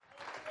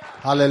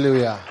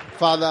Hallelujah.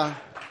 Father,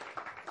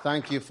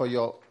 thank you for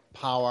your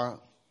power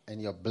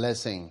and your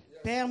blessing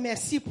Père,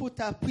 merci pour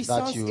ta that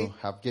puissance et you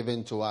have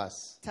given to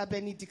us. ta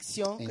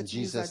bénédiction In que tu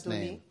nous as Jesus'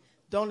 donnée. name.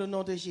 Dans le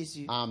nom de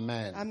Jésus.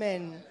 Amen.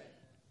 Amen.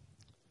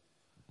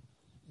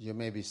 You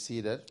may be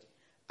seated.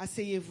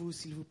 Asseyez-vous,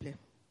 s'il vous plaît.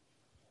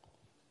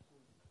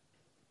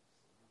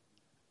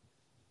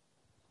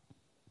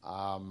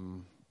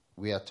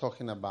 We are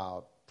talking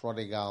about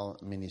Prodigal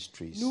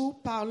Ministries. Nous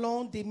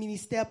parlons des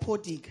ministères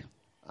prodigues.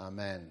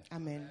 Amen.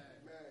 Amen.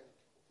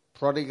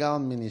 Prodigal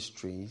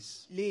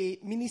Ministries Les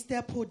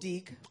ministères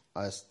prodigues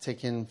is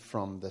taken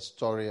from the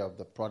story of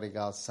the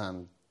prodigal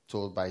son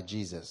told by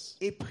Jesus.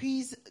 est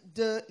prise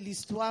de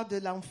l'histoire de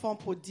l'enfant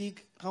prodigue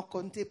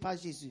rencontré par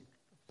Jésus.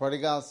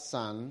 Prodigal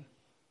son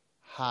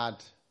had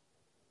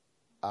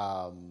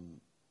a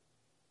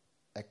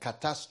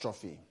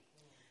catastrophe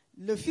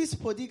Le fils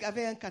prodigue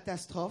avait une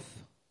catastrophe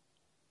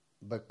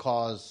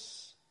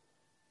because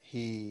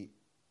he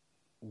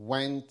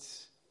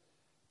went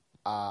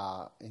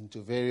into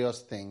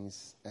various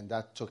things, and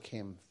that took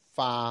him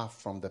far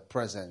from the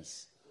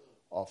presence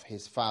of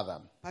his father.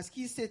 parce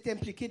qu'il s'est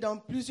impliqué dans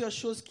plusieurs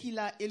choses qui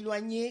l'a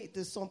éloigné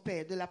de son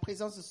père, de la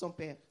présence de son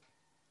père.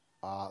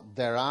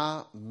 There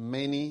are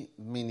many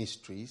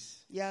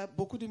ministries Il y a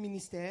beaucoup de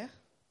ministères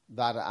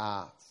that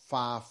are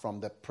far from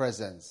the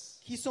presence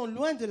qui sont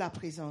loin de la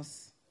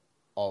présence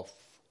of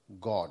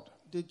God,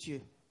 de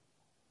Dieu.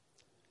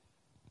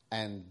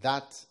 and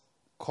that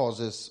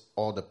causes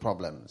all the Et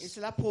problems.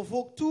 cela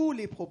provoque tous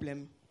les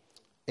problèmes.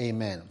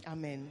 Amen.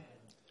 Amen.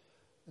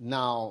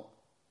 Now,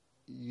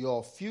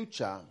 your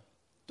future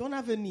Ton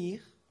avenir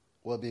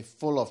will be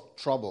full of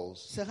troubles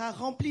sera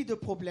rempli de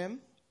problèmes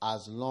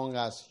as long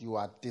as you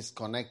are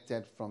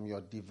disconnected from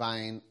your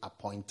divine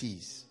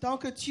appointees. tant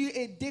que tu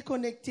es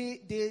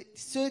déconnecté de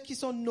ceux qui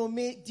sont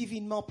nommés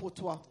divinement pour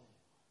toi.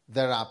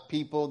 There are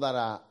people that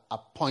are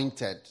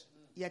appointed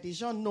Il y a des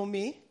gens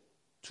nommés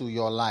to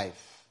your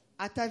life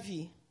à ta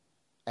vie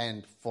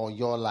and for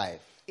your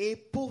life. et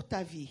pour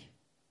ta vie.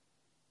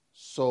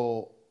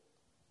 So,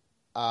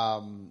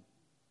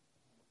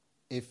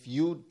 if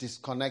you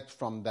disconnect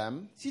from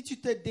them, Si tu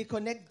te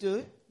déconnectes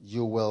d'eux,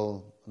 you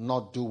will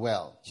not do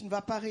well. tu ne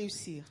vas pas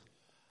réussir.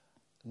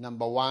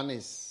 Number one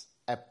is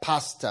a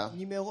pastor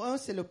Numéro 1,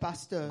 c'est le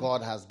pasteur.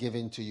 God has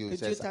given to you. He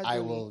Que Dieu says, t'a I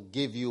donné. will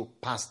give you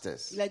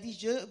pastors Il a dit,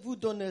 je vous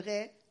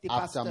donnerai des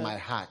after my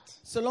pasteurs heart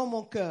selon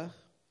mon cœur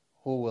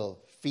who will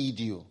feed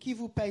you qui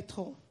vous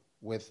paieront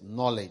with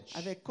knowledge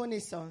avec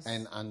connaissance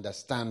and et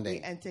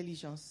understanding.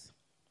 intelligence.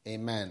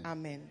 Amen.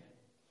 Amen.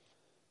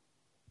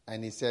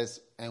 And he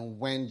says, and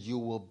when you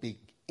will be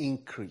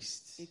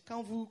increased Et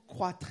quand vous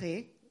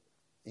croîtrez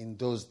in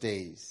those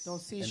days dans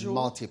ces and jours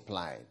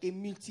multiplied, et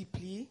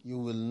multipliez, you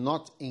will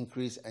not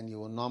increase and you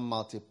will not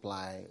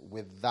multiply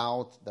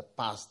without the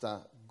pastor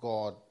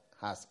God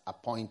has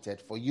appointed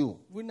for you.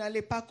 vous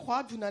n'allez pas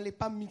croître, vous n'allez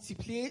pas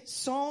multiplier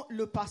sans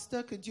le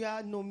pasteur que Dieu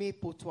a nommé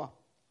pour toi.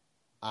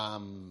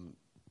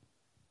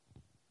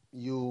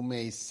 You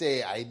may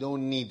say, I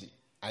don't need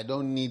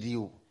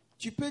you,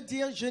 Tu peux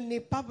dire, je n'ai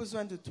pas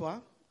besoin de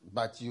toi,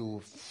 but you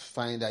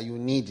find that you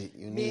need it.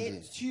 You need mais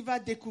it. tu vas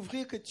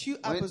découvrir que tu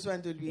as besoin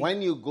de lui.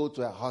 When you go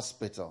to a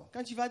hospital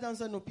Quand tu vas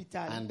dans un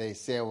hôpital and they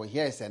say, well,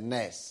 here's a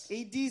nurse, et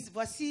ils disent,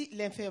 voici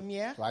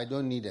l'infirmière, so I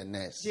don't need a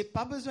nurse. j'ai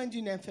pas besoin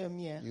d'une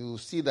infirmière. You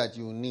see that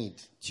you need.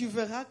 Tu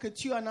verras que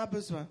tu en as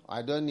besoin.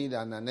 I don't need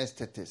an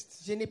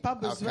anesthetist. Je n'ai pas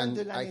besoin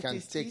de I can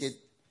take it l'anesthésiste.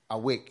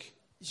 awake.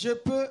 Je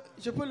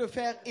peux le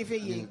faire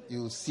éveiller.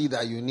 You see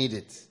that you need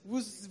it.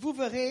 Vous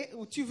verrez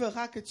ou tu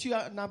verras que tu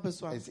en as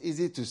besoin. It's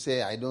easy to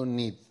say, I don't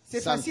need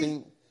C'est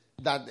something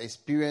that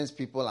experienced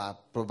people are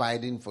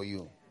providing for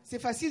you. C'est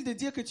facile de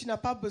dire que tu n'as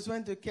pas besoin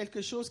de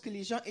quelque chose que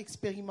les gens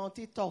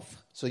expérimentés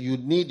t'offrent. So you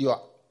need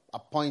your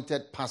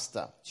appointed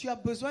pastor. Tu as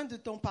besoin de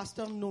ton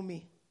pasteur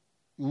nommé.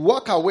 You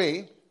walk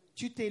away,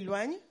 Tu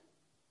t'éloignes,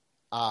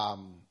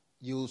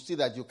 you see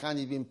that you can't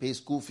even pay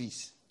school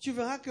fees tu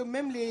verras que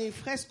même les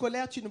frais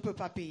scolaires, tu ne peux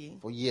pas payer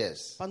for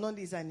years. pendant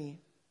des années.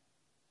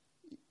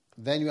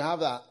 Then you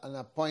have an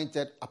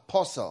appointed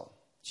apostle.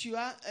 Tu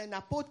as un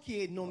apôtre qui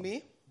est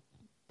nommé.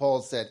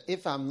 Paul said,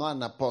 if I'm not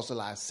an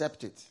apostle, I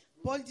accept it.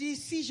 Paul dit,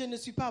 si je ne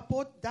suis pas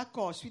apôtre,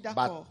 d'accord, je suis But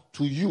d'accord.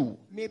 to you,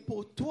 Mais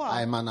pour toi,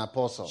 I'm an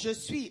apostle. je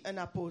suis un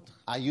apôtre.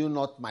 Are you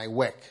not my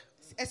work?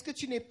 Est-ce que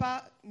tu n'es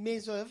pas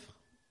mes œuvres?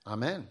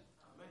 Amen.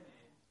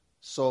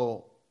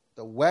 So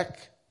the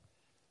work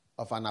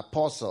of an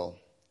apostle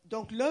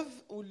Donc l'œuvre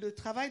ou le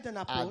travail d'un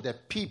are apôtre the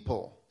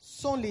people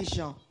sont les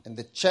gens and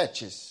the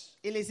churches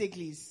et les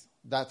églises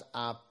that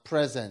are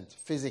present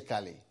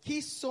physically.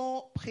 qui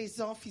sont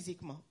présents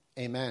physiquement.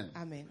 Amen.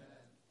 Amen.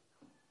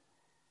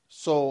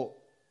 So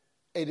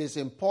it is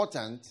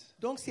important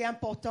Donc c'est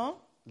important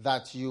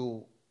that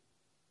you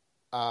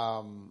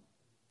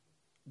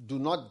do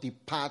not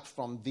depart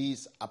from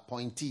these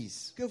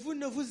appointees, que vous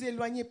ne vous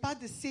éloignez pas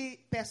de ces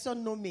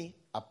personnes nommées,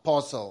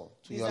 apostle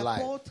to les your life.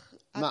 apôtres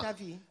à Now, ta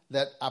vie.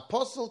 that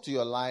apostle to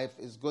your life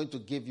is going to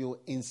give you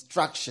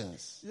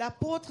instructions.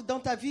 L'apôtre dans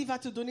ta vie va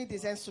te donner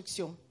des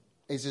instructions.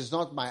 It is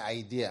not my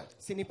idea.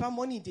 Ce n'est pas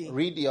mon idée.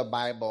 Read your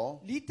Bible.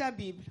 Lis ta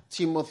Bible.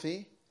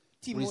 Timothy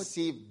Timothée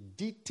received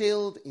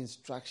detailed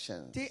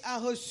instructions, a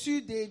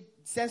reçu des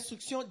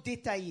instructions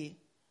détaillées,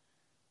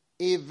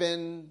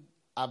 even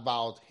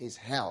about his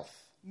health.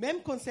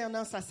 même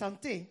concernant sa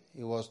santé.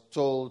 He was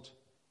told,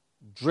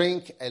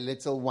 drink a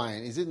little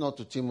wine. Is it not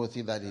to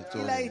Timothy that he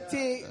told Il a him?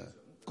 été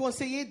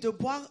conseillé de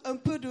boire un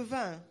peu de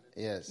vin.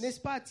 Yes. N'est-ce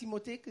pas à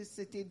Timothée que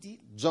c'était dit?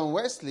 John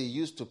Wesley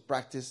used to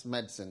practice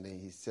medicine.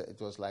 He said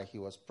it was like he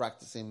was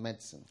practicing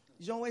medicine.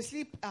 Jean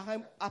Wesley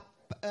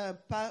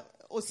a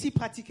aussi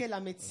pratiqué la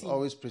médecine.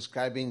 Always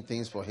prescribing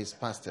things for his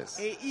pastors.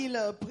 Et il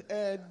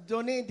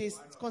donnait des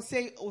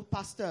conseils aux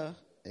pasteurs.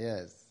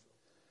 Yes.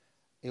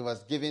 He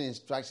was giving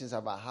instructions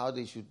about how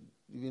they should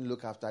even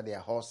look after their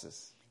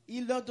horses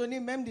Il leur donnait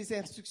même des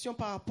instructions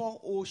par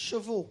rapport aux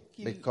chevaux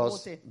qu'ils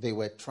because montaient. they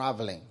were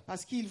traveling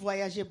Parce qu'ils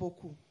voyageaient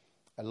beaucoup.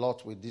 a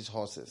lot with these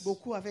horses.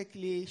 Beaucoup avec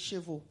les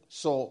chevaux.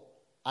 So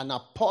an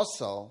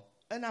apostle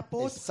Un is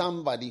apôtre,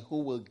 somebody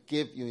who will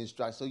give you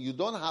instructions. So you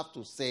don't have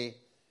to say,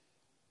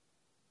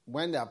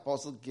 when the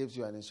apostle gives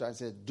you an instruction,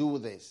 say, do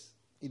this.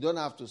 You don't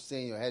have to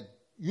say in your head,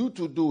 you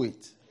to do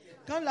it.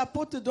 quand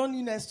l'apôtre te donne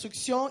une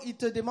instruction, il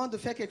te demande de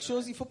faire quelque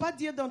chose. Il ne faut pas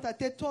dire dans ta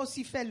tête, toi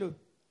aussi fais-le.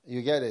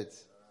 You get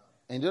it?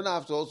 And you don't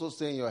have to also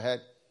say in your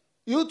head,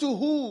 you to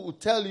who will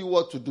tell you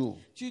what to do.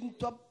 Tu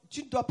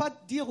ne dois pas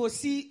dire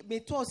aussi, mais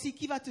toi aussi,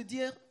 qui va te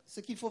dire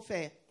ce qu'il faut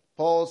faire?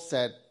 Paul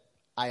said,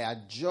 I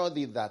adjure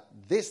thee that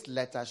this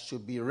letter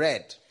should be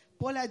read.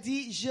 Paul a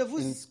dit, je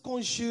vous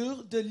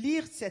conjure de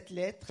lire cette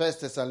lettre. 1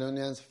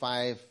 Thessalonians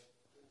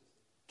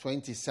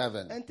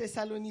 5:27. 1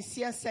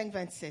 Thessaloniciens 5,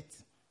 27.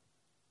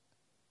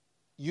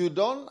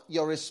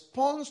 Your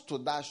response to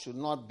that should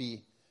not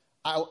be,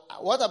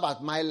 what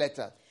about my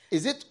letter?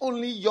 Is it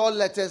only your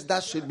letters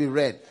that should be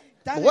read?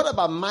 But what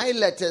about my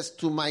letters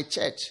to my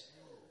church?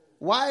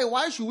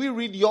 Why should we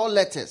read your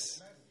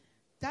letters?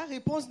 Ta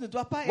réponse ne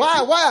doit pas être...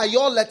 Why are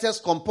your letters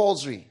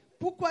compulsory?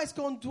 Pourquoi est-ce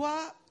qu'on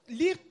doit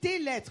lire tes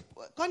lettres?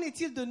 Qu'en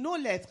est-il de nos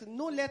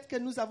lettres que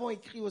nous avons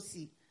écrites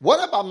aussi? What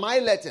about my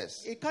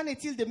letters? Et qu'en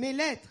est-il de mes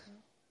lettres?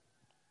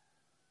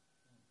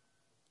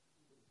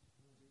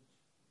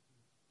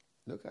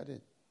 Look at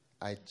it.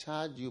 I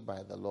charge you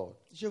by the Lord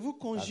Je vous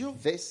conjure,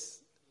 that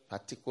this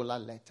particular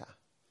letter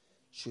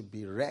should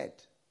be read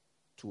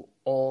to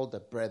all the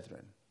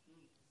brethren.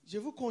 je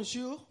vous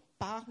conjure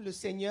par le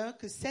Seigneur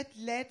que cette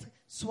lettre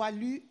soit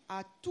lue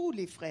à tous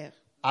les frères.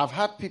 I've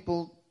had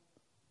people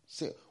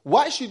say,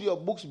 why should your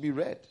books be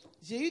read?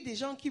 J'ai eu des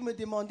gens qui me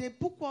demandaient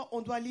pourquoi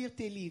on doit lire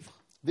tes livres.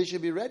 They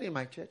should be read in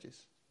my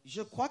churches.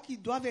 Je crois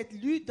qu'ils doivent être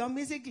lus dans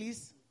mes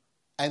églises.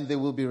 And they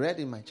will be read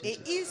in my Et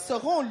churches. ils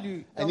seront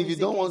lus dans And mes if you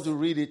don't want églises. to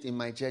read it in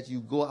my church,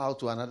 you go out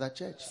to another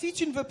church. Si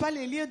tu ne veux pas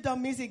les lire dans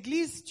mes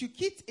églises, tu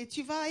quittes et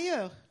tu vas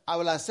ailleurs. I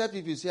will accept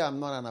if you say I'm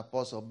not an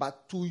apostle,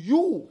 but to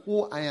you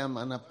who I am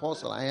an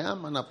apostle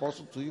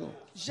to you.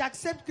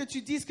 J'accepte que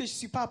tu dises que je ne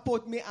suis pas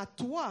apôtre, mais à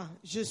toi,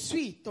 je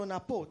suis ton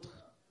apôtre.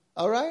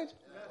 All right?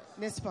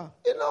 N'est-ce pas?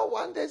 You know,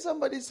 one day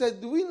somebody said,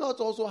 do we not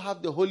also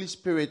have the Holy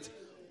Spirit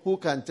who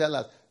can tell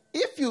us?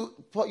 If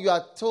you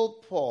are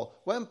told Paul,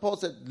 when Paul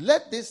said,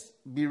 let this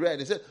be read,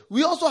 he said,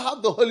 we also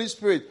have the Holy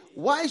Spirit.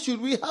 Why should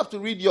we have to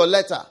read your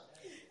letter?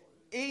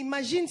 Et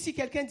imagine si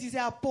quelqu'un disait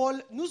à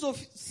Paul, nous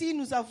aussi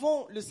nous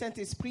avons le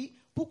Saint-Esprit,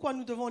 pourquoi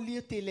nous devons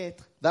lire tes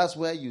lettres? That's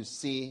where you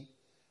see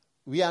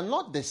we are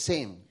not the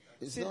same.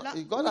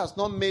 God has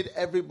not made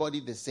everybody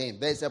the same.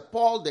 There is a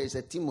Paul, there is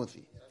a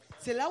Timothy.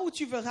 C'est là où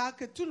tu verras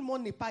que tout le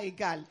monde n'est pas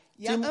égal.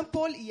 Il y a un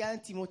Paul, il y a un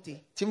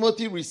Timothée.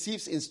 Timothy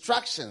receives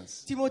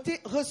instructions. Timothée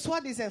reçoit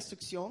des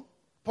instructions.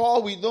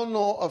 Paul, we don't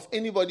know of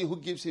anybody who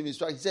gives him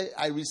instructions. He said,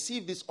 I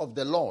received this of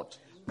the Lord.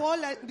 Paul,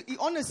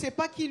 on ne sait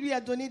pas qui lui a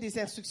donné des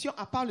instructions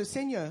à part le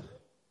Seigneur.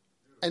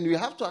 And we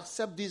have to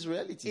accept these Et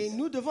realities.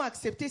 nous devons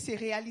accepter ces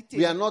réalités.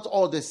 We are not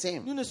all the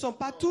same. Nous ne sommes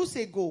pas tous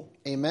égaux.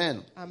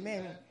 Amen.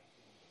 Amen.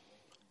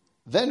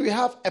 Then we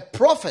have a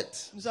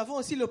prophet Nous avons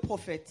aussi le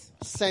prophète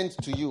sent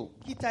to you.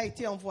 qui t'a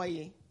été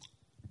envoyé.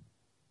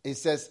 It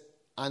says,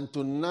 and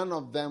to none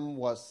of them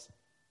was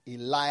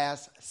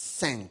Elias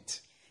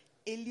sent,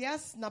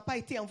 Elias n'a pas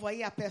été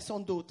envoyé à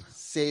personne d'autre,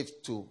 save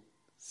to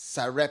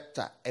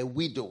Sarepta, a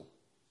widow.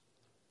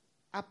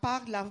 à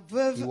part la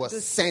veuve He was de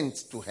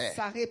sent to her.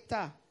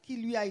 Sarepta qui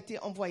lui a été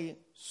envoyée.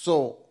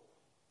 So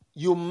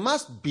you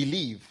must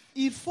believe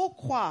Il faut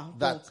croire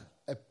that donc,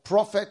 a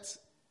prophet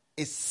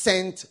is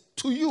sent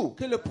to you.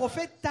 que le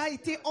prophète t'a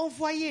été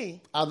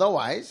envoyé.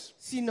 Otherwise,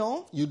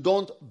 Sinon, you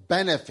don't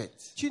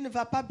benefit tu ne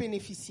vas pas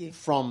bénéficier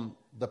from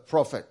the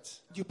prophet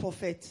du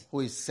prophète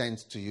who is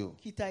sent to you.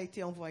 qui t'a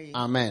été envoyé.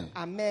 Amen.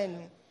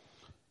 Amen.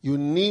 You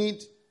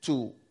need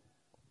to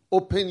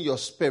open your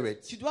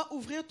spirit Tu dois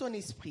ouvrir ton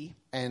esprit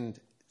and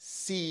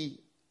see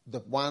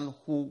the one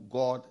who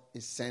God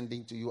is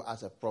sending to you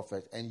as a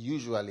prophet. And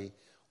usually,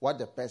 what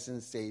the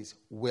person says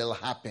will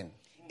happen,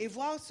 et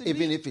voir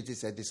even celui if it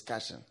is a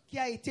discussion. qui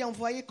a été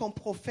envoyé comme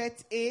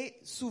prophète et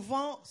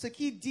souvent ce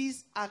qu'ils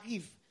disent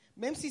arrive,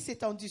 même si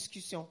c'est en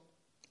discussion.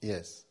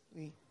 Yes.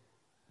 Oui.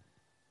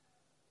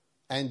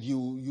 And you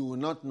will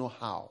not know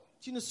how.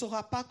 Tu ne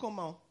sauras pas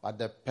comment. But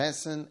the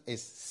person is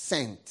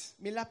sent.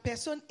 Mais la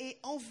personne est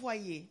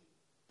envoyée.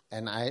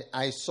 And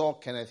I saw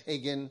Kenneth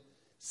Hagin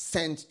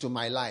sent to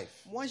my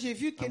life. Moi, j'ai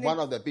vu And one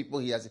of the people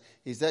he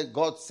said,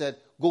 God said,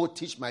 go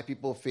teach my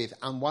people faith.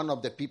 I'm one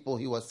of the people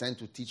he was sent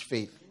to teach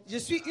faith. Je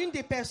suis une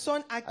des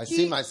personnes à I see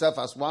qui myself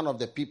as one of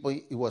the people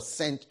he was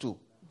sent to.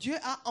 Dieu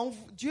a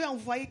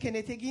envoyé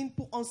Kenneth Hagin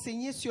pour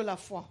enseigner sur la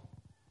foi.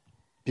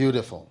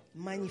 Beautiful.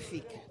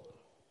 Magnifique.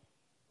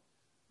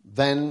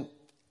 Then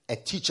a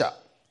teacher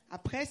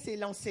Après, c'est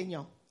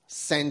l'enseignant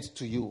sent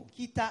to you.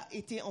 qui t'a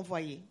été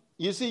envoyé.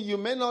 You see, you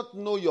may not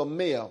know your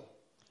mayor,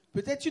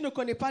 Peut-être tu ne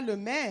connais pas le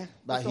maire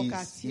de but ton he's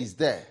quartier,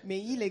 there. mais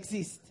il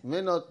existe. You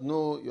may not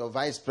know your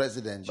vice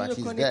president, Tu but ne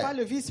he's connais pas there.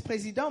 le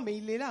vice-président, mais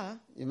il est là. Hein.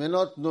 You may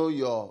not know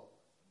your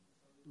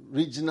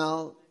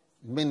regional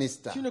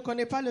minister Tu ne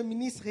connais pas le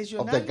ministre of the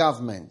régional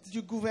government,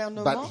 du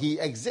gouvernement, but he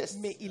exists.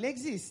 mais il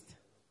existe.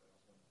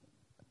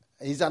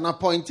 He's an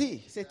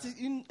appointee. C'est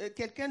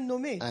quelqu'un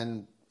nommé.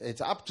 And it's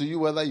up to you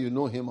whether you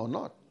know him or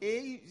not.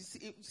 Et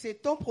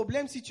c'est ton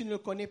problème si tu ne le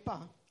connais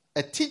pas.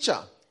 A teacher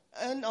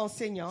Un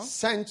enseignant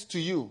sent to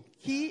you.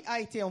 qui a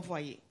été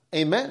envoyé.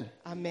 Amen.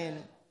 Amen.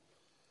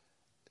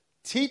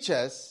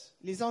 Teachers,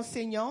 Les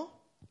enseignants,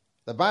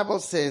 the Bible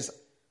says,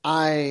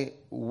 I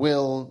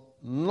will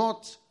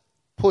not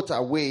put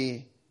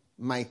away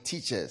my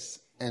teachers,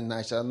 and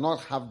I shall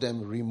not have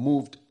them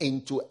removed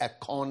into a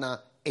corner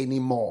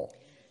anymore.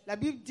 la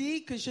Bible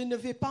dit que je ne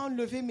vais pas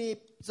enlever mes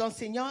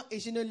enseignants et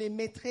je ne les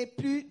mettrai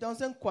plus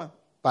dans un coin.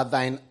 But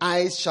thine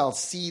eyes shall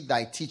see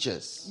thy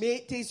teachers,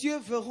 Mais tes yeux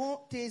verront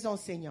tes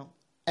enseignants.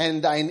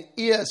 and thine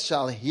ears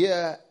shall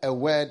hear a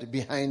word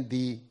behind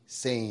thee,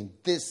 saying,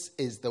 This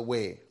is the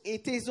way. Et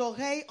tes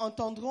oreilles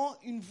entendront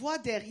une voix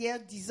derrière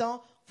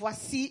disant,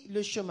 voici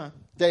le chemin.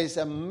 There is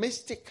a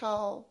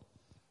mystical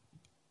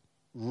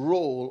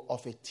role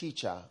of a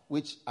teacher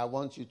which I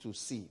want you to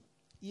see.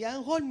 Il y a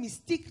un rôle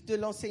mystique de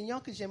l'enseignant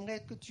que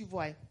j'aimerais que tu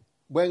voies.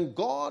 When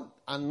God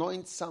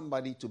anoints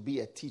somebody to be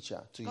a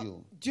teacher to Quand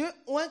you, Dieu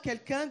oint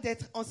quelqu'un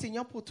d'être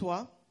enseignant pour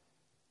toi.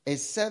 it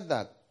said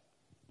that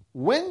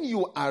when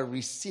you are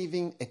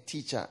receiving a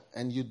teacher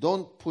and you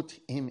don't put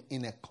him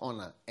in a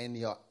corner and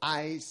your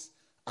eyes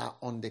are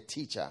on the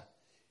teacher,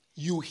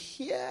 you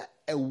hear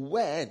a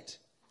word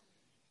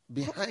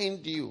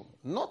behind you,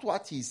 not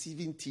what he's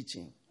even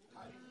teaching,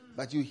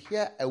 but you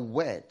hear a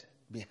word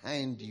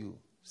behind you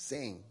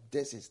saying,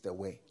 This is the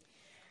way.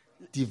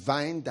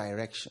 Divine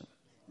direction.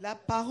 La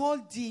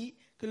parole dit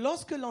que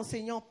lorsque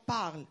l'enseignant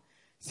parle,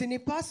 ce n'est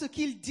pas ce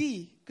qu'il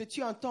dit que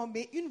tu entends,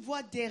 mais une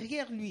voix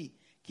derrière lui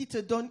qui te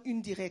donne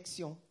une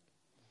direction.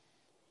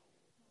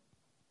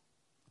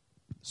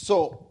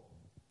 So,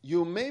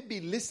 you may be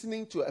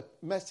listening to a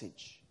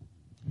message,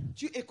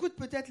 Tu écoutes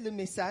peut-être le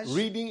message,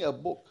 reading a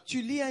book,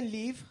 tu lis un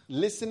livre,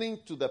 listening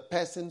to the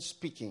person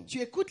speaking. tu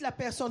écoutes la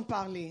personne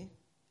parler.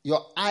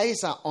 Your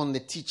eyes are on the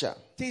teacher.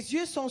 Tes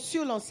yeux sont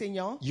sur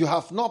l'enseignant. You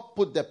have not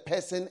put the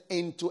person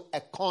into a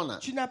corner.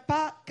 Tu n'as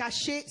pas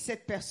caché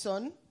cette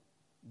personne.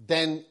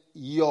 Then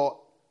your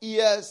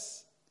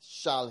ears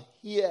shall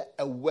hear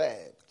a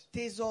word.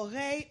 Tes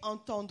oreilles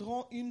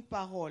entendront une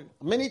parole.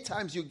 Many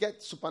times you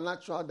get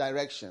supernatural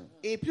direction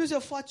Et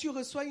plusieurs fois, tu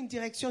reçois une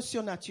direction in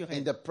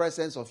surnaturelle the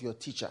presence of your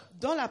teacher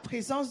dans la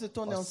présence de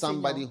ton or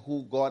somebody enseignant.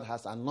 who God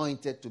has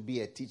anointed to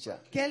be a teacher.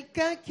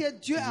 Quelqu'un que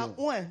Dieu a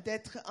oint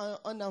d'être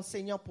un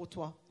enseignant pour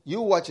toi.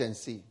 You watch and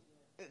see.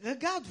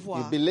 Regarde You'll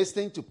voir. be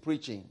listening to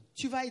preaching.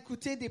 Tu vas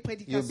écouter des You'll be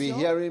prédications.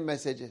 hearing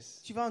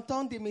messages. Tu vas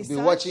entendre des You'll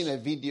be watching a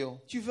messages. video.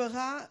 Tu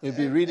verras You'll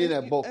be reading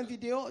a book. une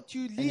vidéo.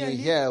 Tu And lis un you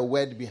livre. hear a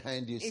word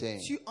behind you Et saying,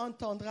 tu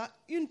entendras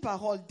une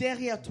parole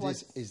derrière toi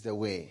This is the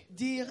way.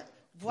 dire,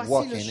 voici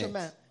Walk le in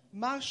chemin. it.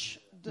 Marche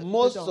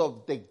Most dedans.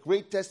 of the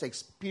greatest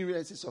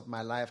experiences of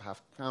my life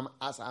have come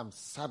as I'm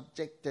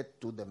subjected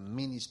to the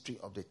ministry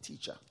of the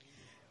teacher.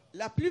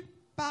 La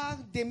plupart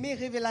de mes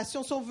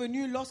révélations sont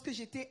venues lorsque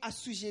j'étais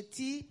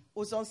assujetti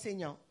aux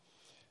enseignants.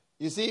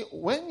 You see,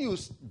 when you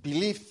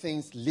believe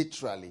things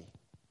literally,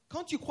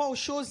 Quand tu crois aux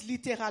choses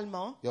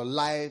littéralement, your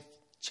life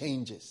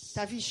changes.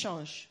 ta vie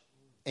change.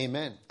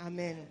 Amen.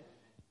 Amen.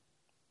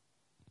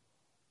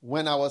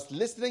 When I was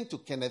listening to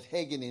Kenneth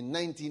Hagin in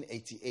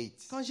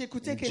 1988, Quand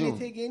j'écoutais in Kenneth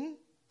June, Hagin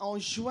en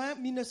juin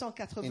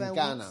 1988 In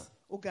Ghana.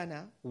 au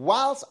Ghana,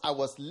 whilst I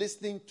was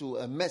listening to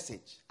a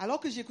message,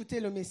 alors que j'écoutais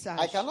le message,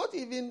 I cannot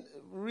even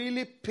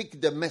really pick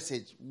the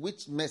message,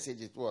 which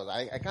message it was.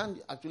 I can't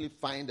actually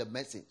find the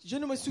message. je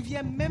ne me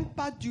souviens même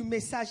pas du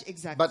message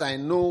exact. But I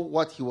know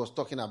what he was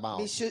talking about.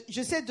 Mais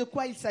je sais de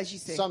quoi il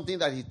s'agissait. Something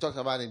that he talked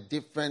about in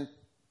different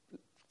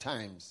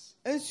times.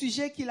 Un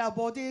sujet qu'il a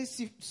abordé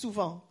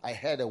souvent. I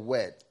heard a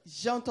word,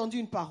 J'ai entendu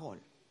une parole.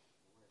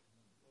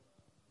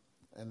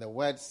 and the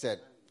word said,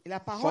 Et la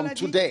parole From a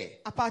dit, today,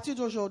 à partir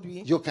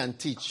d'aujourd'hui, you can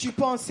teach. tu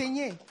peux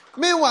enseigner.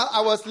 Meanwhile,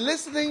 I was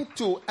listening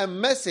to a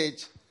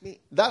message Mais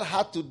that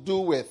had to do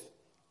with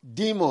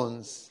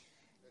demons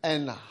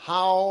and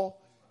how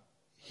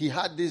he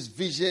had this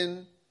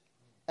vision,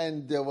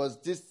 and there was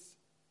this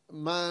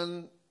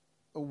man,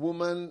 a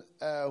woman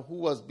who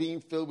was being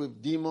filled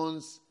with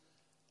demons,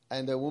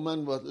 And the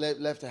woman was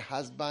left her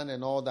husband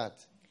and all that.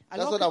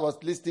 That's Alors what que- I was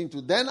listening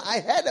to. Then I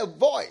heard a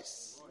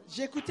voice.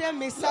 J'écoutais un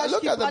message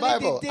Look qui at the parlait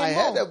Bible. des I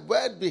heard a démons.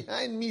 word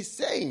behind me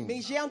saying,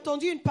 Mais j'ai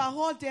entendu une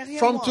parole derrière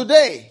From moi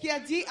today, qui a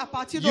dit à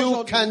partir you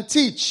d'aujourd'hui, can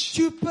teach.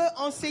 tu peux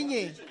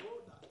enseigner.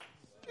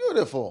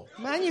 Beautiful.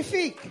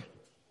 Magnifique.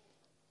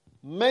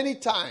 Many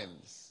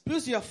times,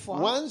 Plusieurs fois.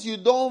 once you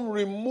don't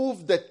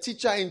remove the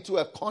teacher into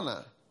a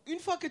corner Une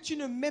fois que tu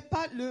ne mets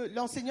pas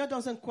l'enseignant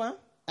dans un coin,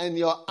 and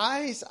your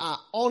eyes are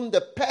on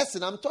the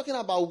person, I'm talking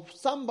about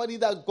somebody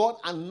that God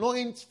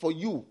anoints for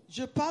you.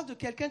 je parle de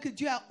quelqu'un que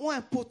Dieu a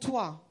oint pour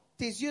toi.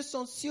 Tes yeux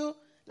sont sur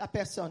la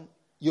personne.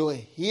 You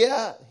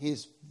hear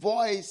his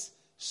voice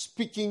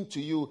speaking to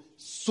you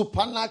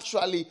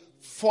supernaturally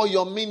for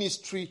your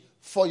ministry,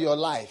 for your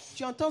life.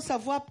 Tu entends sa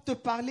voix te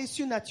parler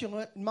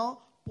surnaturellement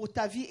pour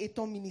ta vie et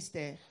ton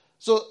ministère.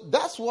 So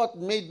that's what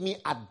made me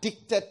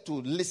addicted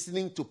to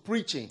listening to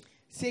preaching.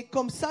 C'est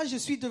comme ça que je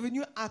suis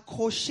devenu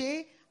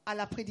accroché à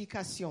la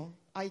prédication,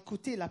 à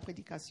écouter la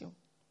prédication.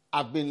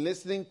 I've been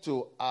listening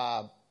to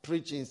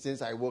preaching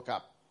since I woke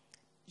up.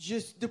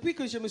 Depuis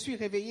que je me suis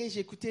réveillé, j'ai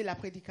écouté la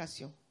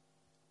prédication.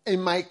 In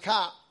my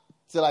car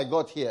till I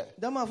got here.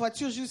 Dans ma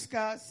voiture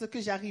jusqu'à ce que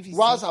j'arrive ici.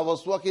 Whilst I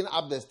was walking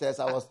up the stairs,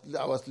 I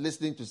was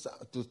listening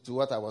to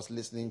what I was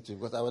listening to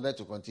because I wanted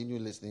to continue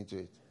listening to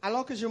it.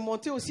 Alors que je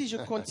montais aussi, je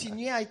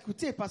continuais à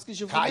écouter parce que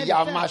je voulais le faire.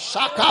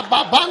 Kayamashaka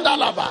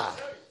babandalaba.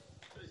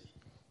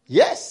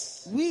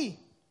 Yes. Oui,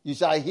 You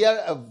shall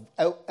hear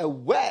a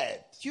word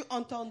tu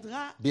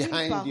entendras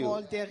Behind une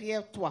parole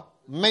derrière toi.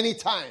 many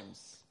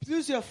times.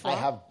 Plusieurs I fois,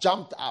 have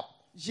jumped up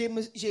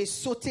j'ai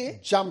sauté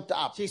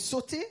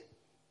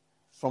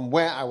from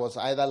where I was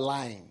either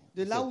lying.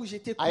 de là où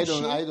j'étais I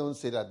couché. don't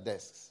sit at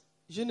desks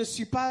Je ne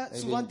suis pas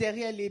souvent Even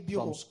derrière les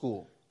bureaux from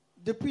school.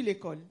 depuis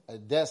l'école. A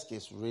desk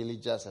is really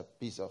just a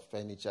piece of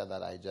furniture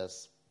that I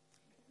just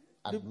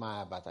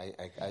admire, but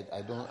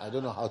I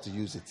don't know how to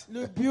use it.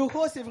 Le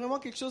bureau, c'est vraiment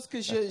quelque chose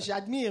que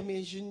j'admire,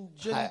 mais je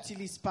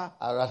n'utilise pas.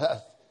 I'd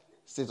rather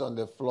sit on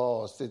the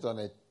floor or sit on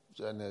a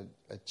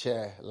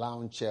chair,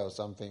 lounge chair or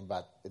something,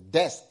 but a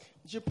desk.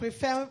 Je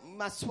préfère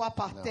m'asseoir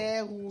par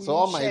terre ou So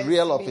all une my chaise,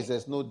 real mais office,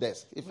 there's no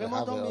desk. If I vraiment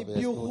have dans an mes office,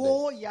 there's no desk.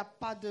 bureaux, il n'y a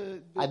pas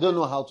de I don't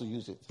know how to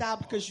use it.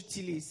 table que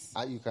j'utilise.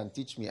 You can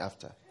teach me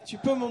after. Tu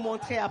peux me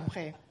montrer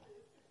après.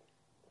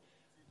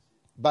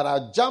 But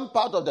I'll jump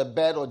out of the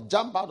bed or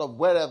jump out of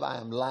wherever I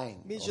am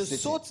lying. Mais or je sitting.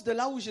 saute de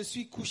là où je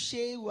suis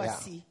couché ou Yeah.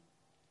 assis.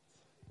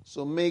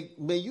 So may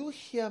you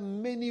hear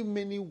many,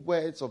 many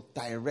words of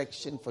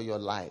direction for your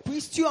life.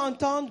 Puisses-tu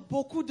entendre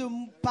beaucoup de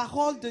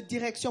paroles de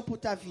direction pour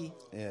ta vie.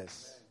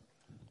 Yes.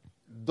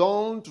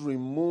 Don't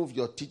remove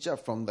your teacher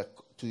from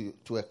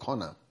to a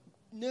corner.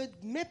 Ne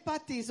mets pas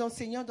tes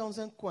enseignants dans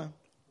un coin.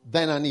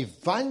 Then an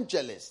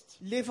evangelist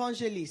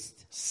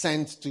L'évangéliste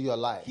sent to your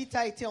life. qui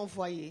t'a été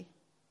envoyé.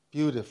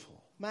 Beautiful.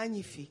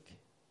 Magnifique.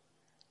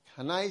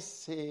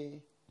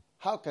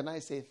 How can I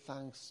say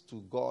thanks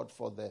to God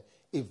for the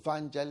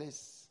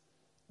evangelists,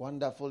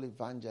 wonderful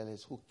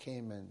evangelists who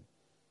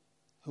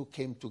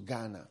came to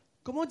Ghana?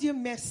 Comment dire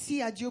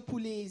merci à Dieu pour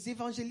les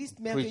évangélistes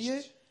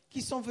merveilleux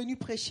qui sont venus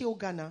prêcher au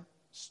Ghana?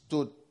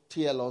 Stood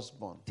T.L.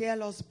 Osborne.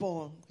 T.L.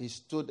 Osborne. He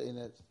stood in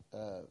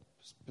a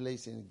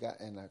place in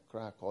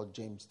Accra called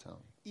Jamestown.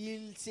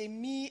 Il s'est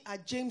mis à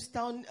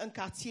Jamestown, un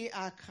quartier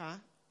à Accra.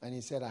 And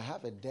he said, I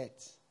have a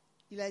debt.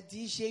 Il a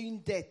dit, j'ai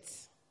une dette.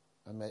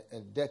 I'm a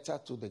debtor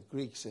to the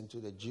Greeks and to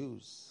the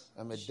Jews.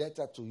 I'm a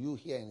debtor to you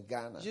here in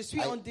Ghana. Je suis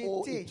I owe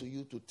endetté. it to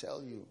you to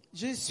tell you.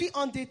 Je suis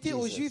endetté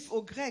aux Jesus. Juifs,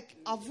 aux Grecs,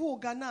 à vous au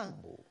Ghana.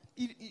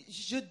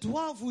 Je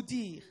dois vous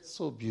dire,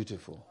 So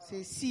beautiful.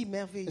 c'est si Is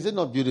merveilleux. it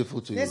not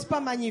beautiful to you? N'est-ce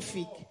pas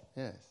magnifique?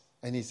 Yes.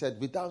 And he said,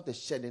 without the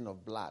shedding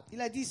of blood, Il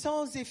a dit,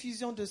 sans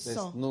effusion de there's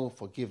sang, no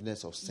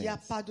forgiveness of il n'y a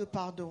sins. pas de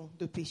pardon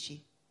de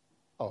péché.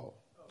 Oh.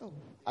 Oh.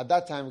 At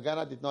that time,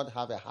 Ghana did not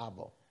have a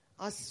harbor.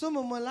 À ce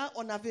moment-là,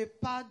 on n'avait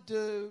pas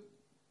de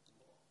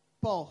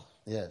port.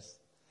 Yes.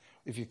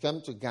 If you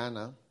come to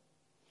Ghana,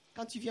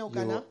 Quand tu viens au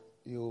Ghana,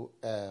 you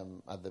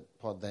at the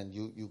port, then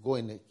you go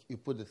you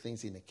put the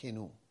things in a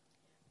canoe.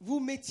 vous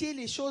mettiez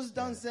les choses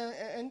dans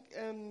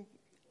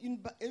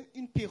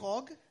une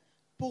pirogue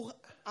pour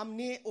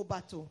amener au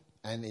bateau.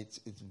 And it's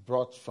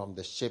brought from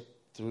the ship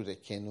through the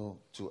canoe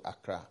to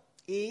Accra.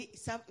 Et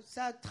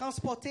ça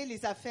transportait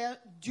les affaires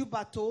du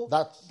bateau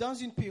dans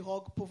une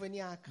pirogue pour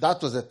venir à Accra.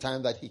 That was the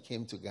time that he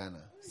came to Ghana.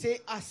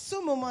 C'est à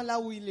ce moment-là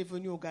où il est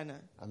venu au Ghana.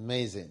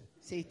 Amazing.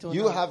 C'est étonnant.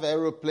 You have an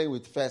aeroplane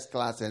with first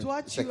class and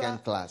Toi, tu second as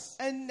class.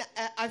 un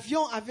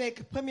avion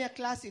avec première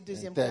classe et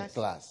deuxième And third classe,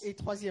 class. et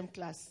troisième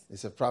classe.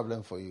 It's a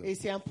problem for you. Et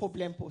c'est un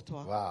problème pour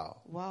toi.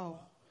 Wow. Wow.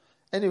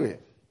 Anyway,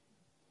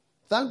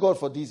 thank God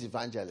for these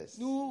evangelists.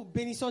 Nous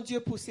bénissons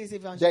Dieu pour ces There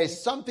is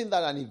évangélistes. something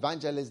that an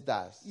evangelist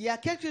does. Il y a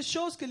quelque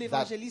chose que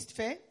l'évangéliste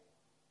fait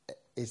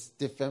It's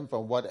different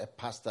from what a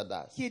pastor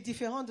does. qui est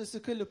différent de ce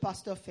que le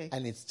pasteur fait.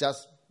 And it's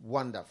just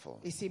wonderful.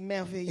 Et c'est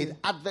merveilleux. It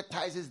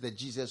advertises the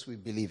Jesus we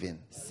believe in.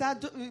 Ça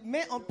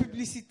met en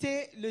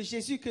publicité le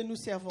Jésus que nous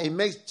servons. It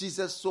makes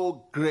Jesus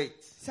so great.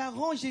 Ça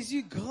rend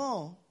Jésus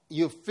grand.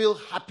 you feel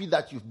happy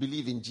that you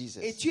believe in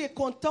Jesus. Et tu es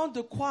content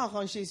de croire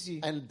en Jésus.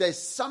 And there's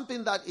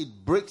something that it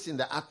breaks in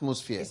the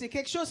atmosphere. Et c'est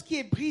quelque chose qui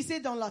est brisé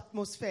dans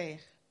l'atmosphère.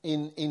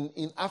 In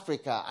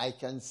Africa, I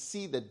can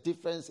see the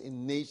difference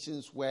in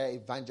nations where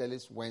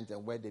evangelists went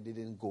and where they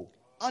didn't go.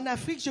 En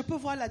Afrique, je peux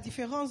voir la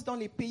différence dans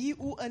les pays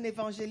où un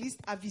évangéliste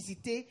a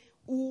visité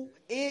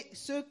et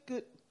ceux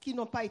qui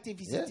n'ont pas été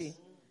visités.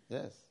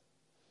 Yes.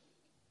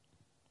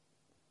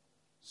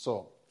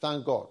 So,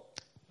 thank God.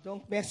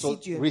 Donc, merci So,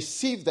 Dieu.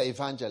 receive the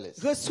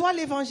evangelist Reçois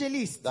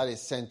l'évangéliste that is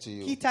sent to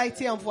qui you. t'a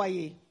été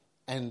envoyé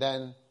And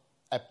then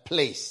a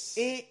place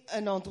et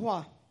un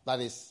endroit that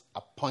is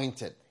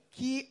appointed.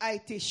 qui a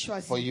été For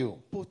choisi you.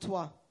 pour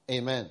toi.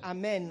 Amen.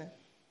 Amen.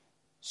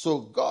 So,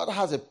 God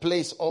has a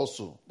place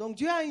also Donc,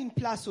 Dieu a une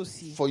place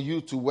aussi for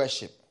you to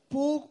worship.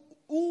 pour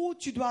où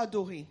tu dois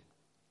adorer.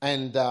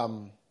 And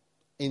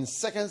in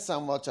 2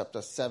 Samuel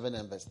chapter 7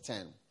 and verse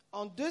 10,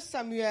 En 2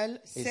 Samuel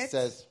it 7,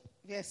 says,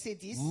 verset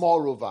 10,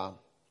 moreover,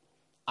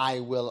 I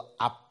will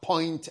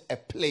appoint a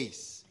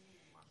place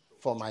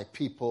for my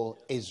people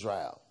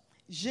Israel.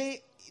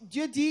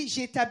 Dieu dit,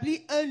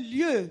 j'établis un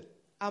lieu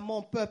à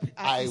mon peuple,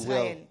 à I will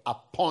Israël.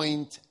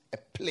 appoint a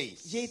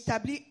place. J'ai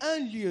établi un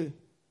lieu.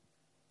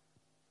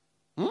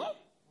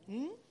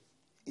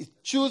 It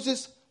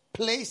chooses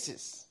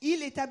places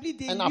Il établit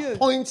des and lieux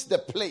appoints the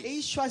et place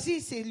il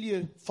choisit ces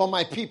lieux for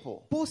my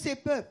people. pour ses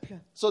peuples.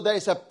 So there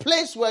is a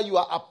place where you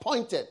are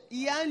appointed.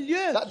 Il y a un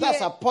lieu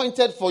That's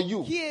appointed for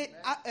you. qui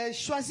est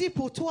choisi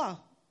pour toi.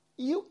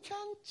 You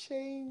can't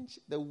change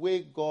the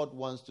way God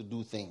wants to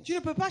do things. Tu ne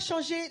peux pas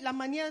changer la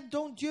manière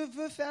dont Dieu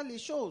veut faire les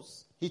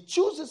choses. He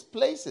chooses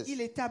places.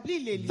 Il établit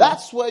les lieux.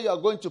 That's where you are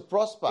going to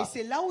prosper. Et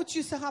c'est là où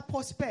tu seras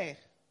prospère.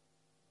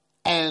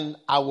 And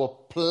I will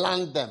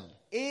plant them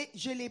Et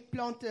je les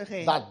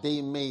planterai. that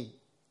they may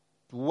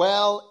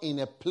dwell in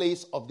a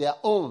place of their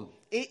own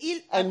Et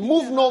il and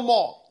move habitera no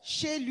more.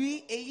 chez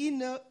lui et il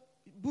ne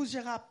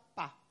bougera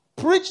pas.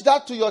 Preach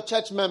that to your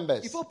church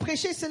members Il faut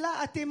prêcher cela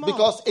à tes membres.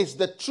 because it's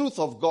the truth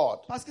of God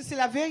Parce que c'est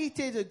la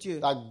vérité de Dieu.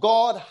 that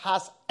God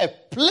has a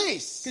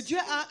place Que Dieu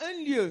a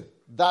un lieu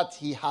that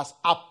He has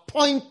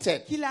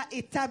appointed qu'il a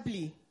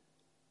établi.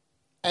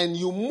 and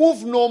you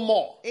move no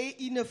more. Et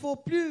il ne faut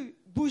plus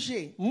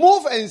bouger.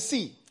 Move and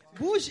see.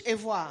 Bouge et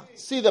vois.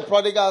 See the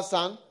prodigal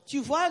son? Tu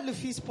vois le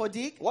fils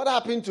prodigue. What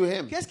happened to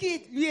him? Qu'est-ce qui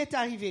lui est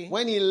arrivé?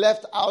 When he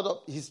left out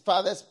of his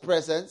father's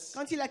presence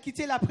Quand il a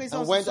quitté la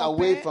présence and de went son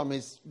away père, from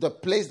the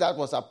place that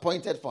was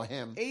appointed for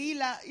him, et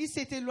il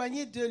s'est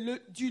éloigné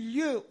du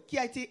lieu qui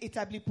a été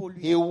établi pour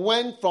lui. he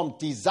went from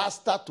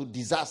disaster to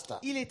disaster.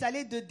 Il est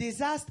allé de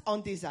désastre en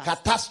désastre.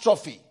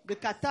 Catastrophe, De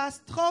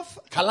catastrophe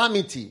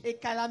calamity, et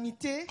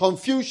calamité,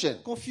 confusion.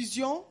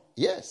 confusion.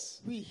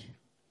 Yes. Oui.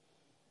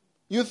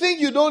 You think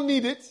you don't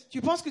need it?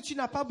 Tu penses que tu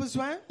n'as pas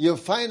besoin? You'll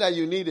find that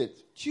you need it.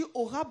 Tu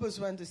auras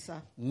besoin de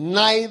ça.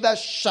 Neither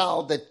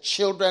shall the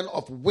children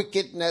of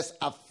wickedness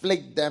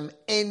afflict them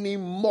any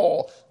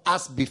more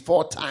as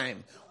before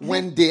time,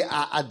 when they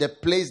are at the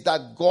place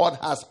that God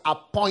has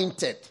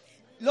appointed.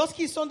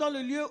 Lorsqu'ils sont dans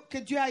le lieu que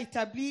Dieu a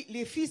établi,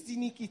 les fils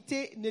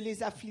d'iniquité ne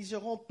les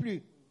affligeront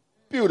plus.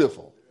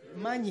 Beautiful.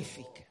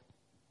 Magnifique.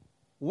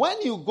 When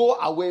you go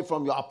away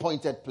from your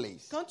appointed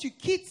place, Quand tu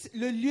quittes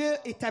le lieu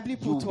établi you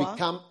pour toi,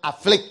 become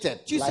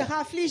afflicted, tu like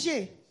seras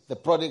affligé, the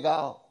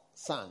prodigal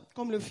son.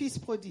 comme le fils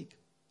prodigue.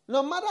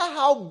 No matter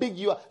how big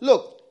you are,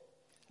 look,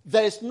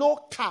 there is no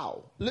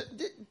cow.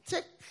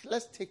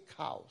 Let's take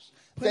cows.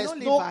 There's Prenons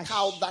les no vaches.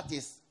 cow that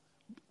is,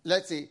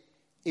 let's say,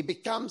 it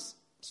becomes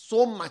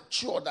so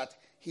mature that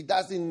he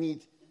doesn't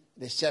need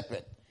the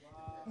shepherd.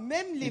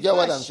 Même les You get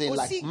what I'm vaches, saying?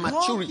 aussi Like grands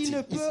maturity qu'il ne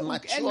is peut, ou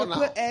mature elle ne now.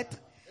 peut être,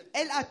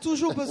 elle a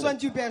toujours besoin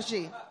du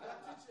berger.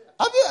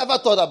 Have you ever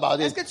thought about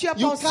it? Est-ce que tu as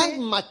You pensé- can't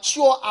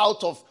mature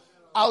out of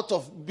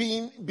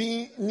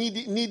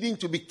needing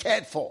to be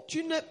cared for.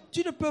 Tu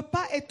ne peux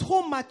pas être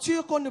trop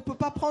mature qu'on ne peut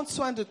pas prendre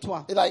soin de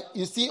toi. Like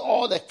you see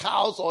all the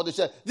cows or the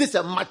sheep. This is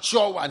a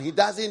mature one. He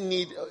doesn't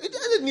need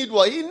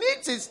what? He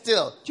needs it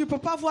still. Tu ne peux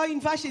pas voir une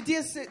vache et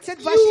dire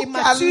cette vache You est can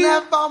mature.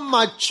 never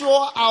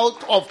mature out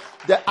of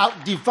the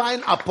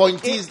divine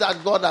appointees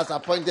that God has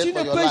appointed Tu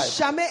for ne your peux life.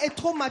 jamais être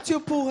trop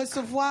mature pour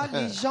recevoir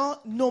les gens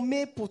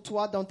nommés pour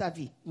toi dans ta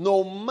vie.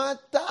 No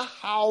matter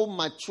how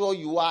mature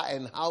you are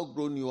and how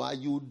grown you are,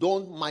 you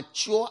don't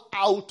mature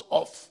out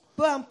of.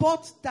 Peu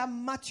importe ta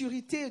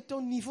maturité,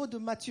 ton niveau de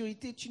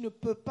maturité, tu ne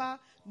peux pas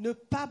ne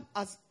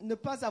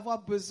pas avoir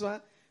besoin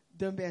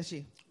d'un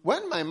berger.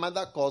 When my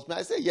mother calls me,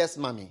 I say, yes,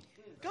 mommy.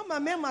 Quand ma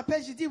mère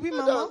m'appelle, je dis oui, I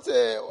maman. don't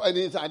say,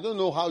 I don't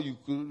know how you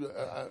could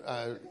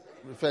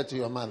refer to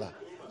your mother.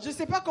 Je ne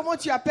sais pas comment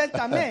tu appelles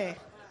ta mère.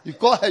 You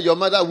call her your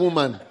mother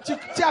woman.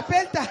 Tu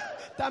appelles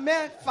ta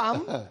mère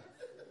femme.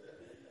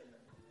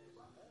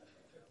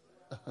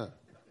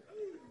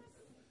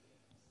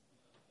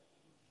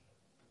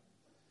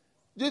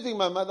 Do you think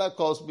my mother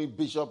calls me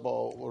bishop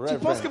or Tu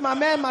penses que reverend? ma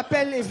mère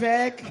m'appelle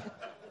évêque?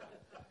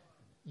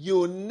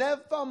 You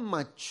never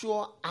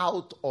mature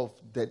out of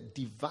the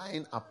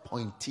divine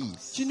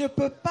appointees. Tu ne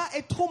peux pas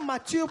être trop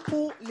mature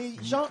pour les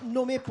gens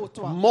nommés pour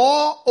toi.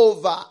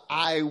 Moreover,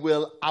 I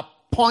will appoint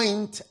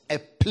appoint a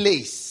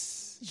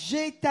place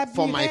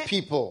for my J'établirai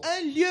people.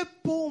 un lieu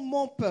pour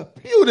mon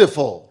peuple.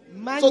 Beautiful.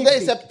 So there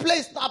is a Magnifique.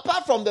 place,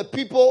 apart from the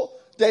people,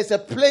 there is a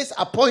place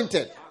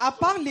appointed. À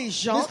part les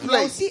gens, This il y a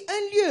place. aussi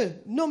un lieu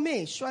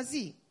nommé,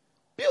 choisi.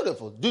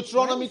 Beautiful.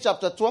 Deuteronomy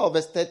chapter 12,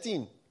 verse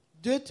 13.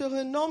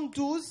 Deutéronome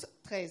 12,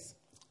 13.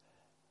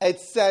 It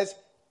says,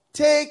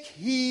 take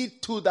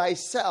heed to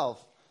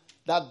thyself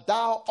that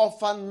thou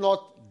offer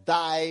not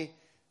thy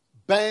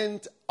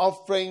burnt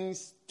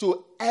offerings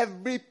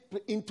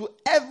into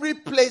every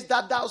place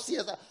that thou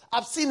seest.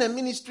 I've seen a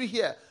ministry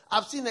here.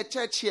 I've seen a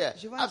church here.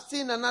 I've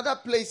seen another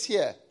place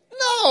here.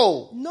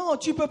 No. Non,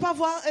 tu peux pas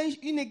voir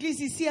une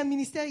église ici, un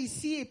ministère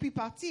ici et puis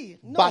partir.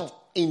 Non. But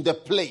in the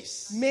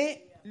place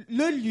Mais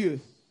le lieu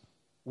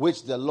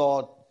which the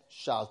Lord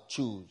shall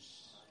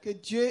choose que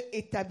Dieu in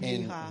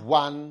établira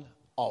one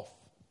of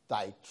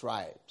thy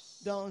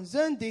tribes. dans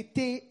un de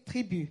tes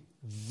tribus.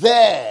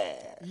 There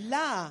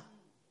Là,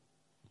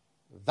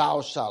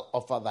 thou shalt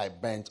offer thy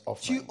burnt tu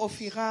offering.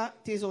 offriras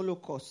tes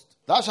holocaustes.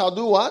 Thou shalt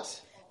do what?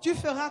 Tu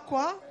feras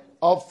quoi?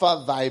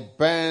 Offer thy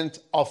burnt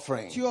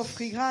offering. Tu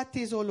offriras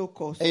tes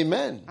holocaustes.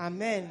 Amen.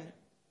 Amen.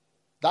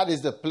 That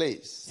is the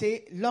place.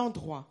 C'est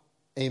l'endroit.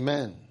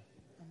 Amen.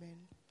 Amen.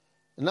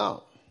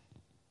 Now,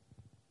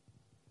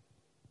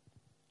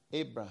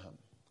 Abraham,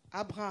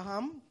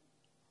 Abraham,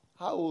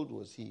 how old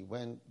was he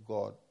when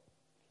God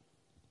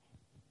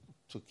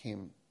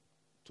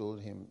told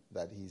him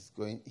that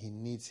he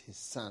needs his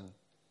son,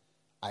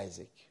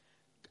 Isaac?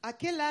 à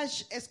quel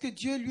âge est-ce que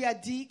Dieu lui a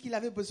dit qu'il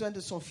avait besoin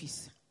de son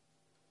fils?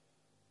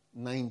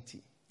 90.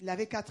 Il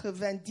avait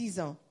 90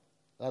 ans.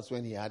 That's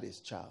when he had his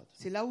child.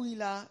 C'est là où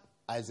il a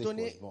Isaac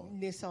donné was born.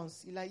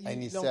 naissance. Il a eu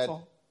And he said,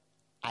 l'enfant.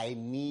 I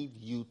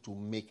need you to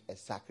make a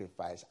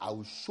sacrifice. I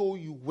will show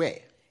you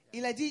where.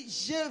 Il a dit,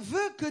 je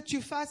veux que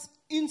tu fasses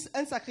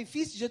un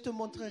sacrifice, je te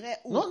montrerai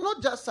où.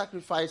 Not just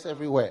sacrifice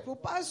everywhere. Il ne faut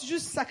pas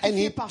juste And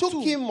sacrifier he partout.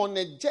 took him on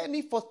a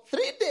journey for 3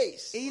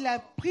 days. Et il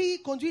a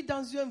conduit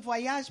dans un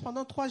voyage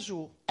pendant 3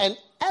 jours. An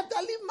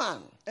elderly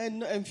man.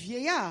 Un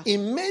vieillard. He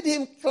made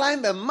him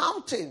climb a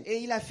mountain Et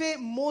il a fait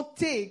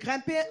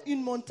grimper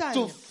une montagne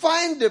to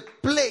find the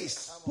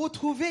place pour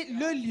trouver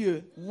le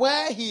lieu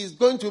where he is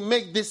going to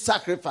make this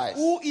sacrifice.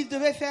 où il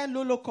devait faire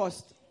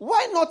l'Holocauste.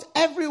 Why not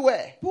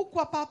everywhere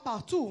Pourquoi pas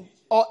partout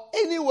or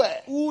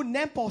anywhere? ou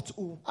n'importe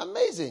où?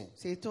 Amazing.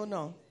 C'est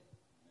étonnant.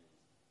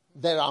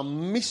 There are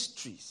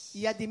mysteries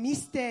Il y a des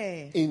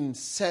mystères in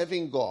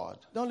serving God.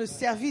 dans le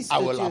service I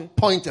de will Dieu.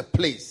 appoint a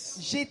place.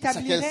 2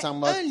 J'établirai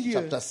Samuel un lieu.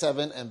 chapter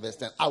 7 and verse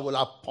 10. I will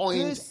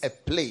appoint a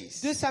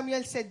place. 2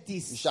 Samuel 7,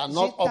 10. You shall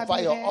not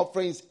offer your J'établirai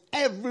offerings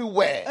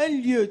everywhere, un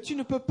lieu. Tu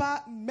ne peux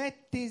pas mettre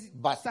tes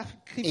but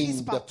sacrifices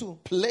in the partout.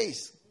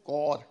 place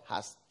God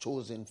has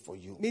chosen for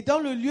you. Mais dans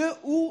le lieu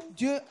où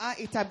Dieu a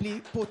établi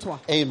pour toi.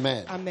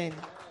 Amen. Amen.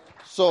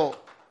 So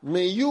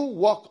may you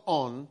walk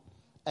on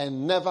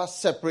and never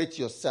separate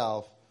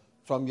yourself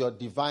from your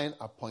divine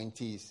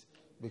appointees,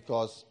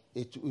 because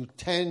it will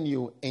turn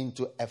you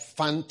into a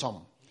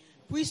phantom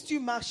Puisses-tu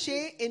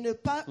marcher et ne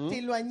pas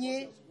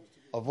t'éloigner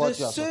of de what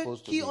you are ceux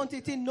supposed to qui do. ont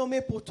été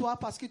nommés pour toi,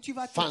 parce que tu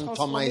vas te transformer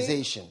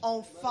Phantomization.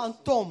 en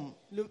fantôme.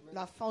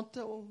 La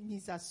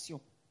fantomisation.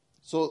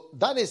 So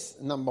that is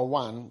number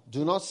one.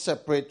 Do not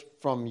separate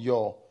from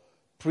your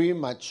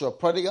premature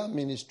prodigal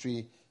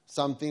ministry,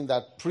 something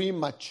that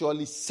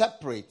prematurely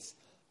separates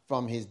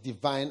from his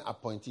divine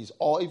appointees,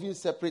 or even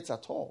separates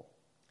at all.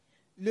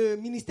 Le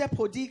ministère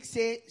prodigue,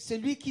 c'est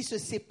celui qui se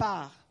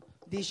sépare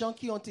des gens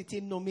qui ont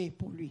été nommés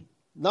pour lui.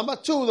 Number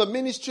two, the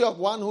ministry of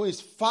one who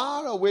is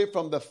far away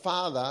from the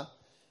Father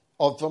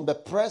or from the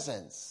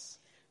presence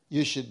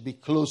you should be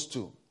close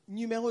to.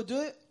 Numéro 2,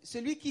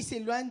 celui qui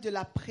s'éloigne de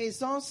la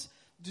présence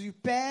du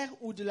Père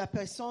ou de la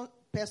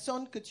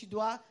personne que tu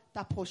dois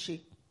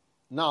t'approcher.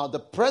 Now, the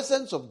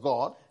presence of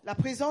God La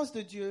présence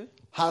de Dieu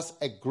has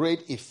a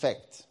great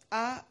effect.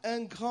 a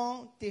un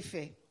grand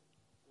effet.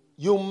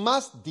 You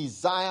must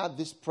desire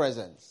this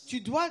presence.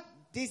 Tu dois And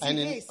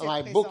désirer in cette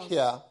my présence. book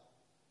here,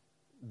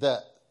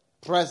 the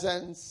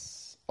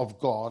presence of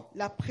God,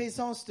 La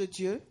présence de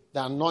Dieu, the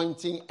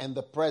anointing and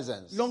the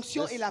presence.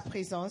 l'onction This et la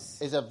présence.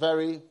 is a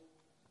very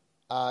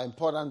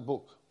important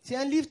book. C'est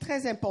un livre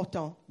très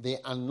important. The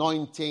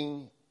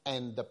anointing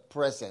and the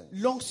presence.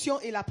 L'onction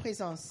et la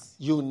présence.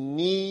 You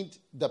need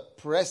the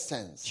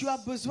presence Tu as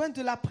besoin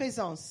de la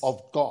présence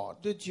of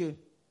God de Dieu.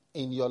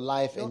 in your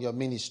life and your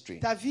ministry.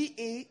 Ta vie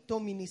et ton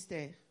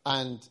ministère.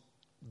 And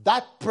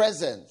that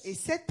presence Et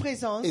cette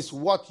présence, is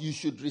what you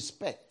should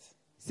respect,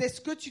 c'est ce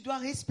que tu dois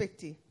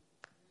respecter.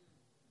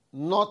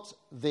 not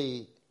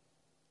the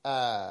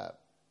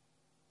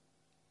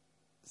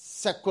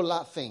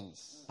secular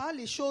things, Pas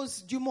les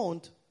choses du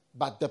monde,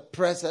 but the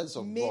presence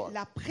of mais God.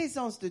 la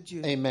présence de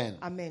Dieu. Amen.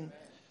 Amen.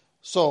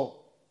 So,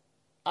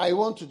 I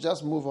want to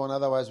just move on,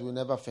 otherwise we'll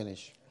never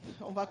finish.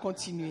 On va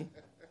continuer.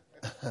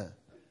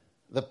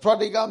 The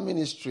prodigal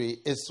ministry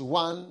is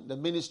the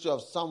ministry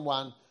of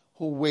someone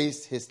who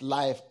wastes his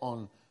life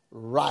on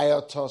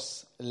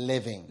riotous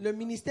living. Le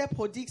ministère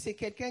prodigue, c'est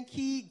quelqu'un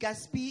qui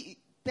gaspille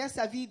perd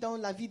sa vie dans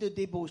la vie de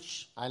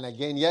débauche. And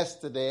again,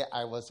 yesterday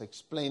I was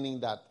explaining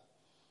that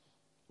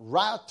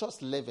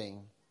riotous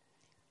living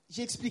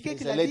J'ai expliqué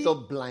que is a la vie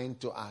little blind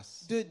to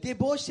us. de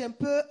débauche est un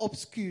peu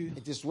obscure.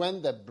 It is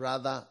when the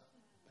brother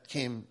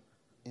came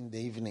in the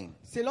evening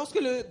C'est lorsque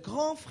le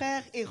grand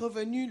frère est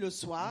revenu le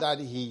soir that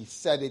he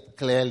said it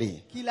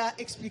clearly. qu'il a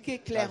expliqué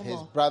That his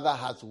clairement brother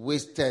has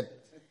wasted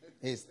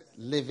his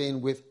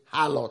living with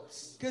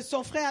harlots. que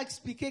son frère a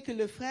expliqué que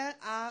le frère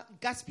a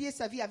gaspillé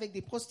sa vie avec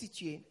des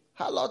prostituées.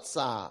 Harlots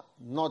are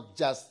not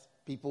just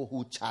people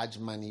who charge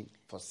money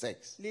for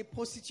sex. Les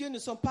prostituées ne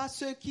sont pas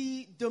ceux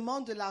qui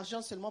demandent de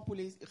l'argent seulement pour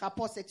les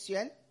rapports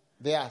sexuels.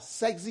 They are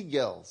sexy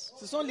girls.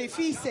 Ce sont les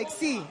filles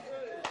sexy.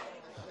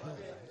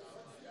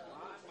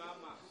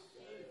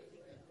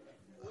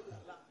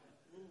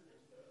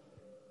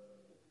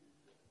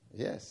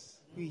 Yes.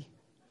 Oui.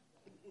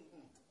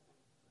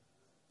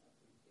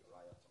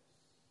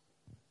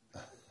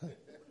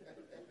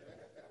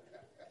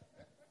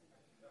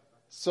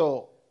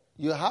 So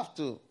you have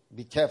to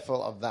be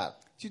careful of that.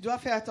 Tu dois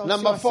faire attention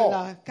Number à 4. cela.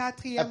 A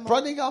Quatrièmement,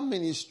 prodigal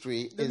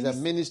ministry is a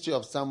ministry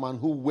of someone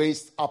who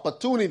wastes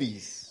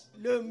opportunities.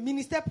 le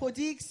ministère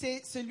prodigue,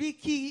 c'est celui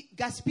qui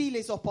gaspille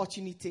les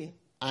opportunités.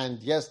 And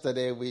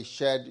yesterday we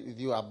shared with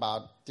you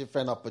about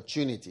different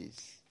opportunities.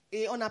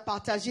 Et on a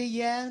partagé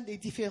hier les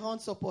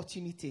différentes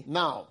opportunités.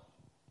 Now,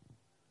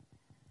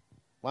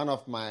 one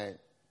of my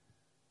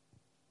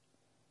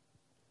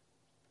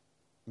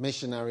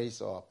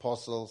missionaries or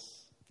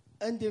apostles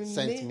Un de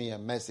sent mes me a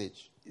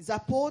message.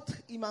 apôtres,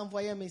 il m'a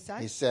envoyé un He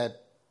message. said,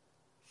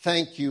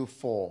 "Thank you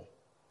for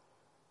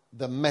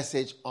the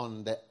message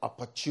on the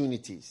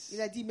opportunities."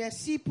 Il a dit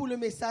merci pour le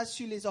message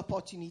sur les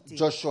opportunités.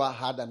 Joshua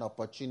had an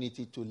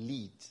opportunity to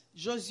lead.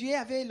 Josué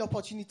avait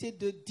l'opportunité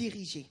de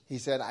diriger. He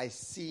said, "I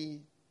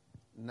see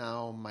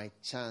now my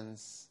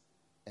chance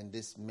in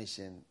this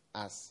mission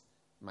as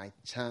my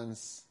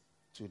chance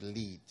to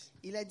lead."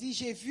 Il a dit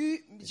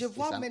je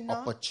vois It's an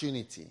maintenant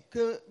opportunity.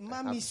 que ma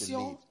have to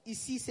mission lead.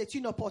 ici, c'est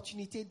une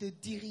opportunité de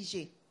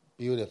diriger.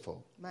 Beautiful.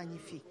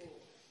 Magnifique.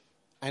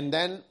 And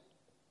then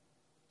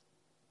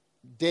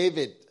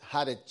David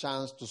had a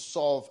chance to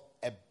solve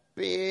a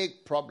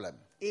big problem.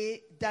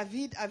 Et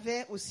David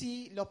avait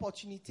aussi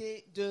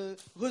l'opportunité de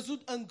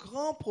résoudre un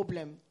grand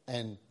problème.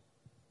 And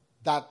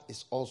that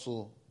is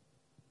also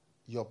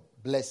your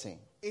blessing.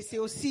 Et c'est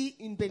aussi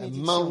une A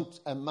bénédiction.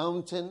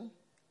 mountain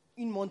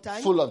Une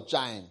montagne full of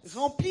giants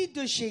remplie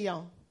de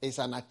géants. is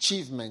an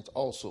achievement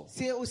also.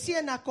 C'est aussi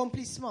un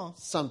accomplissement.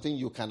 Something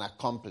you can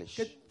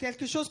accomplish.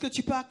 Quelque chose que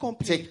tu peux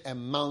accomplir. Take a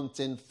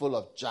mountain full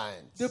of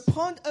giants. De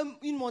prendre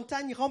une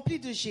montagne remplie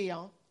de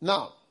géants.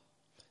 Now,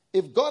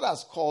 if God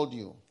has called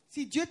you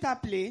Si Dieu t'a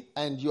appelé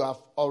and you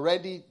have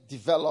already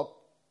developed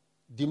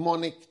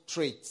demonic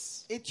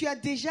traits et tu as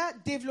déjà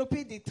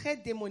développé des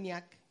traits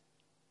démoniaques,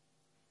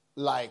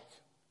 like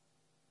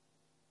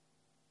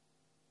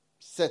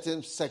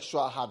certain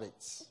sexual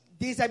habits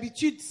des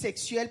habitudes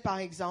sexuelles par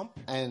exemple,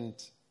 and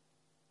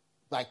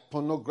like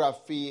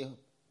pornography,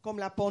 comme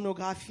la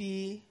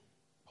pornographie,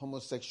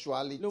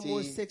 homosexuality,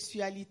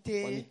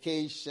 l'homosexualité,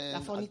 fornication, la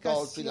adultery,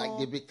 fornication. like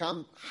they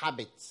become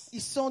habits.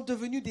 ils sont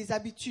devenus des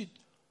habitudes.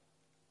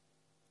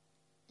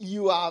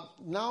 You are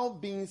now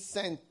being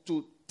sent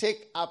to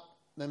take up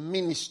the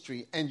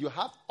ministry and you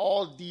have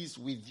all these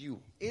with you.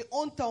 Et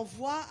on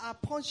t'envoie à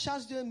prendre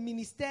charge d'un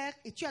ministère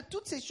et tu as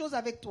toutes ces choses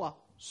avec toi.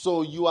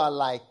 So you are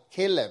like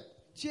Caleb,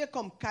 Tu es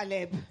comme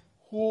Caleb,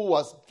 who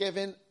was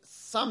given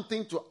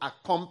something to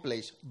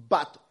accomplish,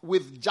 but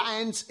with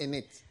giants in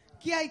it.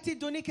 qui a été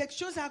donné quelque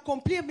chose à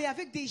accomplir, mais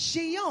avec des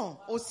géants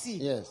aussi.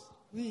 Yes.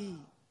 Oui.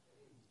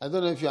 I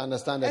don't know if you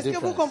understand the Est-ce que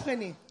vous difference.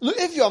 comprenez? Look,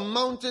 if your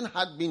mountain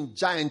had been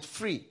giant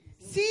free,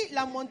 Si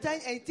la montagne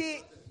a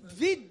été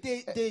vide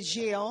de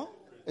géants,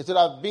 it would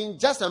have been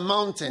just a ou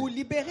mountain.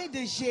 libérée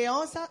de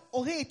géants, ça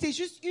aurait été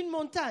juste une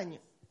montagne.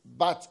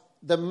 But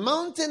the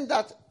mountain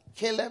that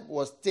Caleb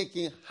was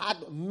taking had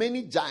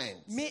many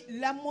giants. Mais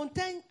la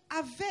montagne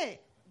avait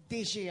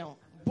des géants,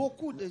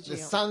 beaucoup de The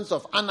géants. sons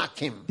of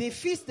Anakim. Des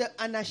fils de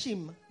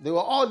Anachim. They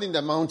were all in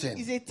the mountain.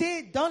 Ils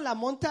étaient dans la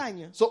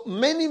montagne. So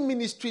many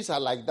ministries are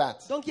like that.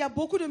 Donc il y a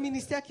beaucoup de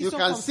ministères qui You sont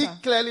can comme see ça.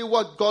 clearly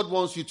what God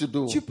wants you to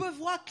do. Tu peux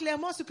voir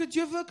clairement ce que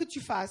Dieu veut que tu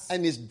fasses.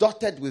 And it's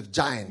dotted with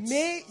giants.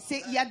 Mais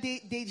il y a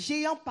des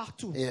géants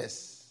partout.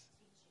 Yes.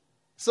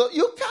 So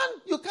you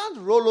can't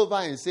roll over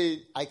and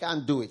say, I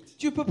can't do it.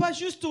 Tu ne peux pas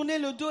juste tourner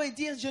le dos et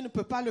dire je ne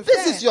peux pas le This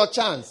faire. is your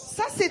chance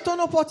Ça, c'est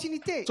ton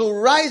opportunité to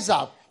rise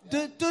up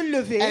de te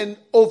lever and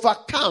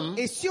overcome,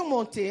 et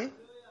surmonter,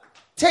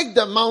 take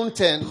the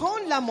mountain,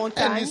 prendre la and you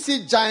montagne,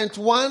 see giant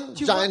 1,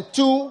 Tu giant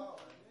 2,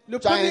 le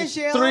premier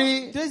giant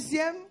géant, 3,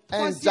 deuxième, and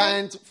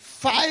troisième giant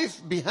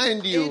 5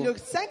 behind et you. le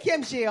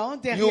cinquième géant You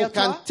derrière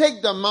can toi.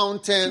 take the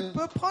mountain Tu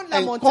peux prendre la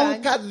and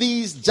montagne conquer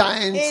these et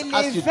giants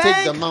as les you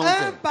take the vaincre un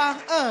mountain. par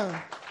un.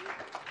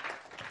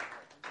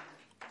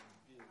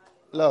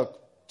 Look,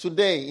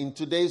 today, in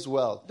today's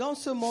world, Dans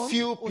ce monde,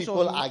 few people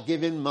aujourd'hui, are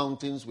given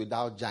mountains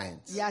without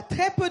giants. il y a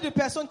très peu de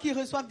personnes qui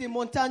reçoivent des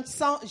montagnes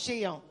sans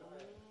géants.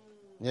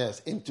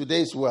 Yes, in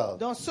today's world,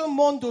 Dans ce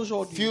monde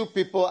d'aujourd'hui, few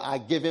people are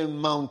given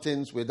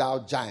mountains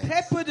without giants.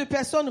 très peu de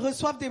personnes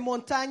reçoivent des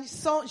montagnes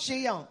sans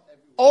géants.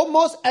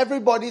 Almost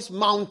everybody's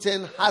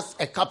mountain has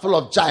a couple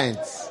of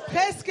giants.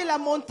 Presque la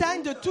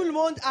montagne de tout le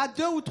monde a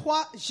 2 ou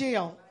 3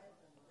 géants.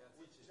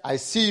 I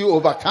see you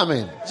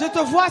overcoming. Je te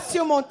vois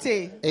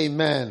surmonter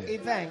Amen. et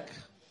vaincre.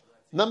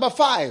 Number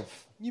 5,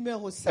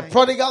 Numéro a 5.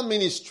 prodigal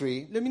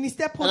ministry. Le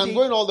ministère And I'm prodigue.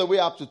 going all the way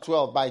up to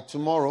 12 by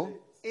tomorrow.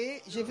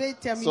 Et je vais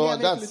terminer So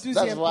avec le that's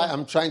 12e why point.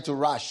 I'm trying to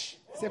rush.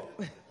 C'est-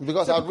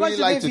 Because c'est I'd pourquoi really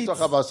je like vais to vite.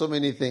 talk about so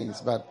many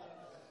things. But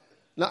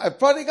now, a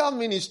prodigal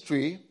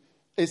ministry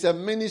is a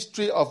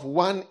ministry of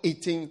one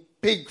eating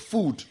pig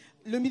food.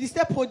 Le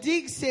ministère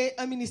prodigue, c'est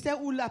un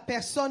ministère où la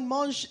personne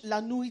mange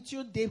la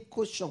nourriture des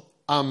cochons.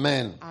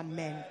 Amen.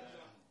 Amen.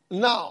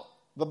 Now,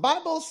 the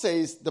Bible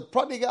says the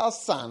prodigal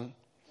son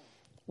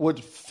would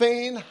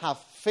fain have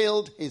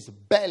filled his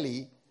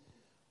belly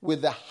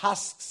with the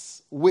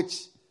husks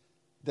which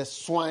the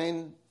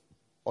swine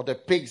or the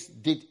pigs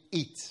did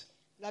eat.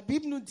 La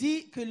Bible nous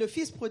dit que le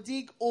fils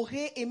prodigue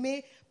aurait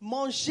aimé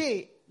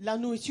manger la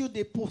nourriture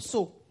des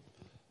pourceaux.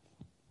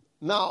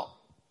 Now,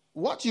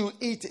 what you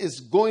eat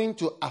is going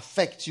to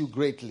affect you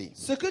greatly.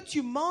 Ce que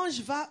tu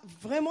manges va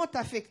vraiment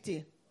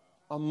t'affecter.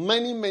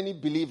 Many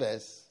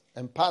believers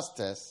and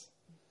pastors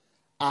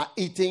are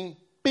eating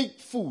pig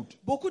food.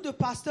 Beaucoup de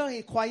pasteurs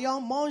et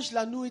croyants mangent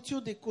la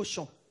nourriture des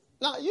cochons.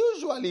 Now,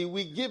 usually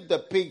we give the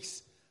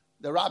pigs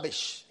the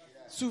rubbish.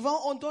 Souvent,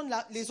 on donne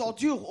les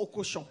ordures aux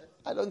cochons.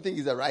 I don't think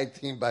it's the right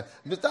thing, but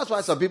that's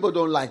why some people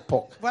don't like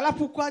pork. Voilà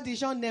pourquoi des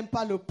gens n'aiment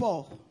pas le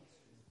porc.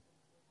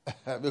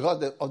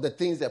 Because of the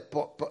things that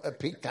a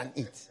pig can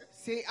eat.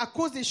 C'est à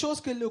cause des choses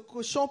que le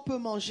cochon peut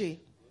manger.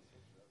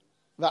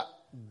 But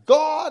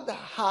God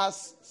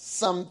has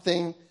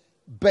something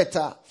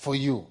better for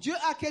you. Dieu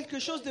a quelque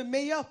chose de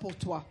meilleur pour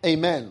toi.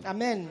 Amen.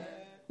 Amen.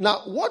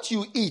 Now, what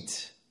you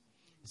eat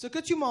Ce que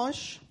tu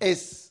manges,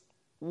 is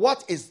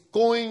what is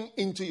going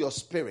into your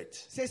spirit.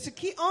 c'est ce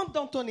qui entre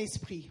dans ton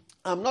esprit.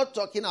 I'm not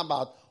talking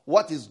about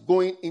what is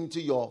going into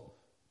your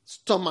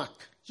stomach.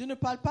 Je ne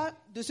parle pas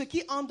de ce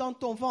qui entre dans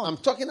ton ventre. I'm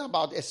talking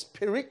about a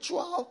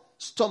spiritual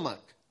stomach.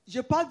 Je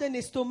parle d'un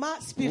estomac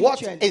What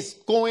spirituel. is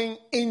going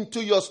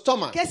into your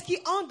stomach Qu'est-ce qui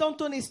entre dans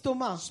ton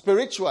estomac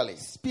spiritually?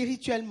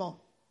 spirituellement?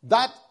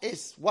 That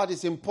is what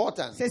is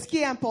important. C'est ce qui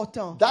est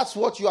important. That's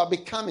what you are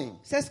becoming.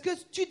 C'est ce que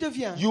tu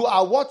deviens. You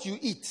are what you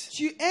eat.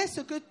 Tu es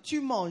ce que tu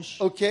manges.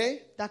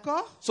 Okay?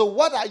 D'accord? So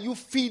what are you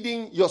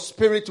feeding your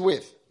spirit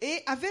with?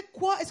 Et avec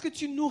quoi est-ce que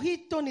tu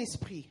nourris ton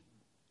esprit?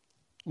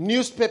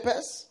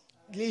 Newspapers?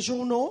 Les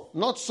journaux?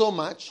 Not so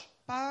much.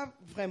 Pas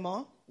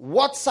vraiment.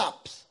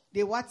 WhatsApp?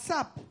 Des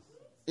WhatsApp?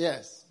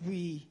 Yes.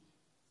 Oui.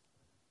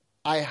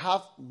 I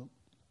have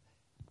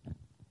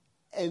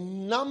a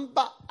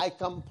number, I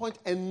can point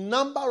a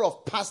number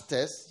of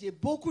pastors J'ai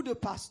beaucoup de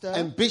pasteurs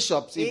and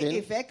bishops et even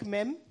évêques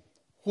même.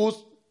 whose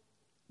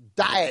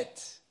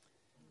diet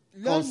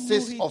Leur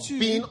consists of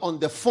being on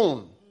the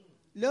phone,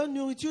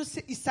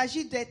 il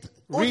s'agit d'être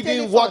au reading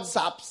téléphone.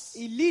 WhatsApps,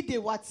 Ils lisent des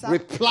WhatsApp.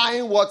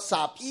 replying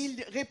WhatsApps,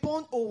 Ils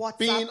répondent aux WhatsApp.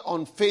 being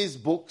on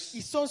Facebooks,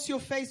 Ils sont sur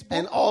Facebook.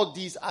 and all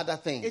these other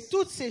Et things.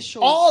 toutes ces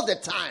choses. All the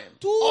time.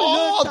 Tout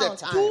All le the temps.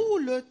 time. Tout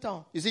le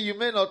temps. You see, you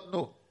may not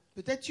know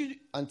Peut-être tu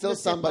until ne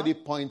sais somebody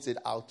pas, points it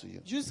out to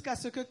you. jusqu'à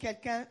ce que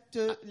quelqu'un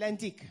te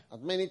l'indique. As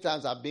many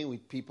times I've been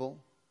with people,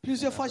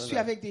 Plusieurs fois, je suis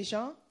avec des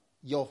gens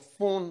your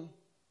phone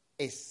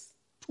is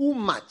too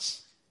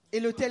much. et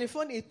le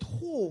téléphone est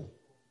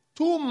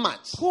Too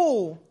much.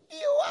 trop. You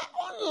are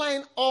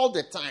online all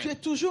the Tu es time.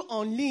 toujours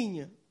en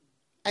ligne.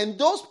 And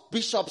those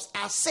bishops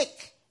are sick.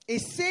 Et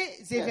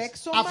ces évêques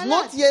sont I've malades.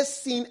 not yet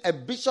seen a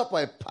bishop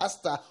or a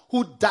pastor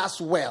who does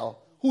well,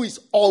 who is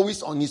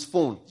always on his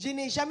phone. Je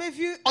n'ai jamais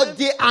vu Or un,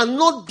 they are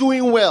not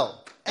doing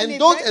well. And An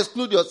don't évêque-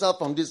 exclude yourself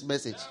from this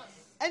message.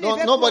 un No,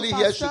 évêque nobody ou un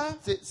here pasteur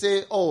should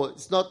say, oh,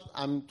 it's not,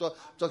 I'm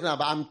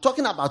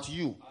talking about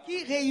you.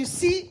 qui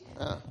réussit.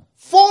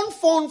 Phone.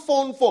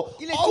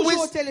 Il est toujours au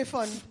Always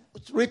téléphone.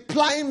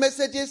 replying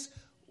messages,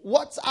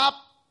 WhatsApp,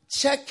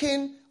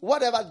 checking,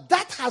 whatever.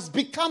 That has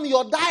become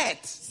your diet.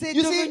 C'est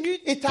You devenu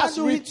see, it ta has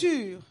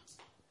nourriture.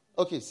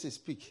 Okay,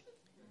 speak.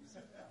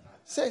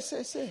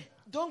 Say.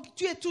 Donc,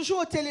 tu es toujours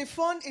au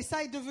téléphone et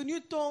ça est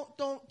devenu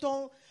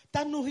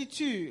ta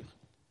nourriture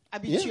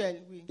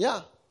habituelle. Oui.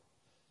 Yeah.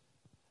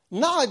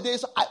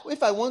 Nowadays,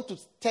 if I want to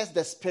test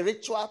the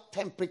spiritual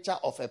temperature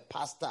of a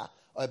pastor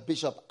or a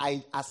bishop,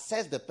 I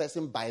assess the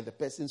person by the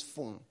person's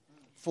phone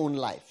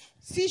life.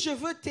 Si je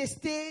veux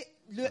tester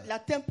la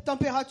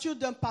température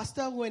d'un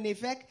pasteur ou un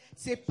évêque,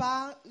 c'est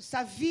par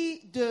sa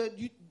vie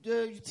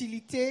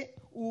d'utilité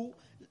ou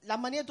la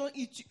manière dont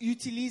il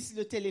utilise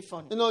le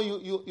téléphone. You know,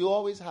 you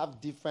always have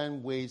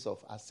different ways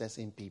of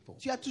assessing people.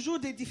 Tu as toujours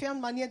des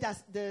différentes manières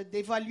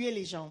d'évaluer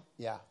les gens.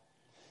 Yeah.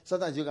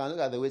 Sometimes you can look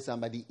at the way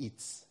somebody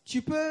eats.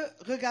 Tu peux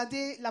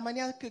regarder la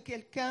manière que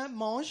quelqu'un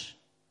mange.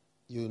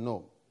 You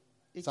know.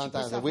 Et tu peux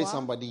Sometimes the way savoir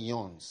somebody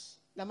yawns.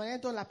 la manière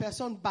dont la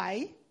personne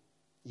baille.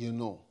 You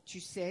know. Tu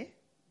sais.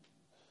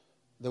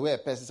 The way a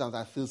person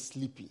sometimes feels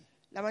sleepy.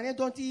 La manière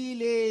dont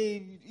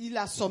il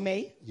a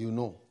sommeil, you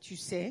know. tu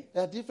sais.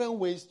 There are different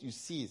ways you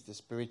see the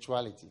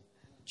spirituality.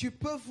 Tu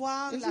peux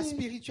voir You la see,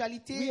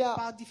 spiritualité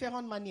par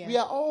différentes manières. We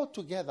are all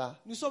together.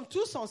 Nous sommes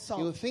tous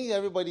ensemble. You think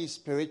everybody is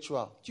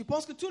spiritual. Tu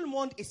penses que tout le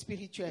monde est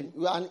spirituel.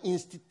 You are an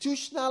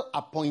institutional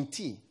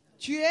appointee.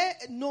 Tu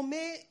es nommé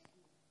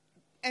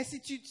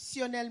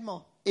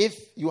institutionnellement.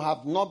 If you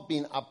have not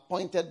been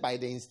appointed by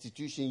the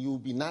institution, you will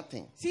be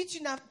nothing. Si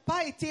tu n'as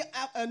pas été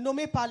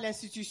nommé par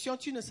l'institution,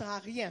 tu ne seras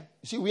rien.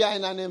 See, we are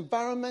in an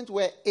environment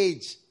where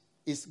age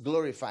is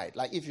glorified.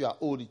 Like if you are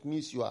old, it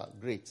means you are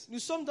great. Nous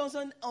sommes dans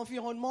un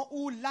environnement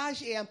où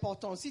l'âge est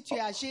important. Si tu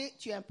es âgé,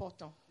 tu es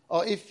important.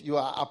 Or if you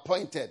are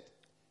appointed,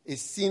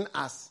 it's seen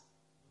as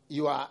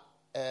you are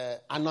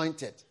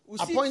anointed.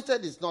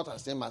 Appointed is not the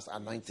same as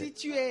anointed. Si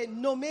tu es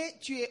nommé,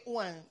 tu es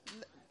oint.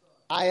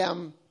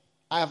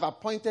 I have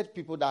appointed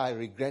people that I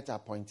regret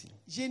appointing.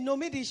 J'ai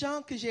nommé des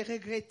gens que j'ai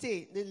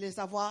regretté de les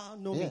avoir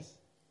nommés. Yes.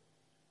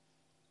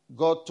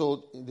 God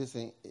told this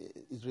thing,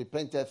 it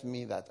repenteth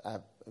me that I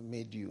have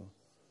made you.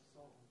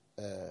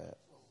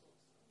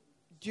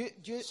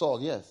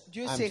 Saul, yes.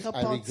 Dieu s'est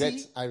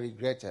repenti I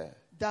regret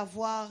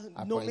d'avoir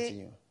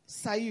nommé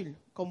Saül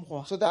comme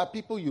roi. So there are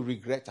people you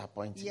regret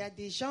appointing. Il y a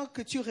des gens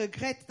que tu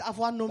regrettes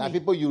avoir There are nommés.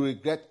 people you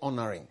regret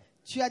honoring.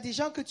 Tu as des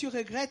gens que tu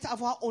regrettes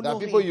avoir There are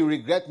honorés. people you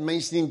regret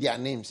mentioning their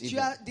names. Tu Even.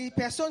 as des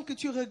personnes que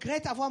tu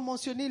regrettes avoir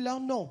mentionné leur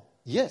nom.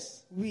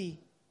 Yes. Oui.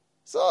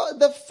 So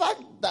the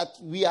fact that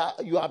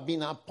you have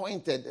been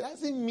appointed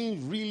doesn't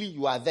mean really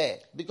you are there,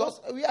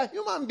 because we are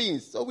human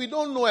beings, so we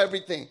don't know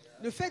everything.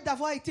 Le fait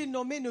d'avoir été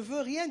nommé ne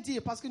veut rien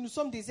dire parce que nous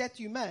sommes des êtres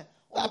humains.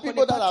 There are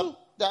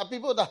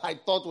people that I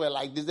thought were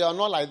like this. They are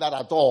not like that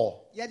at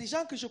all. Il y a des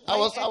gens que je I croyais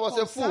was être a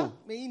comme fool. ça,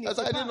 mais ils I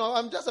n'étaient didn't know. pas.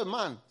 I'm just a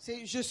man.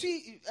 Je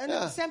suis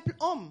un simple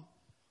homme.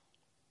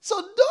 So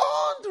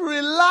don't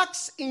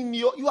relax in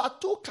you are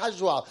too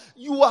casual.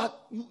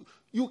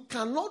 You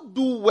cannot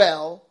do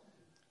well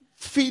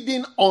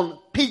feeding on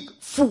pig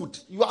food.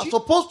 You are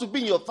supposed to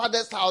be in your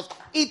father's house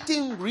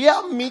eating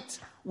real meat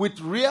with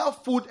real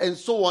food and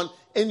so on,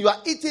 and you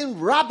are eating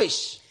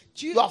rubbish.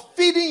 You are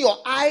feeding your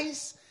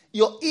eyes,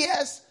 your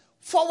ears,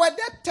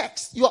 forwarded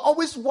text. You are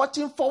always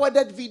watching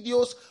forwarded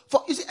videos.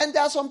 And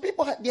there are some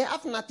people, they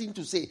have nothing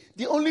to say.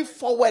 They only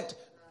forward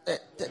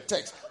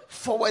text,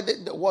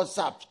 forwarded the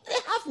WhatsApp. They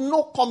have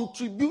no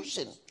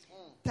contribution.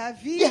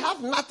 They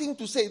have nothing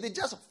to say. They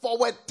just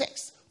forward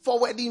text,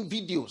 forwarding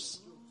videos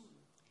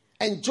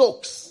and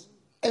jokes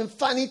and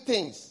funny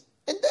things.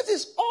 And that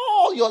is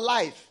all your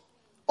life.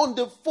 On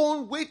the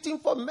phone, waiting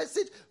for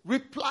message,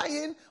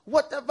 replying,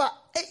 whatever.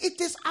 It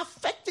is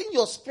affecting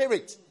your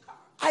spirit.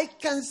 I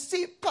can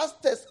see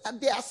pastors and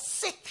they are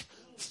sick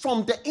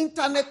from the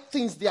internet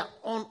things they are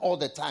on all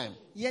the time.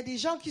 Il y a des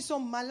gens qui sont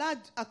malades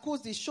à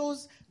cause des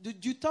choses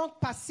du temps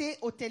passé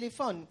au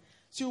téléphone,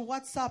 sur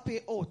WhatsApp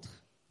et autres.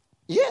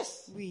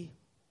 Yes. Oui.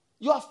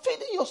 You are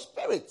feeding your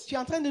spirit. Tu es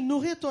en train de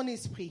nourrir ton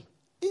esprit.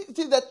 It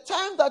is the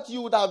time that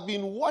you would have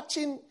been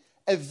watching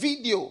a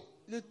video.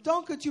 Le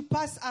temps que tu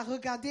passes à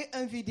regarder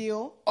une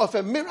vidéo of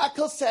a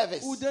miracle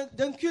service, ou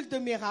d'un culte de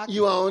miracle,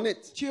 you are on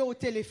it. Tu es au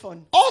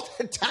téléphone. All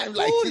the time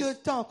like Tout this. le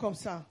temps comme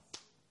ça.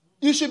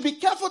 You should be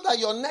careful that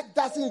your neck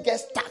doesn't get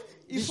stuck.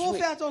 Il faut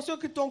faire attention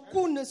que ton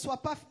cou ne soit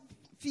pas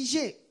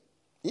figé.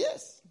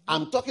 Yes.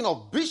 I'm talking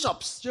of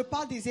bishops. Je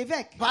parle des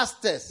évêques,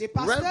 pastors, des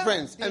pasteurs,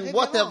 reverends, des and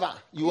whatever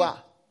you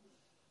are.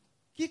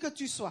 Qui que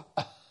tu sois.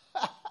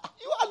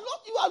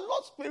 You are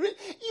not spirit.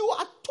 You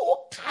are too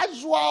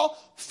casual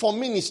for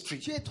ministry.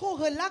 Tu es trop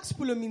relax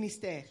pour le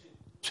ministère.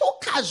 Too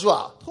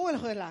casual. Trop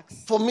relax.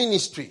 For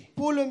ministry.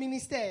 Pour le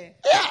ministère.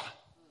 Yeah.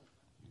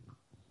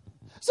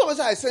 Someone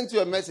said, I sent you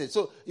a message.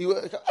 So I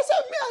said,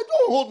 I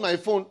don't hold my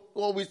phone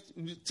always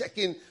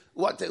checking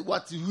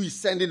who is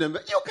sending them.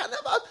 You can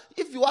never,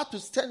 if you are to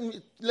send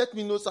me, let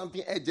me know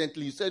something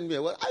urgently, you send me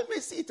a word. I may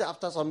see it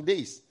after some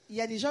days. Il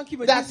y a des gens qui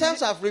me There are disent,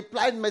 times I've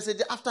replied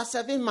messages after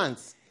 7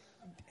 months.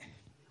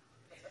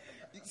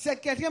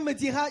 Quelqu'un me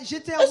dira, je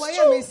t'ai envoyé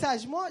un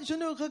message. Moi, je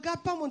ne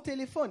regarde pas mon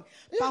téléphone.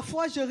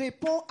 Parfois, je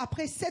réponds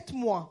après 7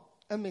 mois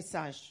un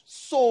message.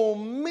 So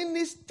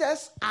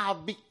ministers are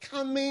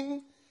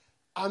becoming,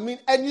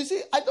 and you see,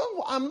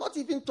 I'm not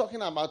even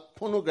talking about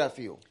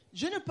pornography.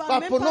 Je ne parle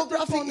même pas de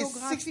pornography is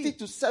pornographie. 60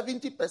 to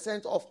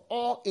 70% of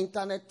all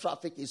internet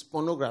traffic is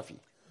pornography.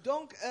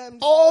 Donc,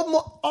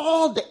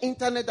 all the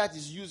internet that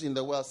is used in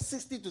the world,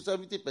 60 to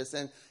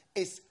 70%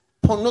 is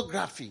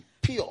pornography,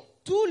 pure.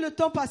 Tout le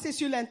temps passé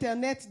sur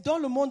l'Internet, dans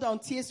le monde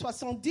entier,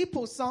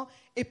 70%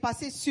 est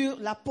passé sur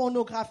la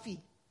pornographie.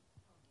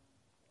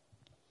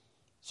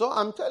 So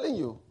I'm telling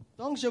you.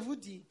 Donc, je vous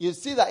dis. You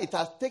see that it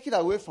has taken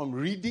away from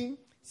reading.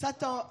 Ça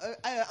t'a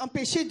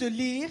empêché de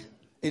lire.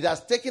 It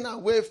has taken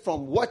away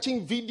from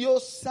watching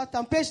videos. Ça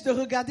t'empêche de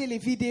regarder les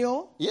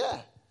vidéos.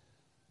 Yeah.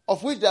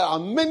 Of which there are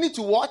many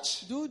to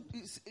watch.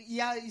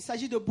 Il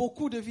s'agit de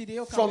beaucoup de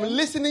vidéos. From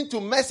listening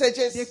to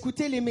messages.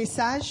 D'écouter les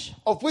messages.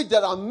 Of which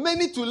there are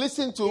many to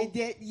listen to.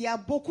 Il y a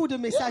beaucoup de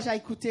messages à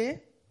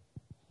écouter.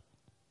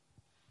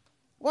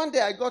 One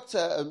day I got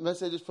a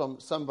message from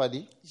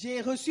somebody,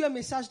 J'ai reçu un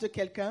message de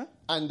quelqu'un.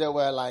 and there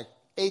were like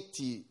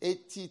 80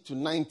 to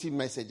 90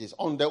 messages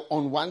on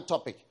one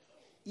topic.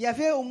 Il y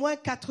avait au moins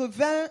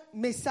 80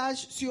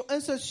 messages sur un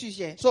seul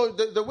sujet. So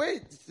the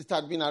way it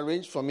had been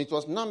arranged for me, it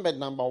was numbered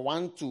number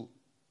 1 to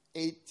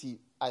 80,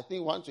 I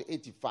think 1 to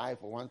 85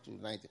 or 1 to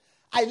 90.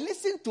 I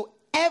listened to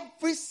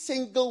every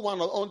single one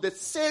on the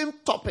same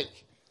topic.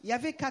 Il y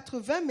avait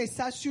 80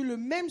 messages sur le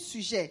même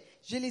sujet.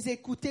 Je les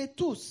écoutais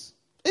tous.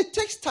 It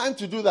takes time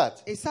to do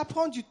that. Et ça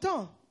prend du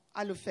temps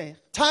à le faire.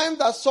 Time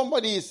that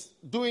somebody is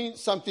doing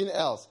something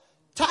else.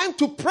 Time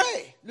to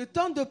pray. Le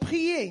temps de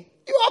prier.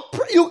 You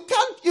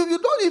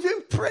don't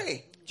even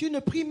pray. Tu ne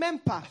pries même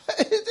pas.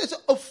 It's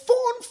a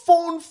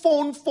phone.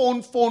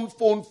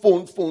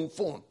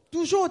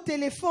 Toujours au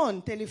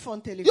téléphone.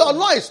 You're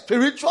not a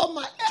spiritual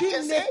man. Tu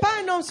n'es pas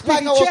un homme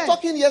Like I was spirituel.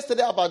 talking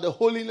yesterday about the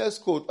holiness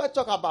code. We're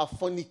talking about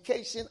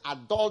fornication,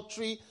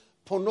 adultery,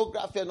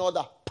 pornography, and all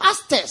that.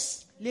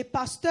 Pastors Les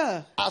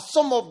pasteurs, are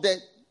some of the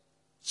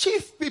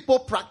chief people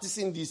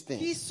practicing these qui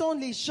things sont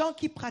les gens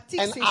qui pratiquent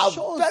and ces are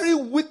choses. very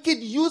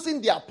wicked, using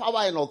their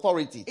power and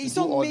authority to Et ils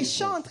do sont all these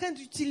méchants en things. train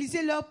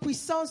d'utiliser leur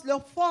puissance,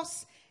 leur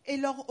force et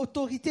leur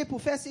autorité pour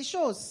faire ces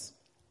choses.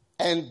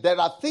 And there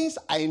are things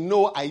I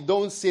know, I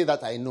don't say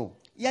that I know.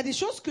 Il y a des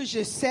choses que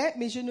je sais,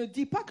 mais je ne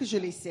dis pas que je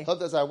les sais.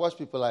 Sometimes I watch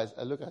people, I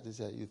look at it and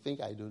say, you think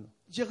I don't know?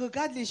 Je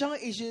regarde les gens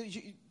et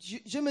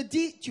je me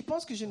dis, tu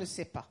penses que je ne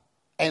sais pas.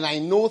 And I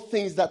know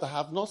things that I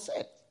have not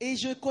said. Et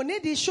je connais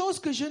des choses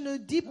que je ne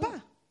dis pas.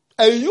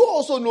 And you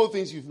also know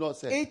things you've not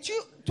said. Et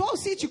toi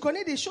aussi, tu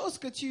connais des choses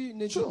que tu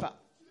ne dis True. pas.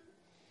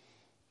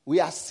 We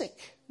are sick.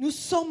 Nous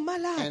sommes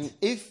malades. And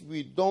if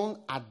we don't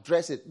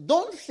address it,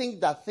 don't think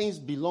that things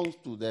belong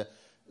to the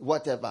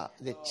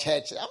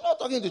church. I'm not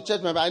talking to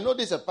church members. I know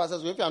this is a pastor,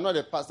 so if you are not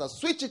a pastor,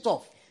 switch it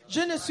off.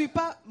 Je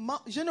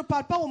ne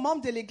parle pas aux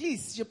membres de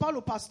l'église, je parle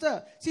au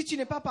pasteur. Si tu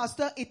n'es pas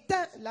pasteur,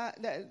 éteins la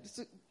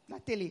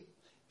télé.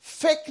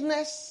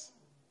 Fakeness.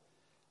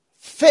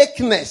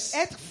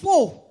 Être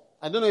faux.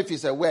 I don't know if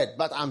it's a word,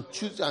 but I'm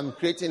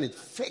creating it.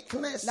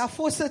 Fakeness. La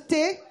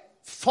fausseté.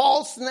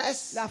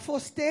 Falseness. La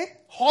fausseté.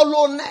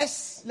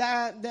 Hollowness.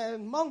 Le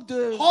manque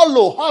de...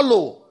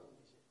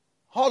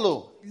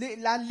 Hollow.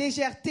 La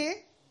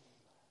légèreté.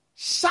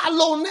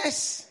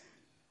 Shallowness.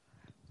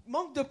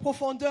 Manque de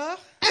profondeur.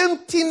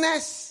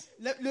 Emptiness.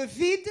 Le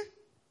vide.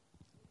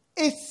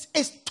 It's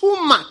too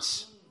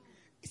much.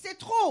 C'est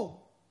trop.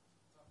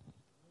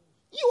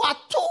 You are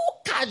too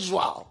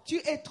casual. Tu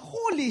es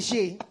trop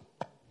léger.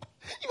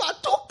 You are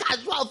too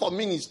casual for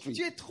ministry.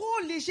 Tu es trop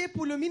léger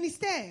pour le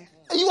ministère.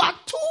 You are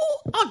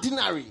too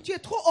ordinary Tu es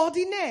trop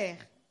ordinaire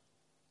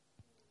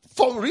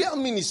for real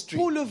ministry.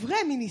 pour le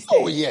vrai ministère.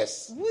 Oh,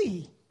 yes.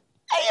 Oui.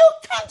 And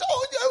you can't.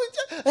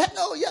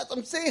 Oh, yes,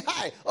 I'm saying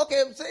hi.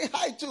 Okay, I'm saying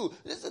hi too.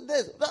 This.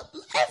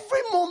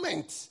 Every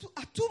moment.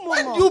 À tout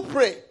When moment. do you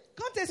pray?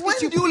 Quand est-ce When que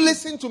tu do you pries?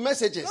 listen to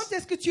messages? Quand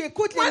est-ce que tu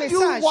écoutes When les do you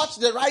messages? watch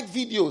the right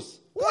videos?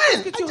 Quand When?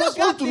 est-ce que tu I just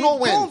want regardes to des know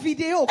bons when.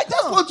 vidéos? I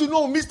just Quand? want to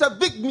know Mr.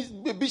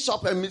 Big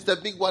Bishop and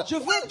Mr. Big One. Je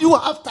veux- When do you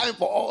have time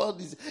for all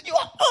this? You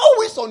are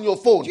always on your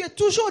phone. Tu es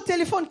toujours au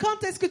téléphone.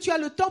 Quand est-ce que tu as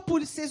le temps pour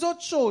ces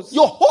autres choses?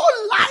 Your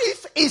whole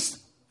life is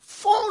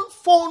phone.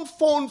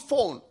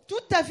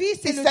 Toute ta vie,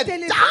 c'est It's le a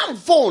téléphone. damn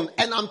phone,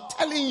 and I'm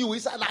telling you,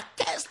 it's an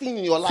accursed thing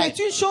in your life.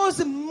 C'est une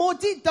chose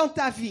maudite dans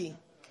ta vie.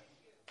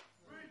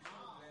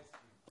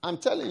 I'm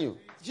telling you.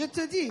 Je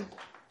te dis.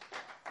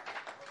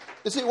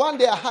 You see, one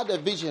day I had a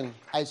vision.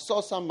 I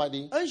saw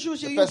somebody. Un jour,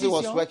 j'ai The eu une person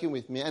was vision. working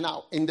with me, and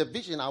in the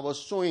vision, I was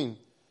showing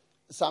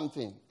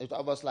something.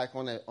 I was like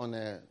on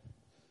a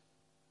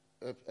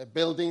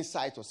building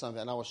site or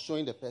something, and I was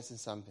showing the person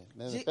something.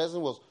 Then the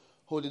person was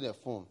holding a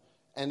phone,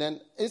 and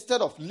then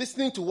instead of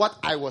listening to what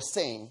I was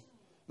saying,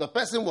 the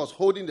person was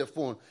holding the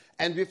phone,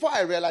 and before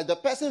I realized, the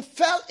person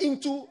fell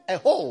into a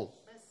hole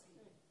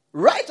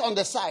right on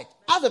the side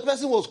as the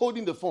person was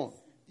holding the phone.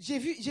 J'ai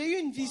eu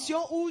une vision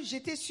où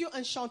j'étais sur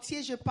un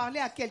chantier, je parlais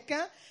à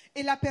quelqu'un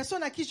et la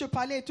personne à qui je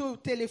parlais était au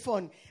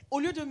téléphone.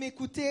 Au lieu de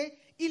m'écouter,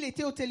 il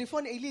était au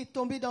téléphone et il est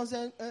tombé dans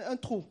un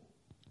trou.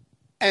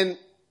 And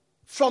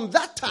from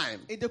that time,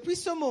 Et depuis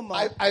ce moment,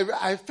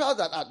 I felt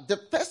that the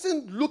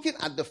person looking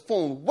at the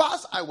phone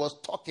whilst I was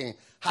talking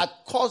had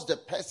caused the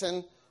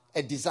person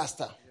a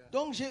disaster.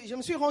 donc je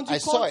me suis rendu I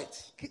saw compte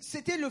it. que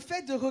c'était le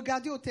fait de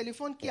regarder au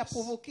téléphone qui a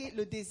provoqué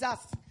le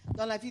désastre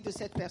dans la vie de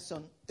cette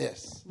personne.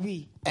 Yes.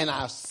 Oui. And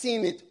I've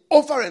seen it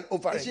over and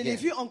over Et je l'ai again.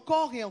 vu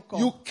encore et encore.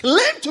 You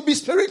claim to be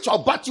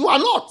spiritual, but you are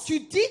not. Tu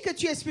dis que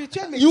tu es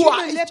spirituel, mais You tu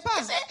are. ne l'es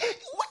pas.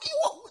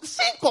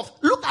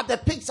 Look at the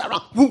pigs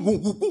around.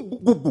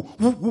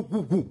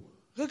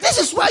 This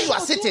is where you are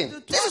sitting.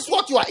 This is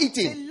what you are C'est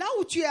eating. là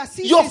où tu es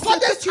assis. Your c'est ce que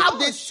fathers tu have,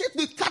 they manges. sit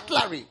with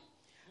cutlery.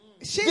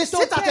 Chez They ton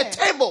sit at père, a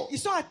table. ils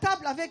sont à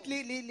table avec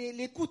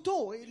les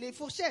couteaux et les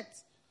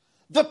fourchettes.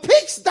 The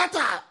pigs that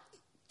are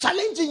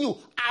challenging you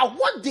are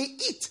what they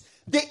eat.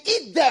 They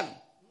eat them.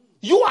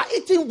 You are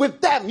eating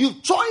with them.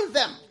 You've joined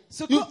them.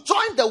 So You've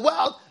joined the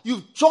world.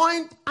 You've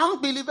joined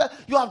unbelievers.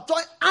 You have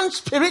joined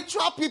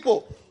unspiritual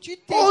people. Tu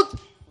t'es- Both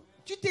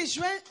Tu t'es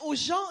joint aux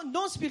gens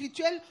non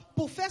spirituels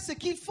pour faire ce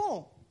qu'ils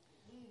font.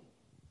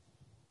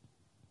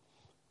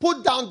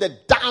 Put down the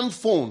damn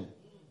phone.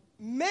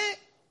 Mets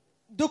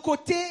de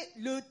côté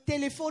le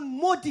téléphone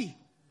maudit.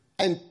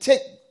 And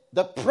take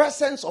the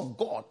presence of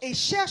God. Et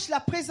cherche la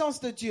présence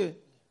de Dieu.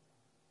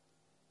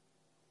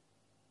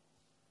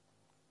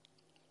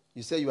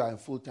 You say you are in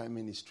full-time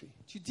ministry.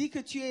 Tu dis que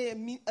tu es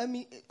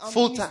en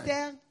Full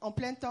ministère en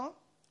plein temps.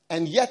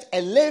 And yet a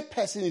lay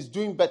person is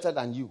doing better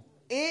than you.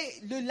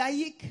 Et le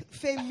laïc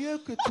fait mieux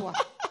que toi.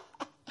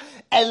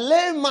 A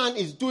layman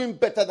is doing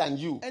better than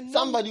you. Un homme-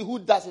 Somebody who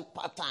does it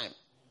part-time.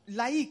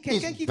 Laïc,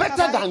 quelqu'un Is qui better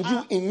travaille than you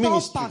à in temps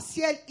ministry.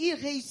 partiel, il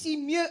réussit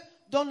mieux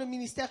dans le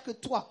ministère que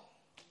toi.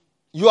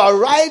 You are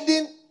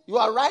riding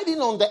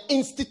on the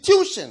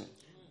institution.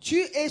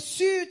 Tu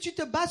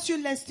te bases sur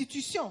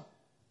l'institution.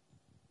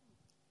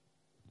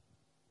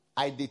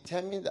 I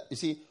determined that, you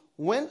see,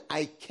 when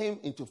I came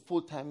into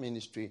full-time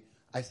ministry,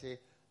 I say,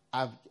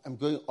 I'm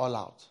going all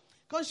out.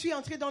 Quand je suis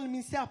entré dans le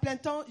ministère à plein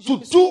temps, je To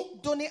me suis do-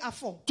 donné à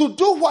fond. To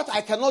do what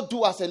I cannot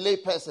do as a lay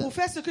person. Pour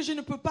faire ce que je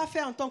ne peux pas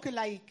faire en tant que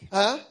laïc.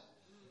 Huh?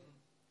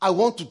 I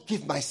want to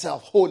give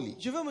myself wholly.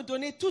 Je veux me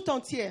donner tout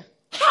entière.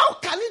 How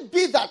can it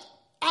be that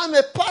I'm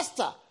a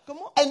pastor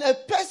Comment? and a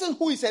person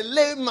who is a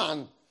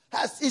layman,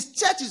 his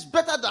church is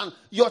better than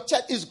your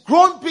church, is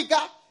grown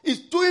bigger, is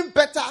doing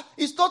better,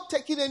 is not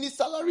taking any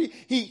salary,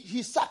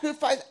 he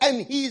sacrificed,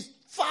 and he is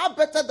far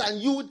better than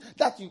you,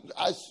 that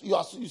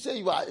you say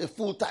you are a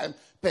full-time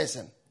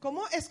person.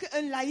 Comment est-ce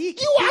qu'un laïc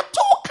You are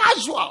too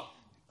casual.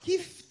 qui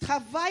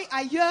travaille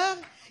ailleurs,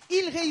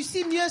 il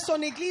réussit mieux,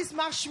 son église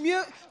marche mieux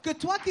que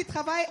toi qui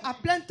travailles à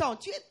plein temps?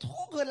 Tu es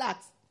trop relax.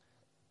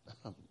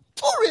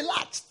 Too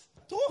relaxed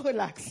Trop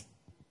relax.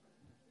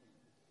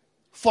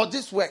 for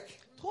this work.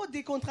 Trop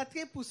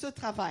décontracté pour ce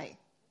travail.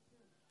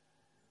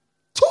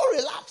 Too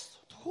relaxed.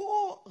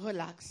 Trop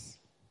relax.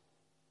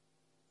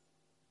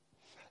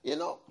 You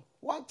know,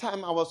 one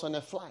time I was on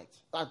a flight.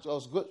 I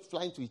was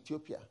flying to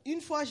Ethiopia.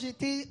 Une fois,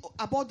 j'étais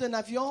à bord d'un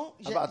avion,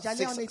 About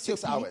j'allais en 6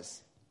 Éthiopie.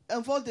 hours.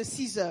 Un vol de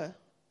 6 heures.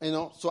 You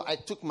know, so I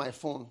took my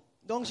phone.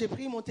 Donc, j'ai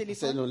pris mon I said,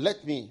 téléphone. no,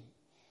 let me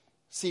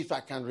see if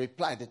I can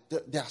reply.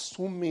 There are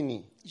so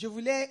many. Je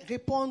voulais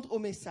répondre aux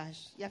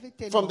messages. Il y avait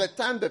tellement. From the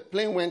time the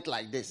plane went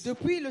like this,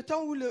 Depuis le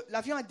temps où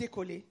l'avion a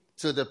décollé,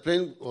 so the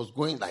plane was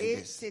going like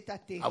et this, c'est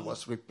atterri. I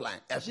was replying.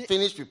 I J'ai-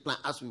 finished replying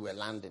as we were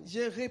landing.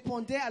 Je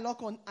répondais alors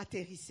qu'on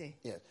atterrissait.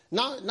 Yeah.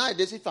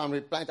 Nowadays, if I'm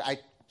replying, I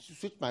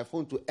switch my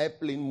phone to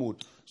airplane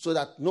mode so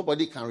that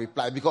nobody can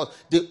reply because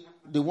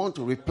they want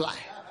to reply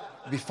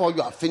before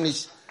you are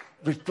finished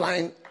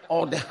replying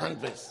all the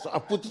hundreds. So I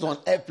put it on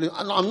airplane.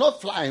 No, I'm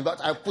not flying,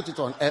 but I put it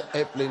on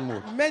airplane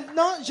mode.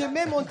 Maintenant, je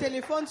mets mon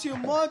téléphone sur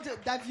mode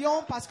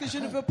d'avion parce que je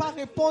ne veux pas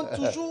répondre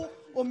toujours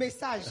aux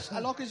messages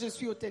alors que je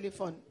suis au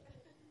téléphone.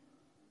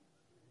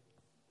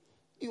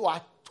 You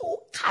are too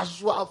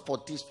casual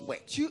for this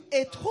work. Tu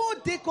es trop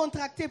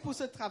décontracté pour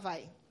ce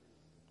travail.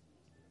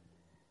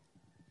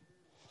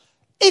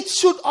 It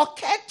should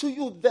occur to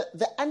you that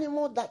the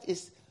animal that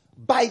is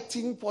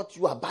biting what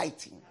you are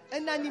biting,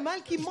 Un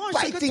animal qui mange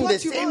ce que biting toi the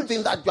tu same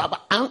thing manges. that you are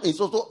biting,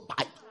 is also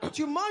biting.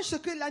 Tu manges ce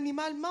que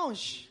l'animal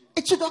mange.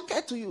 It should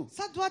occur to you.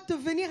 Ça doit te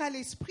venir à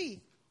l'esprit.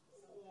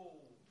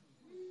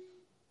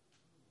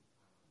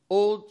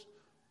 Old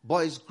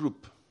boys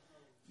group,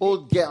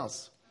 old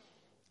girls,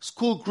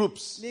 school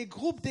groups. Les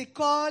groupes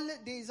d'école,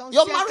 des anciens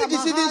Your marriage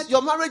camarades.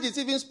 your marriage is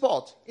even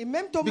spoiled Et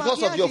même ton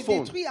because of mariage your est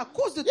phone. détruit à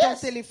cause de Yes.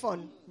 ton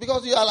téléphone.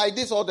 because you are like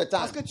this all the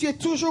time. Parce que tu es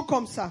toujours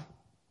comme ça.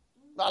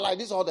 You are like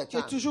this all the Tu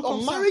es time. toujours Your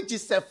comme ça. marriage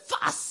is a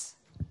farce.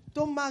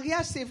 Ton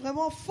mariage, c'est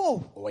vraiment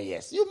faux. Oh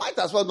yes, you might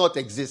as well not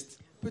exist.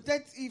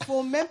 Peut-être il ne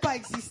faut même pas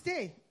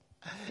exister.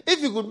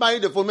 If you could marry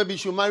the phone, maybe you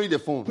should marry the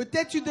phone.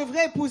 Peut-être tu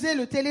devrais épouser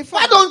le téléphone.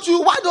 Why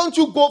don't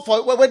you go for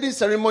a wedding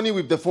ceremony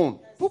with the phone?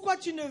 Pourquoi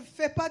tu ne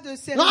fais pas de No,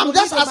 cérémonie I'm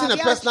just de asking a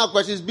mariage? personal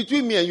question. It's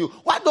between me and you.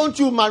 Why don't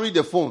you marry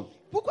the phone?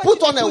 Pourquoi Put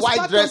tu on a n'épouses pas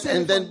white ton dress and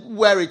téléphone? then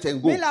wear it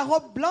and go. Mets la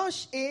robe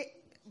blanche et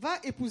va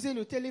épouser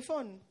le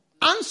téléphone.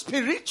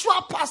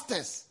 Unspiritual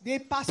pastors Des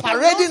pasteurs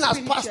parading non as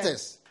spirituels,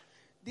 pastors.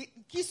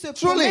 qui se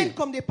Truly. promènent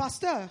comme des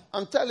pasteurs.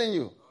 I'm telling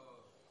you.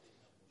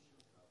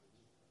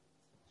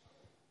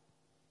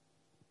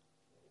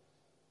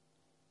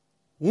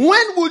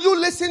 When will you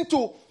listen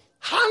to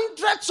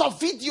hundreds of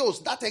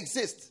videos that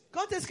exist?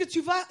 Quand est-ce que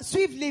tu vas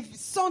suivre les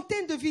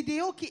centaines de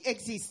vidéos qui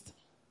existent?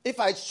 If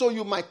I show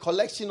you my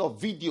collection of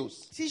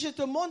videos, Si je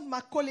te montre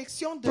ma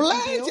collection de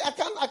plenty, vidéos,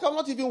 I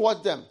cannot even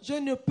watch them. je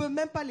ne peux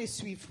même pas les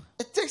suivre.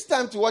 It takes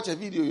time to watch a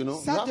video, you know.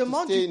 Ça You have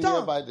demande to stay du temps.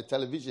 nearby the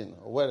television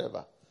or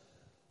wherever.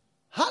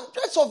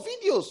 Hundreds of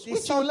videos. Des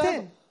Which you learn.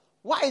 centaines.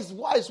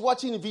 Why is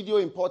watching video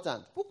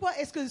important? Pourquoi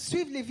est-ce que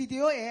suivre les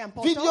vidéos est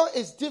important?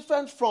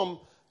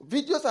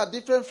 Videos are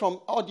different from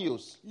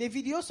audios. Les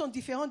vidéos sont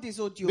différentes des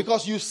audios.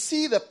 Because you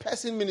see the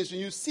person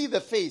ministering, you see the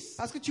face.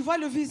 Parce que tu vois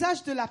le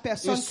visage de la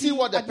personne. You see qui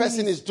what the person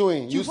administre. is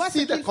doing. Tu You vois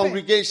see ce the qu'il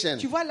congregation. fait.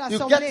 Tu vois You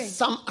l'assemblée.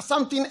 get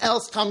something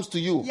else comes to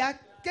you. Il y a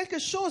quelque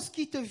chose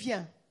qui te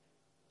vient.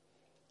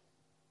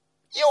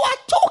 You are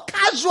too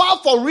casual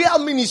for real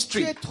Tu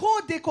ministry. es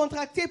trop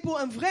décontracté pour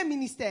un vrai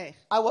ministère.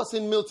 I was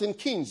in Milton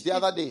Keynes the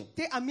other day.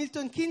 Tu es à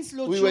Milton Keynes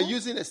l'autre We jour. were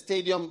using a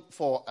stadium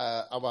for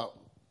our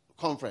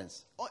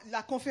conference.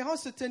 La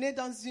conférence se tenait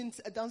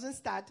dans un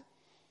stade.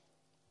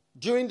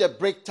 During the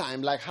break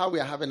time, like how we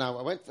are having now,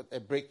 I went for a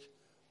break.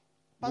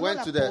 We Pendant went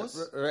la to the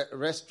pause,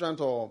 restaurant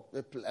or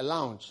a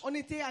lounge. on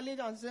était allé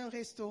dans un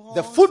restaurant.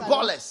 The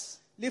footballers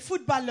Les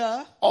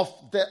footballeurs of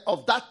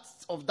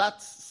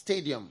that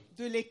stadium,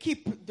 de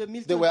l'équipe de they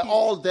Milton were Keynes,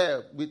 all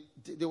there.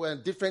 They were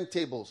at different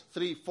tables,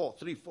 3, 4.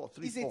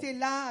 ils étaient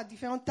là à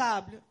différentes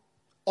tables.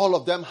 All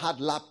of them had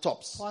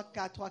laptops. 3,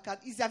 4.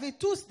 Ils avaient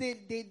tous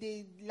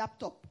des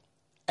laptops.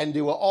 And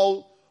they were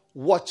all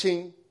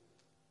watching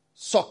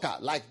soccer.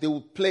 Like they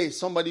would play,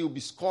 somebody would be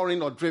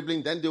scoring or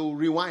dribbling, then they would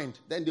rewind,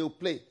 then they would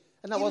play.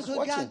 And I Ils was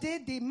watching. regardaient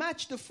des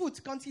matchs de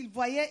foot. Quand ils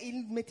voyaient,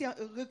 ils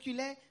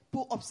reculaient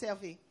pour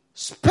observer.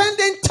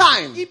 Spending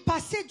time Ils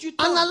passaient du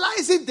temps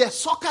analyzing the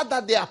soccer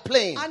that they are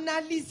playing. à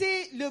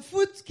analyser le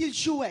foot qu'ils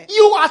jouaient.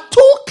 You are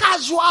too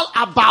casual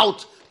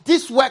about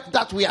this work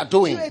that we are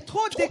doing. Tu es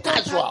trop Too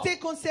casual. décontracté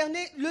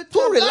concerné le Too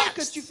travail relaxed.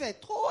 que tu fais.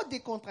 Trop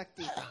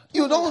décontracté.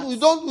 You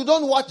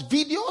don't watch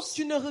videos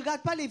Tu ne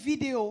regardes pas les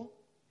vidéos.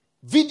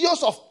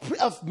 Videos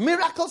of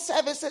miracle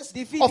services,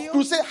 Des of vidéos.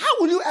 crusade.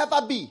 How will you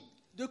ever be?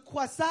 De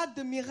croisade,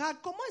 de miracle.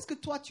 Comment est-ce que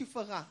toi tu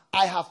feras?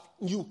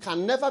 You can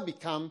never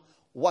become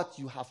what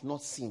you have not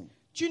seen.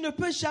 Tu ne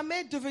peux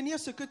jamais devenir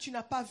ce que tu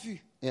n'as pas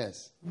vu.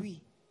 Yes.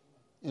 Oui.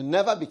 You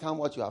never become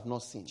what you have not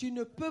seen. Tu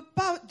ne peux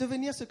pas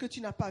devenir ce que tu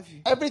n'as pas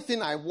vu.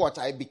 Everything I watch,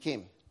 I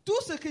became. Tout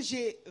ce que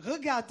j'ai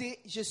regardé,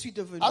 je suis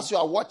devenu. As you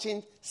are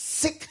watching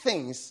sick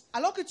things,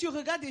 Alors que tu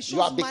regardes des you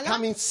are choses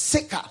becoming malades,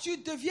 sicker. tu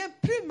deviens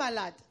plus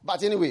malade.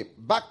 But anyway,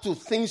 back to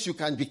things you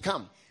can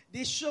become.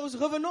 Des choses,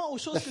 revenons aux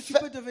choses The que tu fir-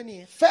 peux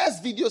devenir.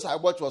 First videos I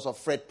watched was of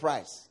Fred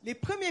Price. Les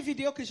premières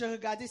vidéos que je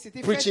regardais,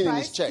 c'était Fred Preaching in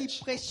his Price church. qui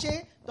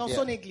prêchait dans Yeah.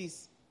 son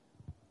église.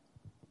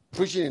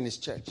 Preaching in his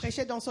church.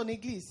 Prêchait dans son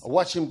église. I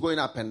watched him going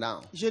up and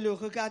down. Je le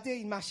regardais,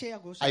 il marchait à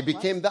gauche. À I droite.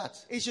 became that.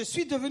 Et je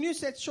suis devenu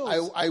cette chose.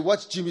 I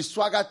watched Jimmy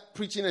Swaggart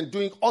preaching and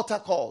doing altar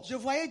calls. Je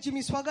voyais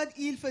Jimmy Swaggart,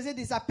 il faisait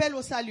des appels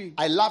au salut.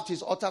 I loved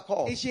his altar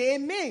calls, Et j'ai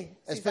aimé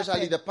ces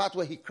especially appels. the part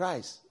where he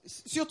cries.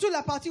 Surtout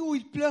la partie où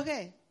il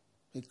pleurait.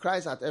 He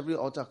cries at every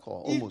altar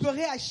call, Il almost.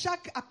 pleurait à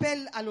chaque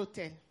appel à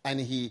l'autel. And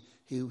he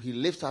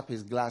lifts up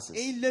his glasses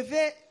Et il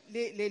levait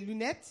les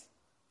lunettes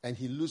and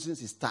he loosens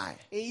his tie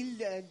et il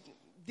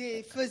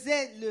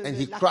défaisait And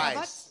he la cries.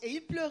 cravate et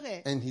il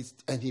pleurait. and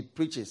he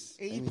preaches.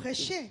 Et il And he-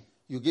 prêchait.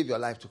 You give your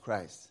life to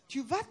Christ.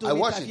 Tu vas I donner ta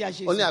watched vie à it.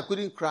 Jésus. Only I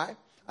couldn't cry.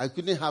 I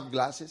couldn't have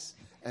glasses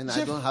and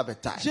I don't have a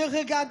tie. Je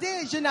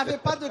regardais, je n'avais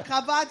pas de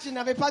cravate, je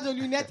n'avais pas de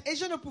lunettes et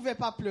je ne pouvais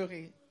pas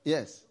pleurer.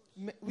 Yes.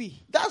 Mais,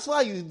 oui. That's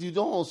why you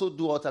don't also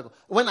do altar calls.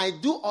 When I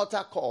do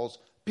altar calls,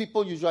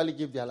 people usually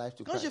give their life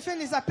to Quand je Christ. fais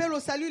les appels au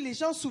salut, les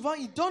gens souvent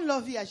ils donnent leur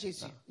vie à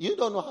Jésus. You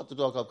don't know how to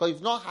do altar calls because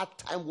you've not had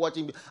time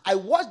watching. I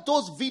watched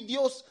those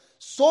videos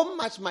so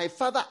much. My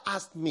father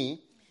asked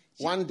me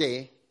one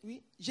day,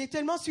 Oui. J'ai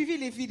tellement suivi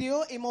les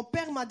vidéos et mon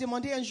père m'a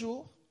demandé un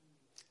jour,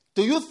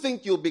 do you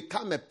think you'll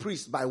become a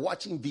priest by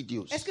watching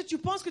videos? est-ce que tu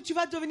penses que tu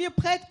vas devenir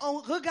prêtre en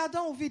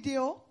regardant aux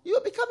vidéos?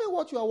 You're becoming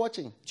what you are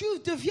watching. Tu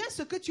deviens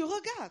ce que tu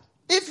regardes.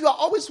 If you are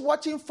always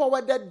watching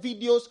forwarded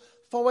videos,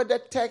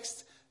 forwarded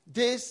text,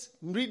 this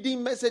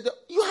reading message,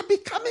 you are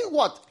becoming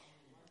what?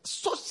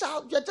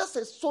 Social. You are just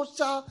a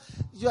social.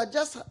 You are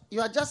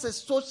just a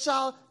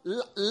social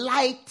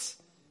light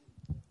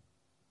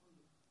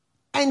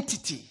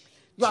entity.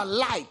 You are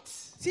light.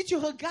 Si tu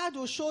regardes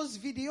aux choses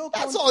vidéo,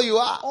 That's all you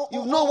are.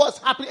 You know what's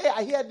happening. Hey,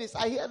 I hear this.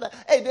 I hear that.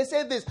 Hey, they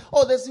say this.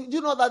 Oh,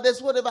 you know that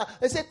there's whatever.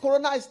 They say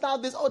Corona is now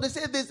this. Oh, they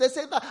say this. They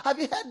say that. Have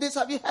you heard this?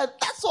 Have you heard?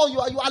 That's all you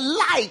are. You are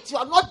light. You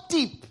are not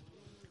deep.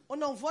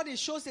 on envoie des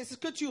choses, c'est ce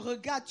que tu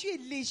regardes. Tu es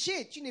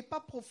léger, tu n'es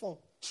pas profond.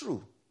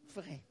 True.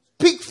 Vrai.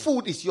 Pig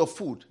food is your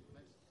food.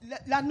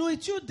 La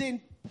nourriture des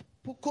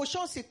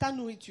cochons, c'est ta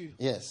nourriture.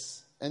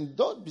 Yes. And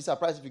don't be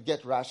surprised if you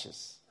get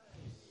rashes.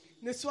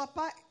 Ne sois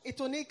pas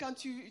étonné quand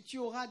tu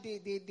auras des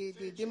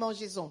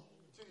démangeaisons.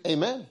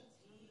 Amen.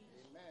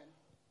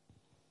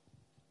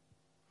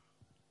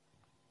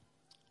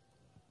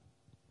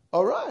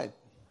 All right.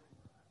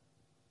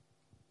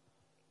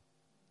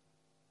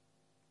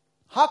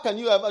 How can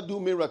you ever do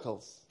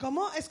miracles?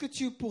 Comment est-ce que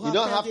tu pourras You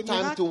don't faire have des time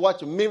miracles? to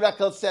watch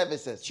miracle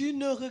services. Tu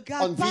ne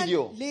regardes on pas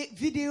video. les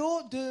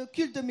vidéos de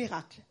culte de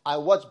miracles. I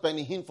watched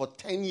Benny Hinn for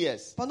 10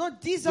 years. Pendant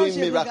 10 ans, Doing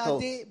j'ai miracles.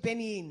 regardé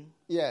Benny Hinn.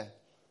 Yeah.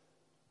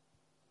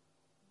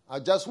 I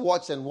just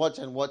watch and watch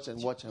and watch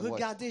and watch and watch.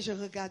 Je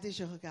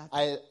regardais.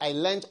 I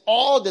learned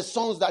all the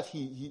songs that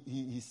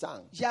he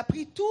sang. J'ai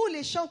appris tous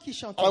les chants qu'il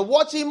chantait. I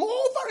watched him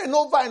over and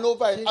over and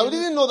over. I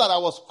didn't know that I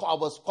was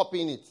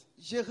copying it.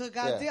 Je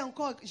regardais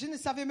encore. Je ne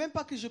savais même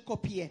pas que je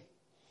copiais.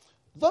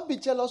 Don't be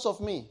jealous of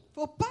me.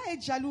 Faut pas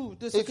être jaloux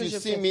de ce If que you je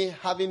see fais. me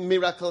having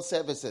miracle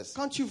services,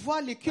 Quand tu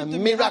vois les cultes and de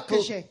miracles miracle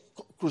que j'ai,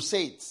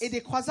 crusades. et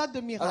des croisades de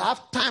miracles.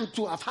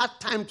 I've had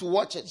time to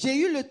watch it. J'ai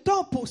eu le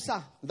temps pour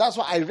ça. That's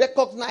why I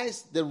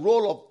recognize the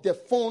role of the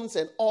phones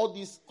and all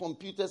these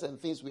computers and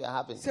things we are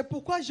having. C'est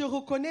pourquoi je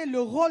reconnais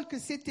le rôle que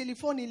ces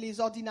téléphones et les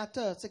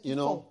ordinateurs, ce qu'ils You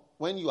font. know,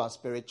 when you are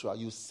spiritual,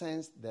 you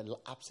sense the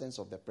absence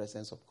of the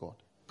presence of God.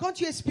 Quand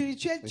tu es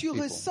spirituel, tu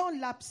people. ressens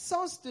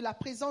l'absence de la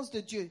présence de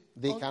Dieu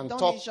They can dans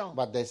talk, les gens.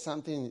 but there's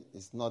something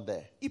is not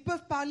there. Ils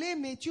peuvent parler,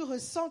 mais tu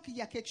ressens qu'il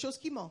y a quelque chose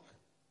qui manque.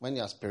 When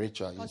you are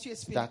spiritual, Quand tu you es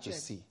start to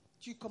spirituel, see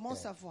tu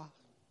commences à voir.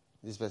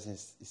 this person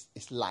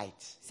is light.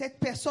 Cette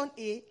personne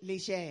est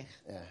légère.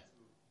 Yeah.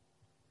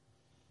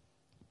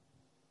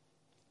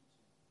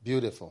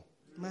 Beautiful.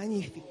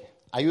 Magnifique.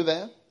 Are you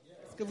there?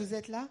 Est-ce que vous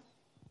êtes là?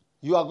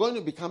 You are going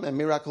to become a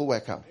miracle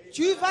worker.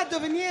 Tu vas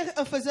devenir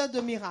un faiseur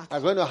de miracles. You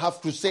are going to have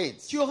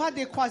crusades. Tu auras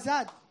des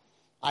croisades.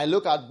 I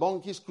look at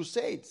Bonky's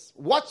crusades.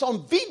 Watch on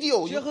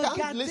video. Je You can't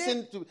regardais-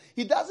 listen to.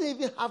 He doesn't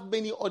even have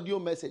many audio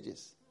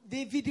messages.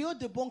 Des vidéos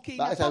de Bonke. Il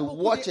But n'a as I pas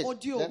beaucoup watch it,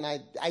 d'audio. then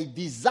I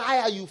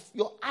desire you.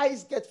 Your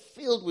eyes get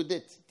filled with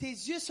it. Tes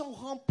yeux sont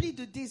remplis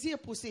de désir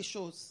pour ces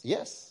choses.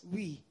 Yes.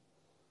 Oui.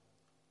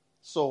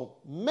 So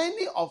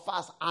many of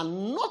us are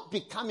not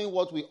becoming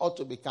what we ought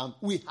to become.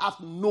 We have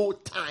no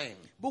time.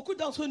 Beaucoup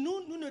d'entre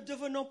nous, nous ne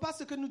devenons pas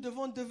ce que nous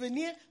devons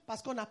devenir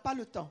parce qu'on n'a pas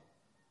le temps.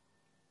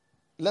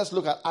 Let's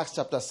look at Acts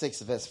chapter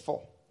 6, verse 4.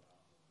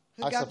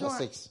 Acts chapter Regardons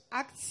 6.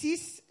 Acte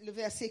 6, le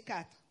verset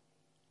 4.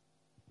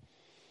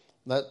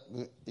 That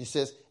it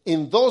says,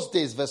 in those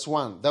days, verse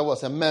 1, there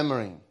was a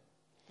murmuring.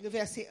 Le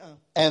verset 1.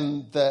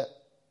 And the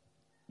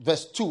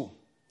verse 2,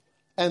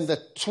 and the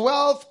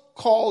 12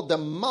 called the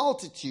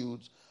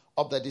multitude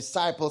of the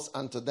disciples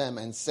unto them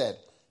and said,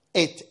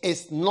 it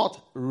is not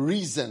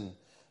reason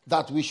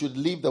that we should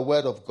leave the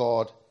word of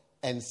God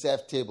and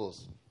serve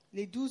tables.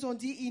 Les 12 ont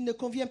dit, il ne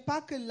convient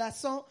pas que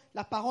lassant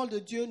la parole de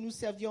Dieu, nous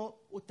servions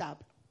aux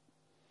tables.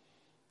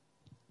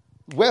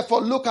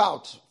 Wherefore look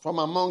out from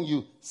among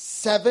you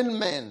 7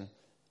 men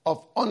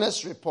of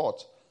honest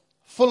report,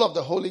 full of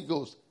the Holy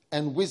Ghost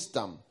and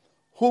wisdom,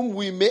 whom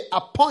we may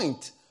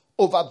appoint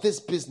over this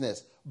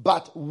business.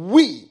 But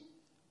we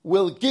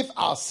will give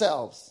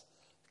ourselves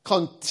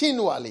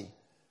continually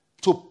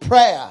to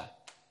prayer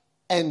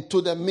and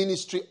to the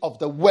ministry of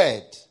the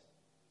word.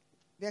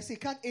 Verset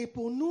 4. Et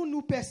pour nous,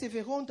 nous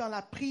persévérons dans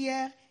la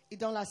prière et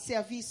dans le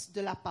service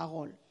de la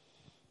parole.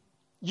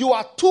 You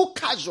are too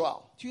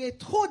casual Tu es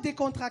trop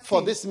décontracté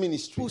for this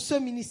ministry. pour ce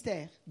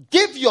ministère.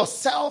 Give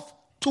yourself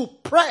to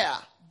prayer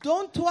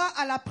Donne-toi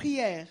à la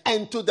prière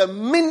and to the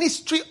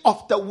ministry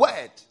of the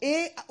word.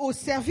 et au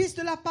service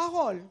de la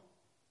parole.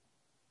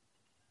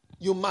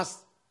 You must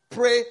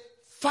pray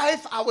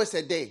 5 hours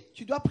a day,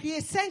 Tu dois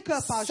prier 5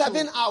 heures par 7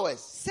 jour. hours.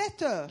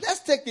 7 heures.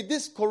 Let's take it.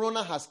 This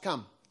corona has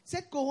come.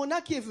 Cette corona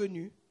qui est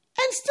venue,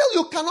 And still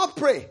you cannot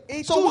pray.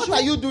 Et So what toujours,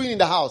 are you doing in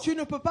the house? tu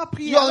ne peux pas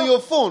prier. You're on Alors,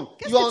 your phone.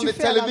 qu'est-ce You're que on tu the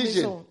fais à la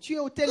television. maison? Tu es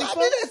au I téléphone.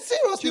 mean,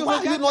 seriously, tu why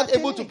are you regardes not la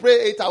able télé. to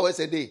pray 8 hours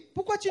a day?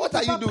 Pourquoi tu ne What peux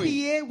are you pas doing?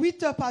 prier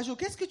 8 heures par jour?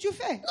 Qu'est-ce que tu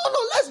fais? No,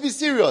 let's be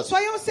serious.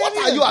 Soyons What are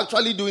sérieux. you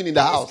actually doing in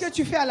the house? Qu'est-ce que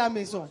tu fais à la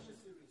maison?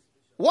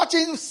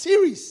 Watching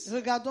series.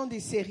 Regardons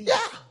des séries. Yeah.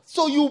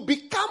 So you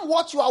become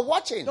what you are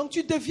watching. Donc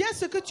tu deviens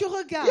ce que tu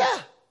regardes.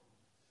 Yeah.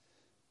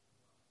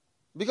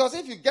 Because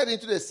if you get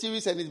into the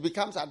series and it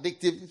becomes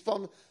addictive,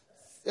 from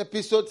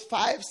episode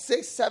 5,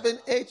 6, 7,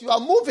 8, you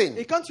are moving.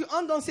 Et quand tu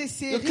entres dans ces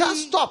séries, can't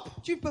stop.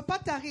 tu ne peux pas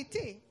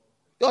t'arrêter.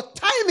 Your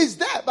time is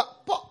there.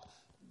 But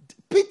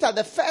Peter,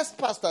 the first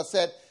pastor,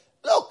 said,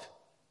 look,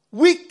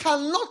 we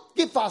cannot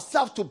give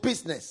ourselves to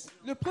business.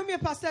 Le premier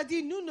pasteur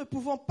dit, nous ne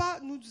pouvons pas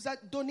nous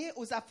donner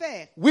aux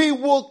affaires. We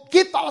will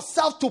give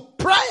ourselves to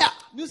prayer.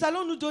 Nous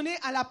allons nous donner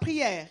à la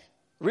prière.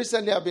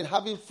 Recently, I've been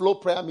having flow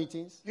prayer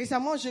meetings.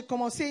 Récemment, j'ai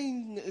commencé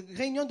une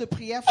réunion de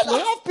prière. And I flow.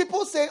 have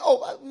people saying,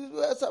 oh,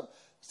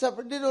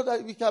 they know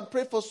that we can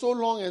pray for so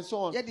long and so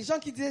on. Il y a des gens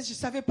qui disaient, je ne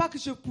savais pas que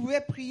je pouvais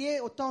prier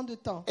autant de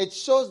temps. It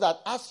shows that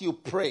as you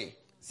pray,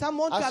 Ça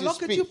montre as you qu'alors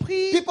que tu speak,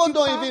 pries, people tu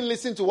don't parles, even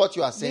listen to what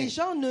you are les saying.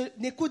 gens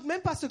n'écoutent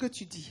même pas ce que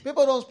tu dis.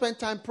 People don't spend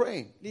time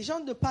praying. Les gens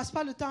ne passent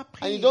pas le temps à And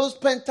prier. you don't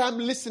spend time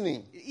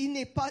listening Ils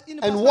ne passent and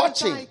pas le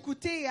watching temps à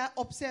écouter et à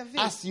observer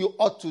as you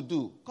ought to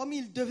do. comme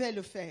ils devaient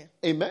le faire.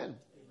 Amen.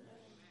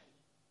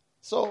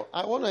 So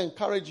I want to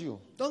encourage you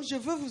Donc je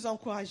veux vous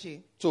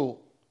encourager. to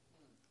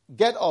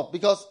get up,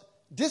 because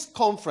this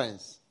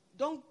conference,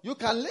 Donc you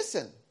can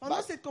listen, pendant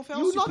but cette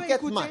conférence, you tu will peux not get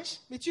écouter, much.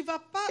 mais tu ne vas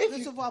pas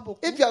recevoir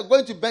beaucoup. If you are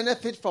going to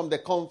benefit from the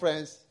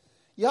conference,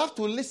 you have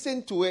to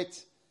listen to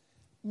it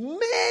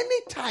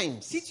many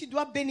times. Si tu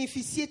dois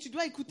bénéficier, tu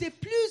dois écouter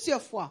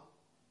plusieurs fois.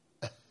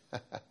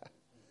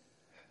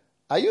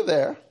 Are you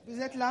there?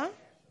 Vous êtes là?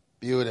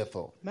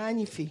 Beautiful.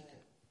 Magnifique.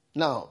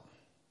 Now,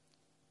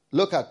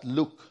 look at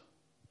Luke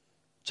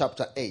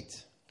chapter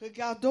 8.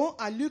 Regardons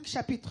à Luc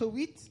chapitre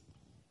 8,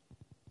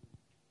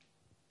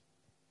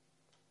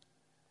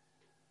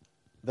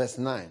 Verse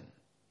 9.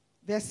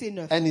 verset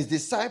 9. And his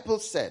disciples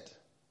said,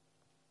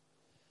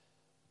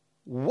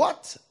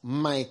 what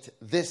might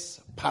this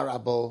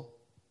parable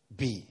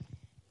be?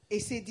 Et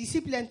ses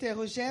disciples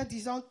l'interrogèrent,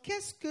 disant,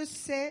 qu'est-ce que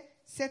c'est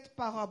cette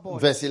parabole?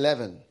 Verse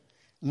 11.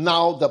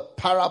 Now the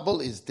parable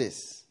is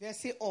this.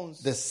 Verset 11.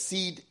 The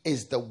seed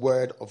is the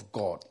word of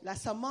God. La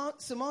semence,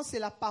 c'est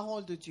la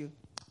parole de Dieu.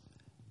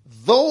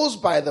 Those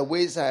by the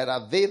wayside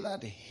are they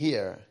that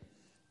hear.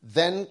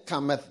 Then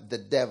cometh the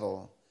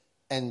devil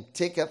and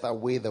taketh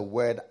away the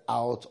word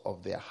out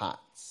of their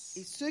hearts.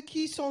 Et ceux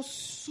qui sont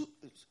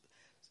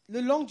le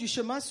long du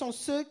chemin sont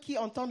ceux qui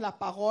entendent la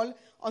parole.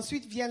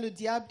 Ensuite vient le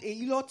diable et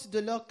il ôte de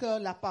leur cœur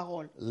la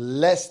parole.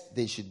 Lest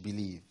they should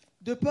believe.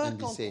 De peur And be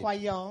qu'en saved.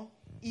 croyant,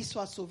 ils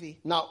soient sauvés.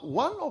 Now,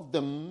 one of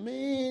the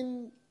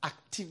main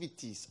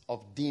activities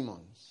of demons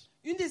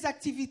Une des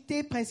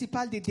activités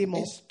principales des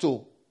démons, is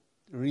to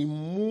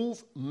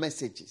remove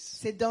messages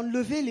c'est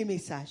d'enlever les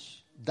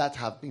messages that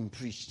have been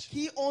preached.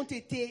 qui ont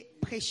été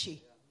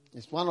prêchés.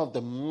 It's one of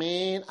the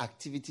main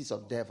activities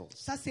of devils.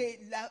 Ça, c'est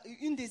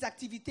une des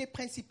activités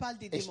principales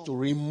des Is to démons.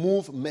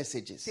 remove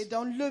messages. C'est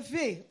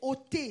d'enlever,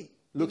 ôter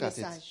Look les at it.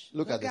 messages.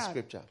 Look at the Regarde,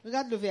 scripture.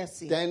 regarde le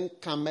verset. Then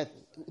cometh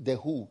the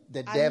who?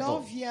 The Alors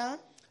devil. vient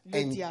le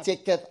And diable.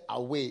 taketh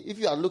away. If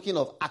you are looking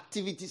of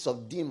activities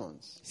of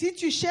demons, Si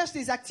tu cherches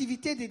les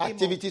activités des démons,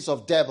 activities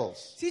of devils,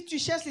 si tu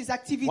cherches les one of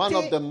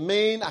activités the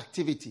main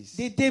activities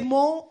des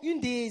démons,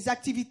 une des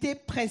activités is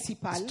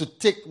principales, to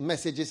take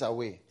messages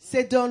away.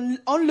 c'est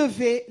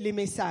d'enlever les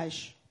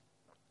messages.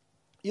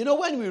 You know,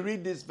 when we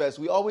read this verse,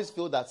 we always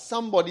feel that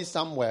somebody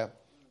somewhere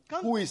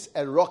Quand- who is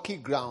a rocky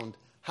ground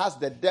has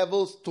the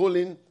devil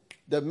stolen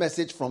the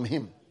message from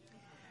him.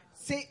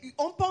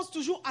 On pense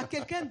toujours à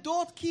quelqu'un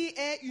d'autre qui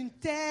est une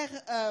terre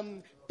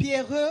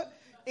pierreuse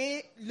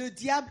et le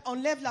diable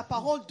enlève la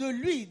parole de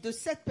lui, de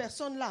cette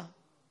personne-là.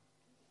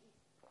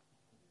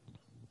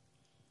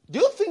 Do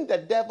you think the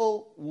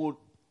devil would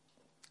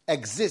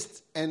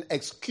exist and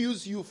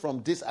excuse you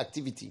from this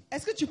activity?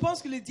 Est-ce que tu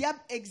penses que le diable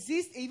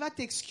existe et il va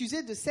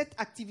t'excuser de cette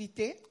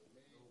activité?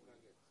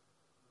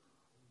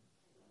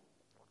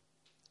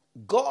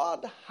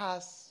 God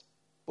has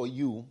for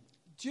you,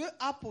 Dieu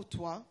a pour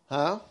toi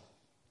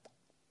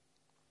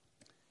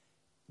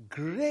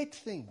great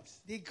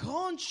things. des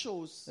grandes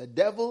choses. The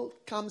devil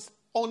comes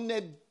on a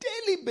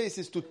daily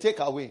basis to take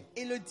away.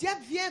 Et le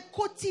diable vient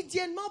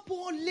quotidiennement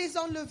pour les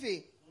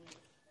enlever.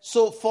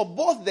 So for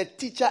both the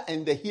teacher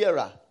and the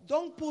hearer,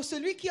 Donc pour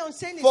celui qui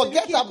enseigne et forget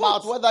celui qui about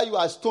écoute, whether you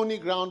are stony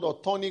ground or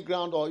thorny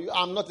ground or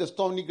I'm not a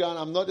stony ground,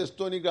 I'm not a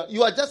stony ground.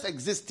 You are just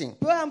existing.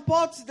 peu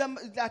importe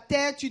la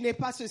terre, tu n'es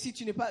pas ceci,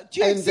 tu n'es pas...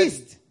 Tu And the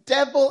existes.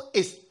 devil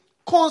is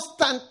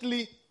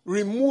constantly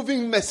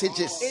removing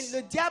messages. Et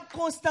le diable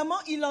constamment,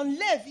 il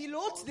enlève, il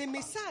ôte des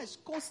messages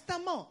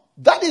constamment.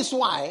 That is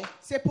why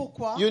C'est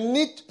pourquoi you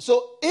need,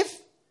 so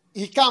if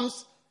he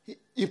comes,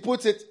 he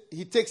puts it,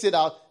 he takes it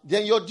out,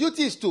 then your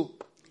duty is to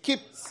keep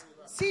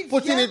s'il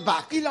putting vient, it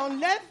back. il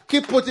enlève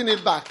Keep putting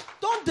it back.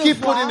 Ton Keep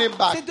devoir, putting it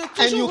back. c'est de And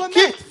toujours you remettre.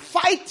 keep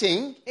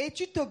fighting. et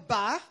tu te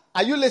bats.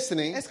 Are you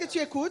listening? Est-ce que tu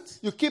écoutes?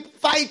 You keep Il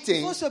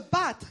fighting faut se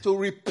battre. to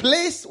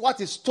replace what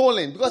is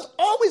stolen because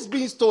always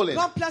being stolen.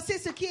 Remplacer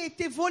ce qui a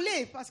été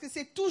volé parce que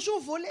c'est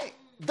toujours volé.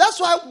 That's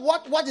why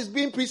what is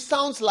being preached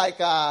sounds like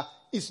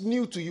it's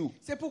new to you.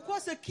 C'est pourquoi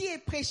ce qui est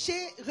prêché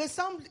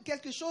ressemble à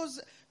quelque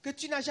chose que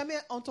tu n'as jamais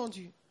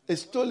entendu.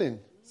 It's stolen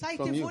Ça a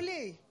from été you.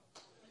 volé.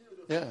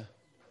 Yeah.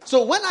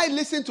 So when I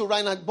listen to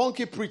Reinhard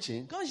Bonnke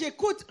preaching, Quand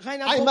j'écoute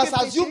Reinhard I Bonnke must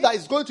assume prêcher, that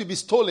it's going to be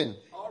stolen.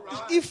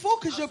 il faut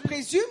que je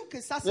présume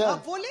que ça sera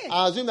Yeah. volé.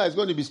 I assume that it's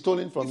going to be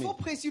stolen from Il me. faut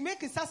présumer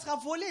que ça sera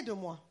volé de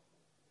moi.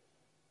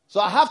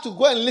 So I have to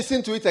go and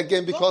listen to it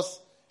again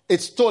because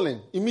it's stolen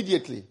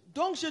immediately.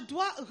 Donc je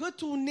dois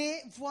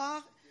retourner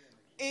voir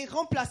et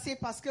remplacer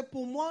parce que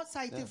pour moi ça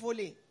a été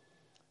volé.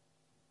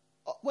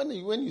 When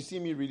you see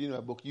me reading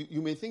a book,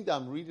 you may think that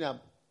I'm reading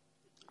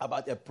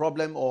about a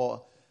problem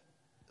or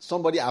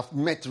somebody I've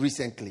met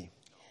recently.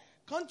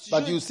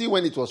 But you see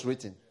when it was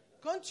written.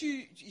 Quand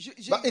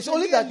But it's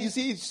only that you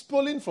see it's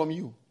stolen from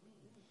you.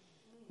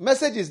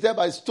 Message is there,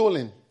 but it's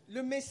stolen.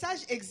 Le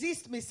message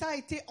existe, mais ça a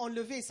été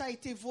enlevé, ça a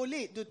été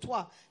volé de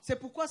toi. C'est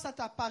pourquoi ça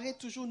t'apparaît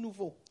toujours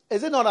nouveau. Is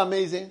it not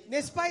amazing?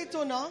 N'est-ce pas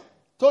étonnant?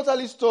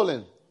 Totally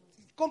stolen.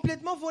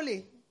 Complètement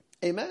volé.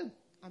 Amen.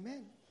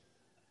 Amen.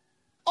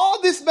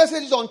 All these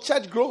messages on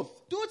church growth,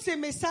 Tous ces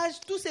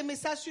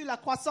messages sur la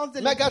croissance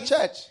de mega l'église,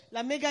 church,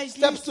 la méga steps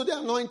église, to the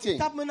anointing,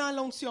 étape menant à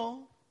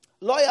l'onction,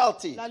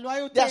 loyalty, la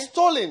loyauté, they are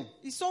stolen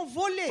ils sont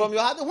volés. from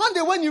your heart. One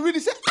day when you read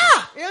it, say,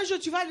 Et un jour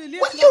tu vas le lire.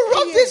 when tu you vas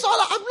wrote prier. this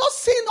all, I've not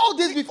seen all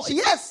this before.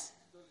 Yes,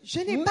 Je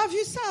n'ai pas vu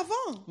ça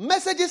avant.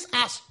 messages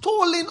are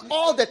stolen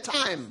all the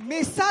time.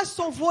 Messages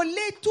sont volés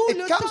tout It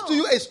le comes temps. to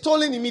you, it's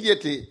stolen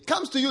immediately. It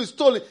comes to you, it's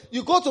stolen.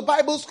 You go to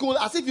Bible school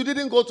as if you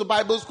didn't go to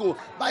Bible school.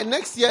 By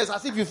next year, it's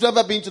as if you've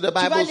never been to the Tu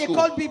vas à Bible school.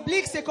 l'école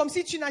biblique, c'est comme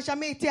si tu n'as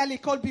jamais été à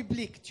l'école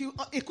biblique. Tu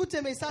écoutes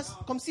un message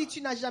comme si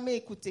tu n'as jamais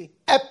écouté.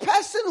 A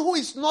person who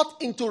is not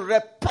into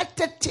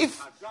repetitive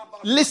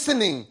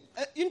listening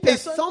Une is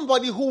personne,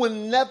 somebody who will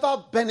never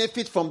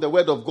benefit from the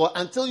word of God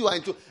until you are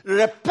into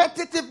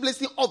repetitive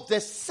listening of the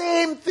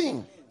same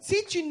thing.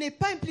 si tu n'es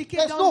pas impliqué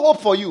There's no dans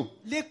hope for you.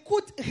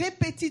 l'écoute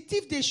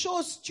répétitive des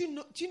choses, tu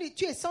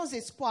es sans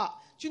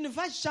espoir. Tu ne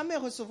vas jamais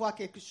recevoir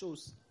quelque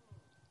chose.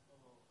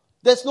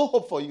 There's no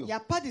hope for Il you n'y a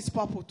pas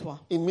d'espoir pour toi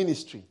in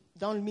ministry.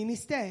 dans le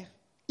ministère.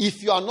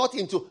 If you are not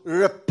into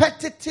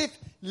repetitive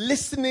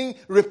listening,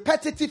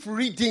 repetitive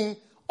reading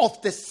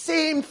of the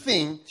same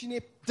thing, Tu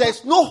n'es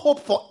there's no hope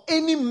for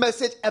any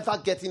message ever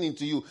getting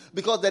into you.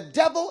 Because the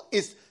devil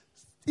is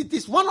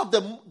one of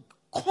the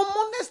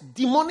commonest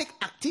demonic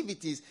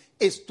activities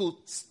is to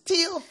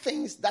steal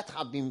things that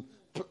have been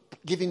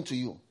given to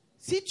you.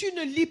 Si tu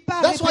ne lis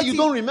pas That's why you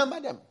don't remember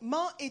them.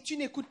 et tu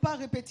n'écoutes pas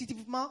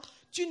répétitivement,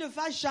 tu ne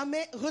vas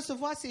jamais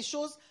recevoir ces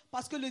choses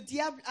parce que le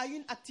diable a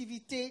une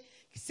activité,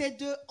 c'est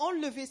de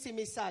enlever ces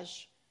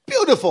messages.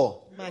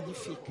 Beautiful.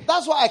 Magnifique.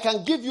 That's why I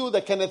can give you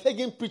the Kenneth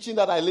Hagin preaching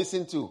that I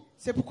listen to.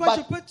 C'est pourquoi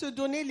But je peux te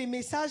donner les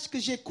messages que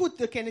j'écoute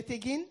de Kenneth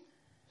Hagin.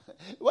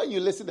 when you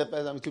listen to the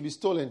person, it will be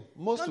stolen.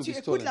 Most Quand will tu be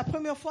écoutes stolen. la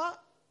première fois,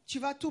 tu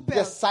vas tout The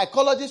perdre.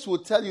 psychologist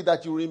will tell you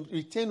that you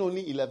retain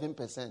only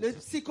 11%. Le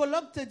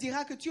psychologue te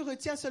dira que tu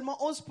retiens seulement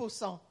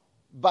 11%.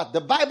 But the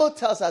Bible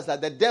tells us that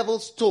the devil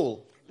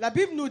stole. La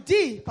Bible nous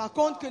dit, par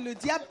contre, que le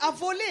diable a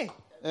volé.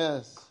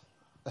 Yes.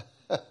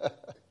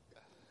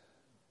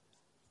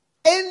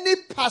 Any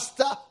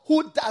pastor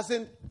who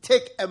doesn't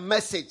take a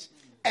message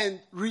and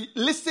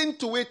listen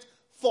to it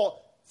for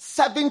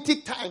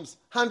 70 times,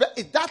 100,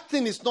 if that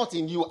thing is not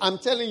in you, I'm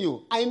telling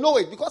you, I know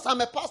it because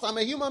I'm a pastor, I'm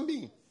a human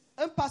being.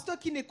 Un pasteur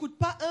qui n'écoute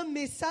pas un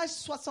message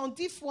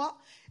 70 fois,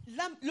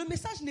 le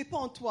message n'est pas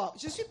en toi.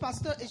 Je suis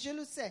pasteur et je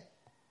le sais.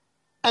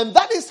 And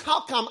that is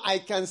how come I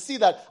can see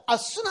that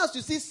as soon as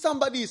you see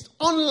somebody is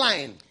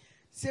online,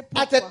 C'est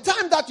at a pourquoi.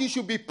 time that you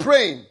should be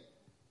praying,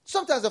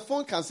 sometimes the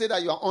phone can say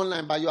that you are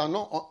online, but you are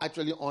not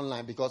actually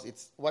online because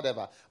it's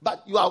whatever.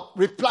 But you are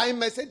replying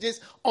messages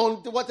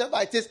on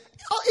whatever it is.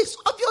 It's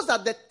obvious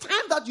that the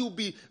time that you'll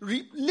be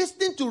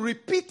listening to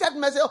repeated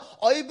messages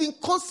or even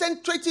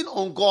concentrating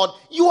on God,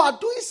 you are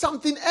doing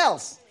something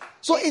else.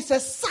 So it's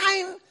a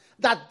sign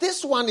that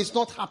this one is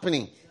not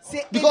happening.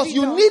 Because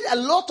you évident. need a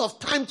lot of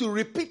time to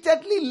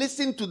repeatedly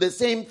listen to the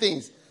same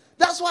things.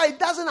 That's why it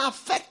doesn't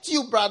affect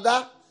you,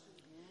 brother.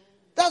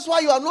 That's why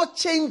you are not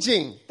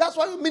changing. That's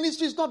why your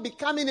ministry is not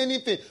becoming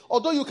anything.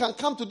 Although you can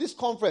come to this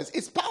conference,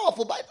 it's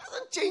powerful, but it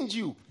doesn't change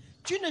you.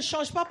 Tu ne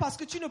changes pas parce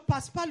que tu ne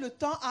passes pas le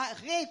temps à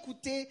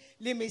réécouter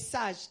les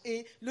messages.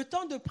 Et le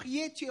temps de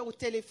prier, tu es au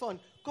téléphone.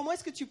 Comment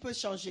est-ce que tu peux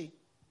changer?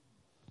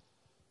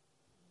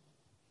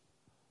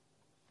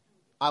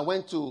 I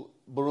went to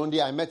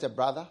Burundi. I met a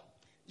brother.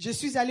 Je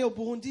suis allé au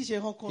Burundi, j'ai He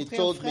rencontré un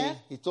told frère.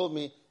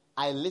 me,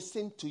 I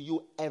listen to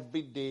you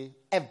every day,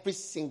 every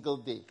single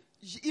day.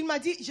 Il m'a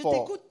dit, je For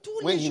t'écoute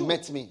tous when les he jours.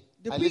 met me,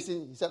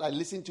 he said, I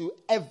listen to you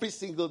every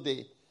single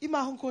day Il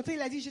m'a rencontré,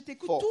 il a dit, je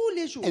t'écoute for tous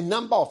les jours. a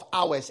number of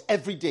hours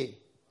every day.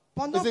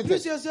 Pendant Isn't it?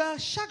 plusieurs heures,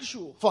 chaque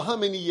jour. For how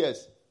many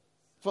years?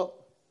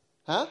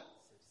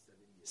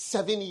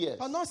 7 years.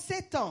 Pendant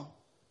 7 ans,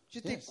 je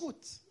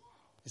t'écoute.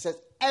 He says,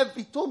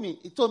 he told me,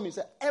 he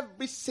said,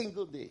 every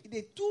single day. Il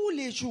dit tous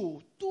les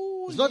jours,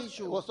 tous It's not, les he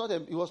jours.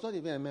 was not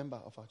even a member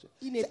of our church.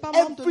 Il n'est So pas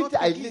membre de every notre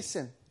day I église.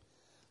 listen.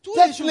 Tous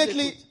les jours,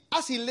 Definitely, j'écoute.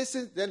 as he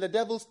listens, then the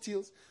devil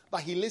steals.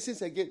 But he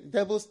listens again, the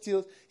devil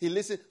steals, he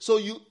listens. So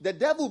the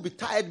devil will be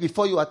tired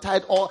before you are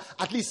tired, or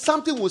at least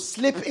something will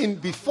slip in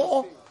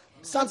before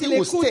Quand something il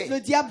will écoute, stay. le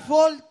diable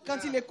vole. Quand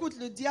il écoute,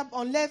 le diable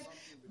enlève.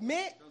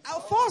 Mais à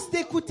force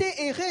d'écouter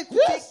et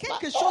réécouter, Yes,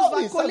 quelque but chose va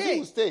always something coller.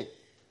 will stay.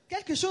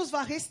 Quelque chose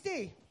va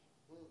rester.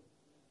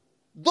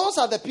 Those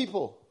are the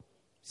people,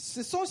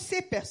 Ce sont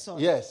ces personnes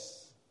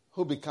yes,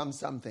 who become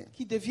something.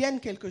 qui deviennent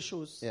quelque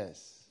chose.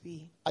 Yes.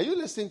 Oui. Are you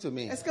listening to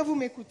me? Est-ce que vous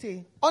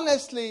m'écoutez?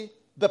 Honestly,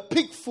 the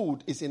pig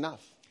food is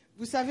enough.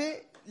 Vous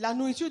savez, la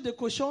nourriture de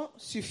cochon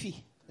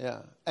suffit.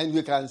 Yeah. And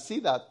you can see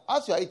that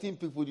as you are eating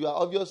pig food, you are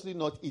obviously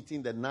not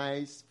eating the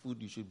nice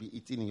food you should be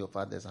eating in your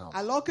father's house.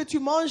 Alors que tu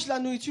manges la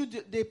nourriture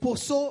des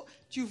pourceaux,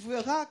 tu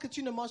verras que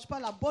tu ne manges pas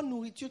la bonne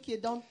nourriture qui est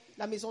dans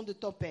la maison de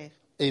ton père.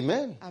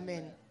 Amen.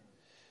 Amen.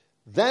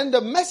 Then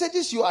the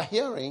messages you are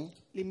hearing,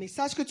 Les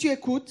messages que tu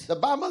écoutes, the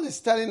Bible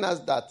is telling us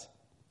that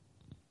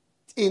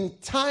in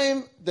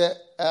time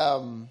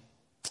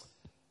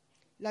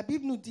la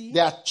Bible nous dit they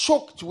are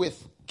choked with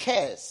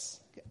cares,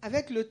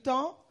 qu'avec le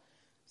temps,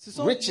 ce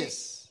sont riches,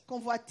 les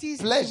convoitises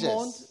pleasures, du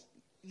monde,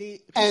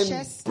 les and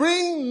richesses,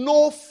 bring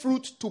no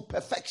fruit to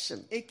perfection.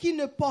 et qui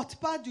ne portent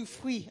pas du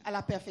fruit à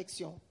la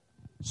perfection.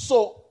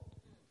 So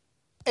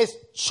it's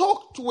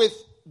choked with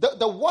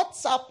the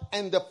WhatsApp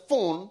and the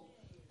phone,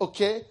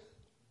 okay,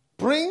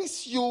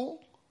 brings you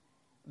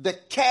the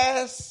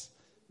cares,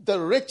 the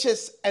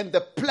riches, and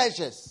the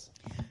pleasures.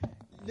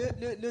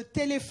 Le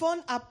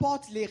téléphone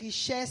apporte les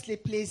richesses, les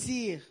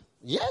plaisirs.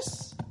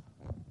 Yes.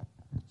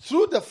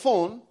 Through the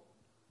phone,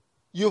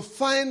 you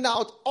find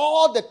out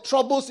all the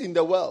troubles in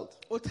the world.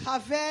 Au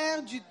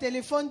travers du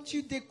téléphone,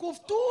 tu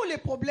découvres tous les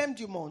problèmes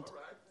du monde.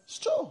 It's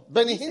true.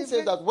 Benny C'est Hinn vrai.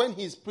 says that when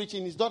he's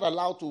preaching, he's not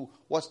allowed to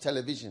watch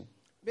television.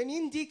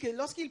 Benin dit que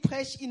lorsqu'il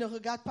prêche, il ne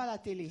regarde pas la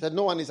télé. He said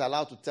no one is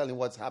allowed to tell him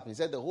what's happening. He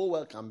said the whole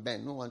world can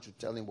bend. No one should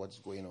tell him what's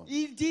going on.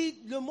 Il dit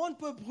le monde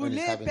peut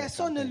brûler, having a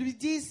personne ne campaign. lui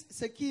dise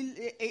ce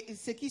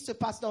qui se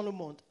passe dans le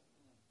monde.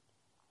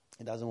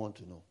 He doesn't want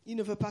to know. Il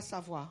ne veut pas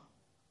savoir.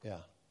 Yeah.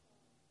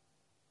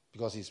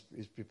 Because he's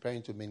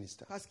preparing to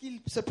minister. Parce qu'il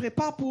se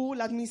prépare pour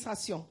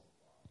l'administration.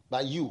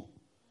 But you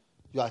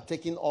are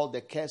taking all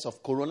the cares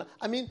of corona.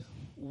 I mean,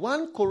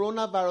 one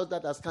coronavirus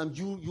that has come,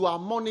 you are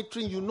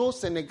monitoring. You know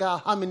Senegal,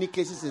 how many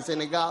cases in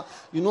Senegal.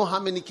 You know how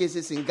many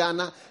cases in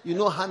Ghana. You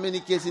know how many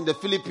cases in the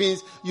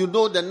Philippines. You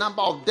know the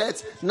number of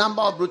deaths,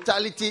 number of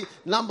brutality,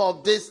 number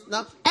of this.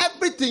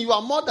 Everything. You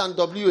are more than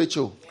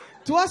WHO.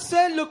 Toi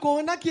seul, le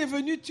corona qui est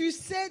venu, tu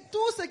sais tout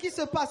ce qui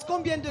se passe.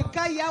 Combien de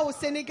cas il y a au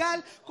Sénégal,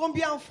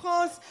 combien en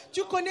France.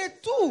 Tu connais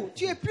tout.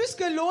 Tu es plus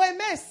que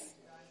l'OMS.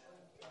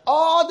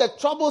 All the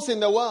troubles in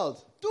the world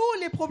Tous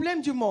les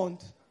problèmes du monde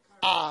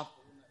are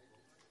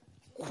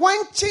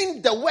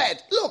quenching the word.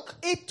 Look,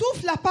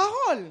 étouffent la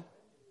parole.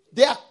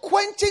 they are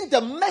quenching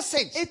the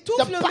message, Étouffent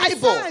the le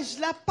Bible, message,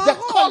 la the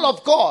call parole,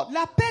 of God.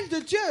 l'appel de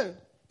Dieu.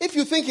 If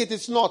you think it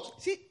is not,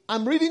 Si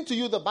I'm reading to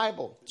you the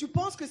Bible. tu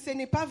penses que ce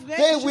n'est pas vrai,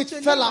 They je which te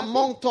lis fell la Bible.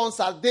 among thorns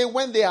are they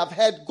when they have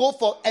heard go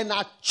for and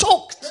are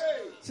choked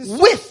Ce sont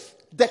with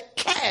the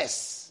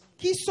cares.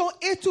 qui sont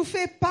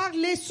étouffés par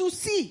les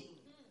soucis.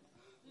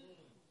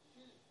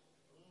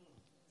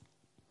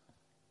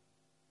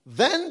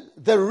 Then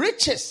the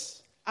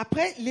riches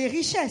Après, les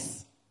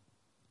richesses.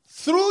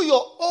 through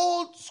your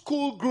old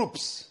school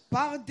groups.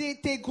 Par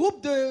tes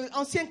groupes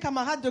d'anciens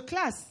camarades de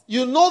classe.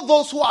 You know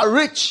those who are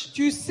rich.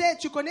 Tu sais,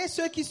 tu connais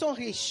ceux qui sont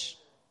riches.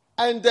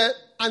 And the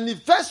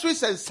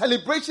anniversaries and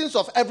celebrations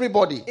of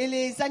everybody. Et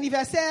les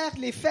anniversaires,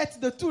 les fêtes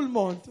de tout le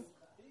monde.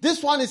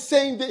 This one is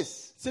saying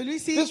this.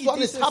 Celui-ci, This il one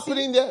dit is ceci.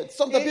 happening there.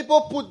 Some of the Et-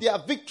 people put their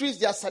victories,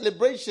 their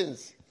celebrations.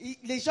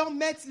 Les gens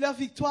mettent leur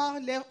victoire,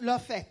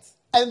 leur fête.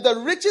 And the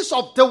riches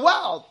of the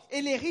world.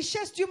 Et les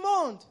richesses du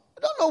monde.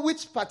 I don't know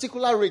which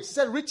particular rich. He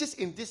said riches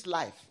in this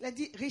life. Il a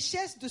dit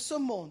richesses de ce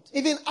monde.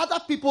 Even other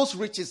people's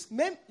riches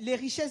Même les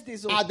richesses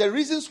des autres. are the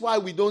reasons why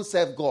we don't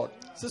serve God.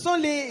 Ce sont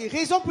les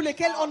raisons pour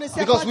lesquelles on ne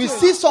sert Because pas we Dieu.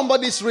 see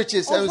somebody's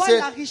riches On and we voit say,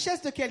 la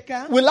richesse de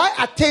quelqu'un will I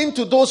attain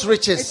to those et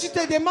tu riches?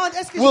 te demandes,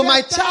 est-ce que, Will je my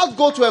vais atteindre- child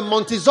go to a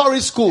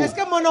Montessori school? est-ce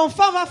que mon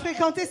enfant va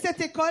fréquenter cette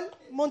école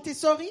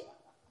Montessori?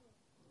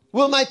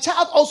 Will my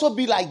child also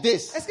be like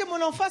this? Est-ce que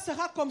mon enfant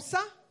sera comme ça?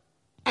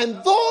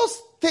 And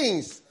those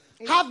things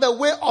have a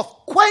way of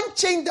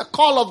quenching the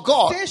call of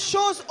God Ces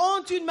choses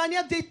ont une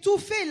manière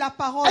d'étouffer la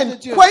parole de and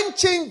Dieu.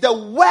 quenching the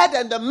word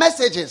and the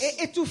messages.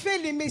 Et étouffer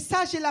les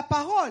messages et la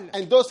parole.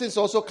 And those things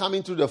also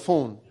coming through the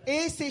phone.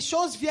 Et ces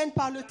choses viennent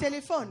par le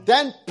téléphone.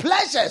 Then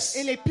pleasures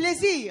Et les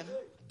plaisirs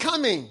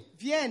coming,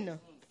 viennent.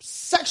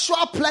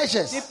 sexual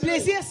pleasures Les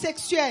plaisirs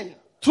sexuels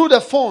through the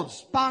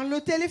phones. par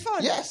le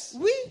téléphone. Yes.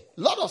 Oui,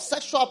 Lot of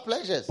sexual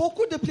pleasures.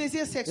 beaucoup de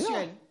plaisirs sexuels.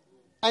 Yeah.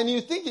 And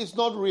you think it's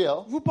not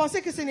real? Vous pensez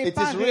que ce n'est It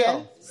pas is réel?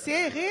 real.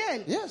 C'est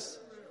réel. Yes.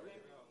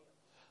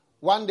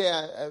 One day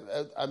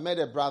I met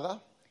a brother.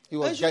 He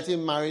was Un jour-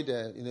 getting married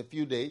in a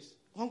few days.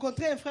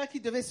 Rencontrer un frère qui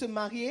devait se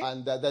marier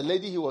And the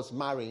lady he was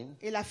marrying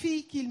et la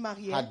fille qu'il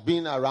mariait, had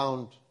been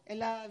around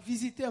elle a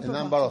visité un a peu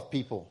number partout. of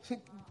people.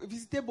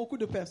 Visité beaucoup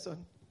de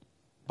personnes.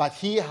 But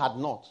he had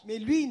not. Mais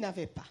lui, il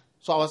n'avait pas.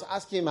 So I was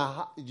asking him,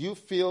 do you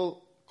feel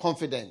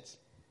confident?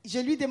 Je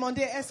lui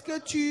demandais, est-ce que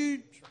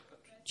tu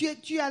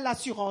as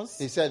l'assurance?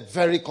 He said,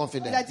 very Il a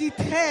confident. dit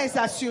très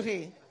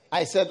assuré.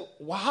 I said,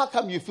 well, how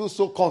come you feel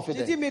so J'ai dit,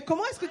 confident? mais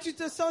comment est-ce que tu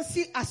te sens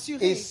si He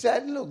assuré?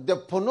 said, look, the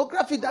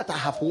pornography that I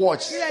have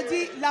watched Il a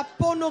dit, la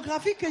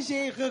pornographie que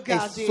j'ai is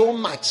regardée, so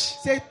much.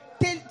 c'est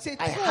I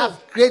trop. have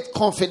great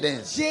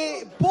confidence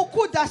J'ai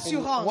beaucoup in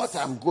d'assurance what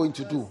I'm going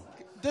to do.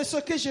 de ce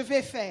que je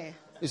vais faire.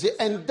 You see,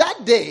 and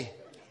that day,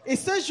 Et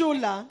ce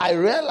jour-là, I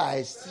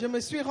realized je me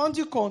suis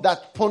rendu compte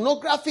that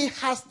pornography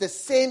has the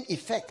same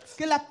effect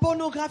que la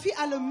pornographie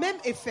a le même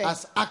effet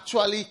as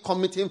actually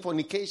committing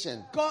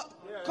fornication.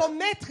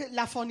 commettre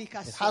la It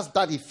fornication. has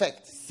that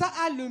effect. Ça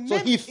a le So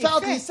même he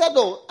felt, he effet. said,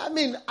 oh, I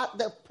mean,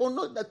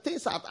 the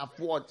things that I've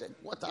watched,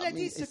 what Il I a mean,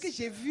 dit, ce que is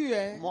j'ai vu,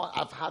 hein, more,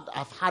 I've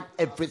had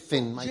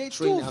everything. My J'ai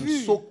training, tout I'm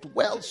vu. soaked,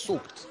 well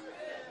soaked.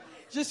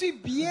 je suis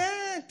bien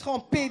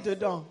trempé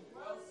dedans.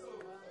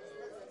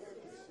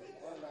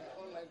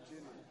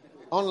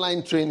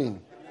 Online training.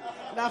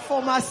 La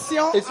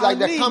formation It's en like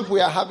the ligne. camp we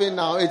are having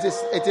now. It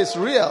is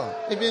real,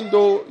 even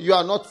though you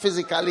are not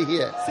physically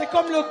here. C'est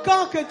comme le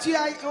camp que tu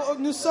as.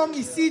 Nous sommes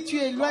ici, tu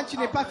es loin, tu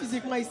n'es pas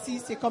physiquement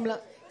ici.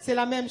 C'est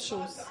la même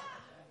chose.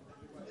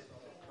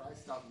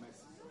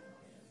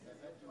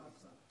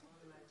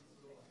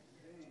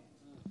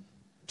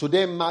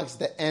 Today marks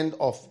the end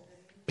of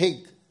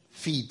pig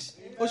feed.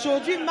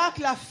 Aujourd'hui marque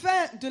la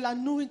fin de la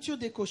nourriture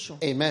des cochons.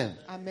 Amen.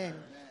 Amen.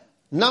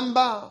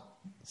 Number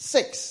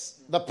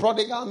 6, the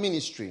prodigal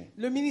ministry.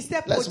 Le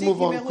ministère Let's prodigue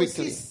move on numéro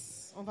quickly.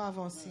 6. On va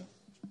avancer.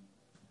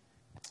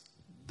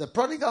 The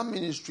prodigal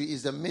ministry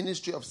is the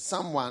ministry of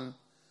someone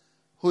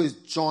who is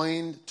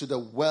joined to the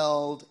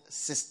world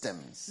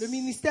systems. Le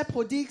ministère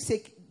prodigue,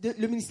 c'est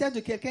le ministère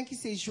de quelqu'un qui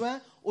s'est joint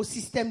au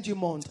système du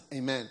monde.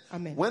 Amen.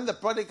 Amen. When the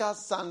prodigal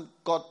son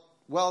got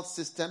world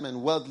system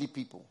and worldly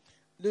people,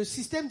 Le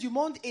système du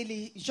monde et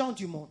les gens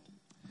du monde.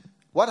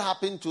 what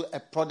happened to a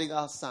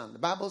prodigal son? The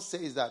Bible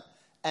says that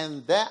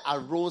And there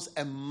arose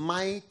a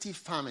mighty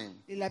famine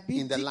Et la Bible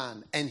in the dit-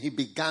 land, and he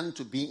began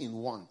to be in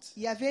want.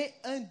 Il y avait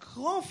un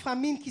grand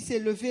famine qui s'est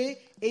levé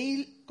et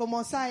il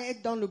commença à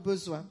être dans le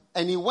besoin.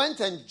 And he went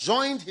and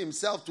joined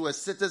himself to a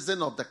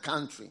citizen of the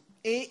country.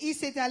 Et il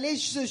s'est allé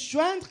se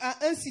joindre à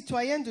un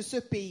citoyen de ce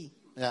pays.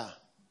 Yeah.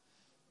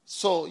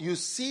 So you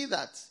see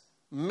that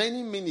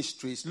many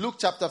ministries, Luke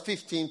chapter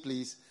 15,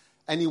 please,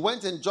 and he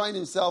went and joined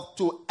himself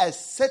to a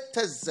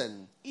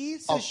citizen Il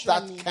se of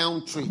that joignit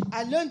country.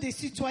 à l'un des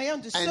citoyens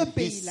de ce And he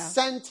pays-là.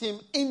 sent him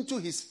into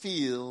his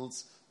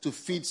fields to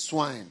feed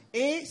swine.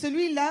 Et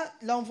celui-là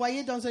l'a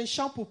envoyé dans un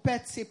champ pour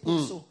perdre ses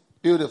pourceaux.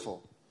 Beautiful.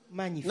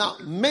 Magnifique. Now,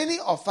 many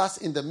of us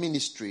in the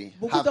ministry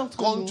Beaucoup have d'entre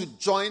gone nous- to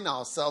join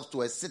ourselves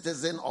to a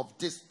citizen of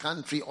this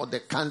country or the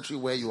country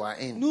where you are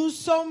in. Nous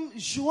sommes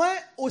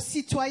joints aux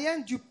citoyens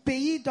du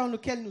pays dans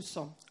lequel nous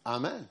sommes.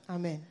 Amen.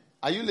 Amen.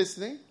 Are you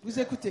listening? Vous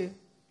écoutez?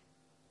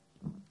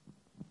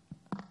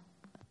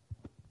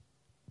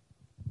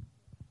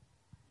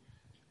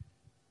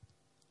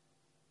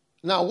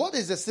 Now, what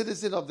is a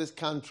citizen of this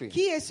country?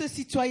 Qui est ce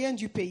citoyen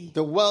du pays?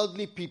 The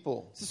worldly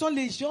people. Ce sont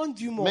les gens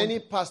du monde. Many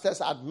pastors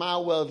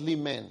admire worldly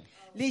men.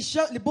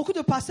 Beaucoup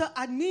de pasteurs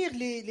admirent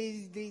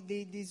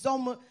les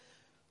hommes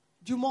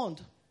du monde.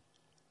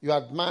 You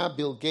admire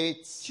Bill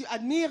Gates, Tu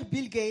admires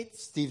Bill Gates,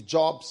 Steve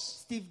Jobs,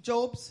 Steve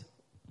Jobs,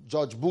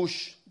 George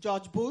Bush,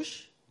 George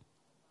Bush,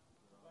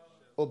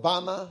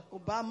 Obama,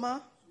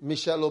 Obama,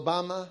 Michelle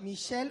Obama,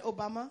 Michelle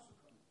Obama,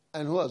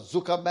 and who else?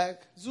 Zuckerberg.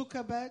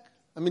 Zuckerberg.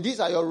 I mean, these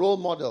are your role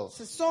models.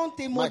 Ce sont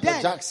tes Michael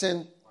modèles.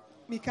 Jackson,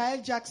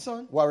 Michael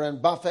Jackson, Warren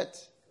Buffett,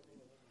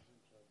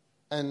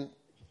 and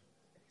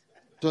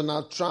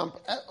Donald Trump.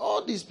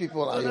 All these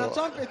people are Donald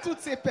your... Trump et toutes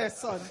ces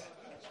personnes.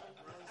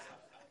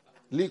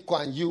 Lee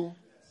Kuan Yew.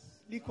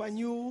 Lee Kuan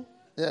Yew,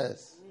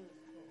 Yes.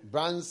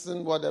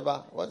 Branson,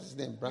 whatever. What's his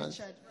name?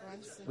 Richard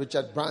Branson.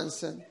 Richard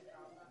Branson.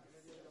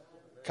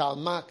 Karl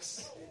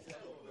Marx.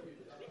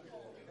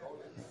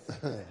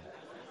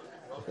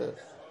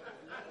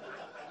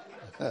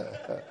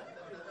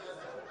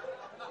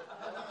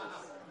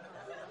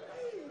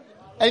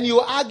 And you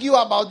argue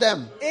about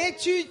them. Et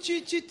tu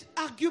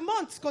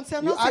argumentes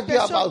concernant You ces argue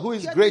personnes. about who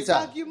is Tu as greater. des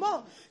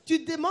arguments. Tu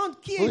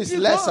demandes qui Who est is plus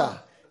lesser. grand,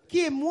 qui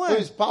est moins, Who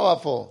is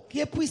powerful? qui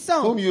est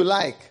puissant, Whom you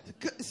like.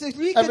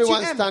 celui que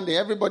Everyone tu aimes. standing.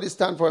 Everybody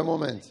stand for a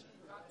moment.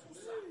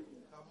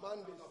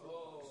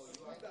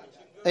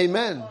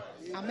 Amen.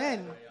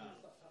 Amen.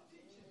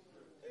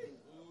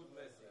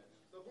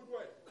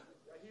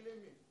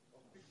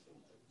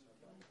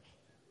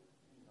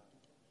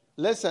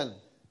 Listen.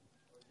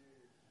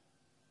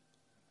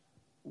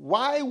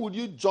 Why would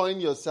you join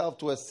yourself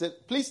to a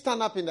sit? Please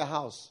stand up in the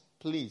house.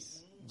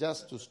 Please.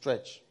 Just to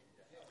stretch.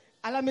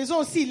 À la maison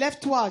aussi,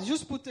 lève-toi,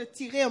 juste pour te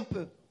tirer un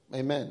peu.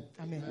 Amen.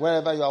 Amen.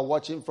 Wherever you are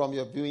watching from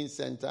your viewing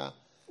center.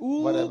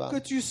 Où Whatever. que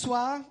tu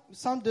sois,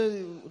 centre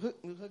de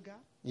regard.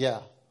 Yeah.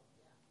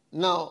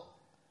 Now,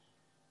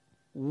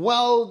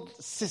 world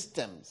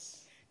systems,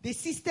 Des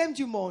systèmes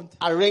du monde,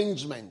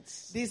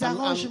 arrangements. Des I'm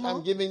arrangements.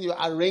 giving you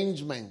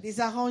arrangements. des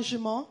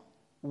arrangements,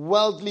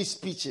 Worldly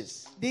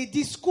speeches, des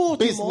discours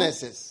du monde,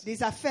 businesses,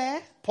 des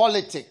affaires,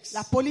 politics,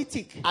 la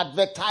politique,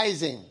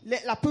 advertising,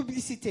 la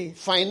publicité,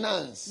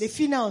 finance, les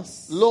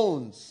finances,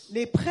 loans,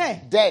 les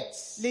prêts,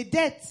 debts. les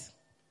dettes,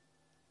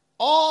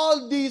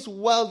 All these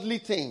worldly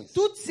things,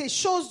 toutes ces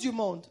choses du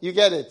monde. you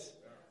get it,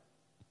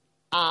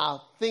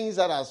 are things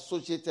that are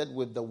associated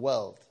with the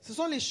world. Ce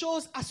sont les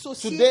choses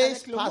associées Today's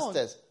avec le monde.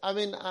 pastors, I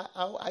mean,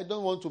 I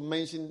don't want to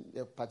mention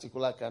a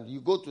particular country.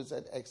 You go to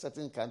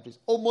certain countries,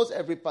 almost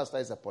every pastor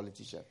is a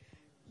politician.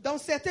 Dans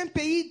certains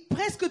pays,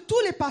 presque tous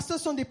les pasteurs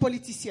sont des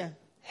politiciens.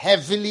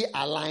 Heavily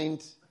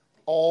aligned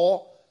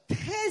or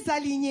Très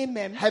alignés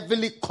même.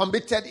 heavily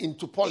committed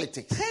into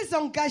politics. Très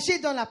engagés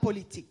dans la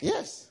politique.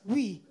 Yes.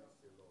 Oui,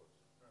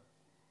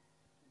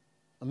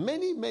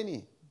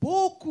 Many.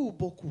 beaucoup,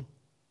 beaucoup.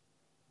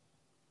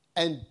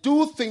 And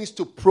do things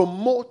to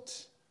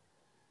promote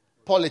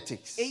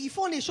politics Et ils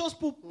font les choses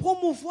pour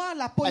promouvoir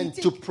la and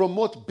politique to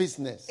promote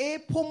business. et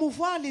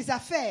promouvoir les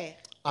affaires.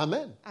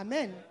 Amen.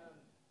 Amen.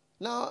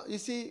 Now, you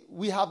see,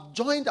 we have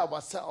joined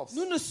ourselves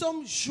Nous nous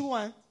sommes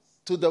joints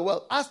to the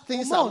world as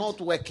things au are monde.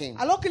 not working.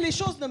 Alors que les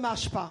choses ne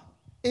marchent pas.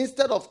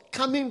 Instead of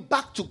coming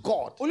back to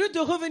God, Au lieu de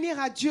revenir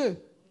à Dieu,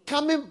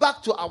 coming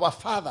back to our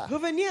Father,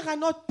 revenir à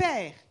notre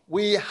Père,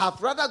 we have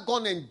rather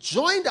gone and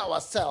joined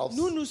ourselves.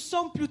 nous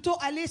sommes plutôt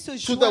allés se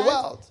To the joindre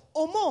world.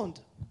 au monde.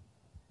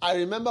 I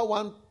remember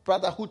one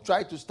brother who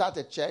tried to start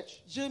a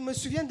church. Je me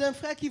souviens d'un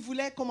frère qui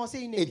voulait commencer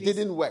une It église.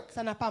 didn't work.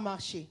 Ça n'a pas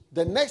marché.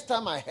 The next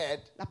time I heard,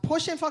 La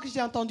prochaine fois que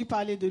j'ai entendu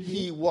parler de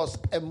lui, he was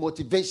a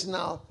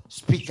motivational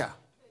speaker.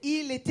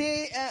 il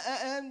était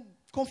un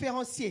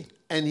conférencier.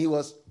 And he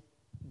was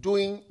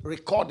doing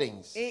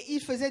recordings Et il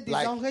faisait des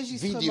Like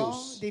enregistrements,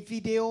 videos. des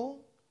vidéos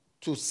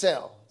to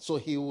sell. So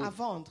he would à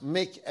vendre.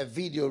 make a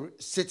video,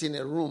 sit in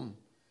a room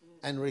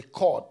and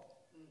record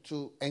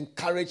to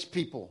encourage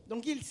people.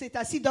 Donc il s'est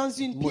assis dans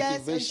une pièce,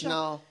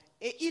 Motivational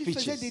Et il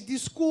faisait des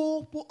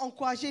discours pour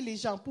encourager les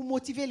gens, pour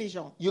motiver les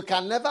gens. You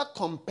can never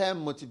compare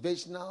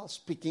motivational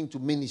speaking to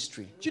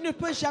ministry. Tu ne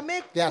peux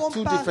jamais They are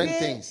two different comparer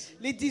things.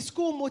 les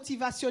discours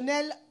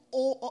motivationnels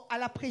à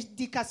la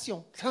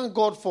prédication. Thank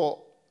God for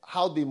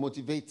how they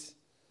motivate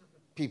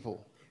people.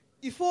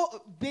 Il faut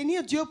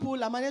bénir Dieu pour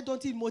la manière dont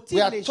il motive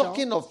We are les gens.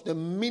 talking of the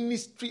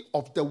ministry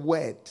of the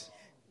word.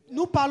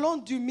 Nous parlons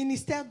du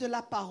ministère de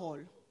la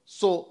parole.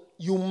 So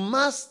you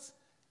must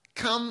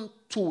come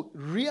to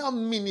real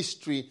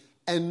ministry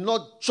and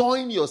not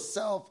join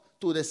yourself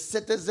to the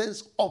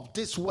citizens of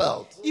this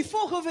world. Il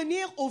faut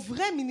revenir au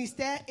vrai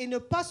ministère et ne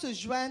pas se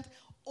joindre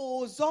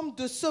aux hommes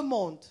de ce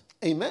monde.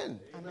 Amen.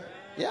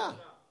 Yeah.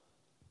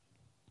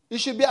 You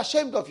should be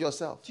ashamed of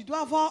yourself. Tu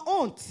dois avoir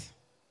honte.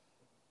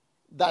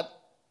 That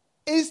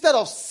instead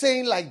of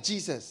saying like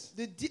Jesus,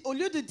 Au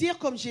lieu de dire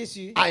comme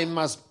Jésus, I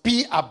must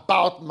be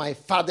about my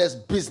Father's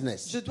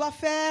business. je dois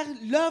faire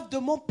l'œuvre de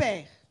mon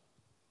Père.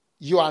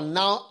 You are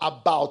now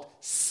about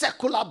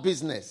secular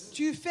business.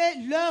 Tu fais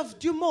l'œuvre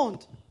du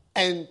monde.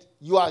 And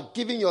you are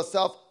giving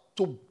yourself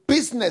to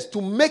business,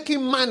 to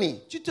making money.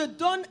 Tu te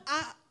donnes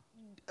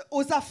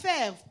aux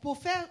affaires pour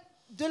faire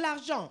de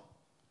l'argent.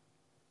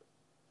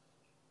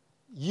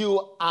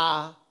 You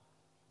are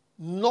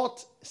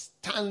not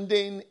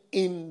standing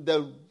in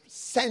the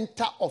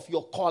center of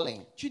your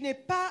calling. Tu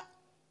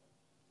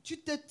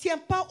te tiens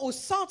pas au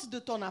centre de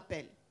ton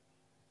appel.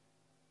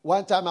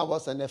 One time I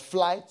was on a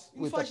flight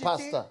Une with fois a j'étais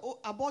pastor.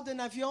 à bord d'un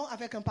avion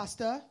avec un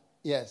pasteur.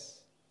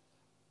 Yes.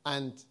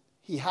 And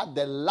he had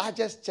the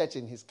largest church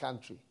in his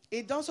country.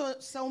 Et dans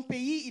son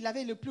pays, il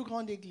avait le plus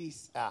grande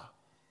église. Yeah.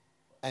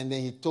 And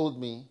then he told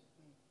me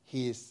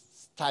he is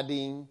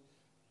studying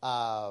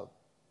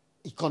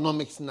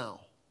economics now.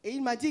 Et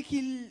il m'a dit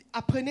qu'il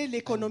apprenait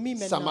l'économie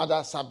Some maintenant.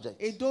 other subjects.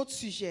 Et d'autres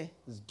sujets.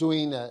 He's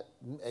doing a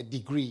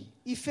degree.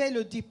 Il fait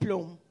le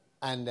diplôme.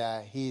 And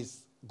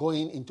he's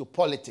going into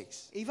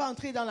politics. Et il va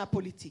entrer dans la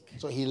politique.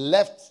 So he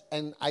left,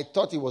 and I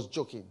thought he was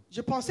joking.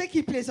 Je pensais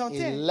qu'il He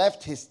plaisantait.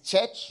 left his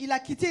church, Il a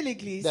quitté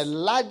l'église. the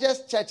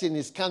largest church in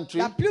his country.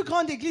 La plus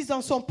grande église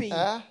dans son pays.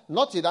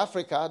 Not in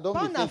Africa. Don't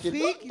Pas be en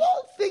thinking. Afrique.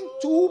 Don't think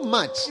too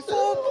much. Il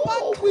faut pas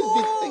Always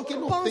trop be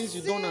thinking of things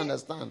you don't penser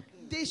understand.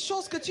 des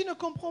choses que tu ne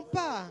comprends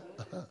pas.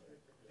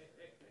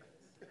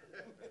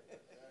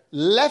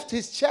 Left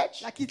his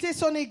church, Il a quitté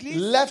son église.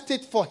 left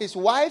it for his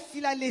wife,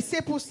 Il a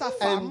laissé pour sa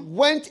femme. and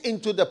went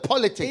into the Et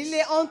politics. il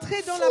est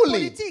entré dans la Fully.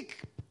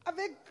 politique.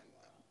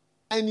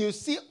 And you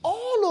see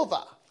all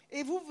over.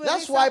 Et vous verrez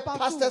That's ça why partout.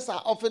 pastors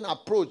are often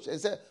approached and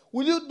say,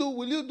 will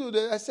you do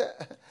this? I said,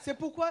 C'est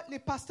pourquoi les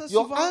pasteurs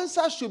your souvent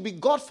answer should be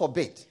God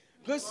forbid.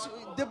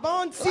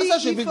 demandent si Answer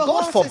should ils be feront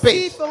God ceci,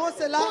 forbid. feront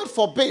cela. God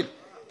forbid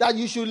that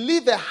you should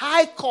leave a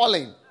high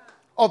calling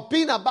of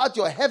being about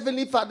your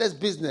heavenly Father's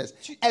business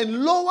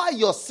and lower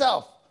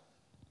yourself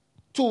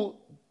to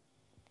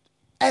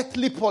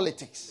earthly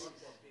politics.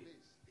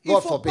 Il ne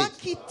God faut forbid. pas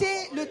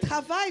quitter le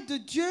travail de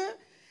Dieu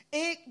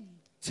et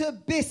te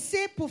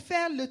baisser pour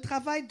faire le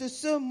travail de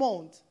ce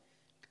monde.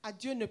 À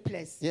Dieu ne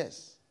plaise.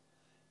 Yes.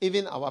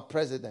 Even our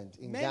president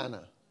in Même-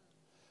 Ghana,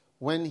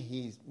 when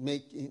he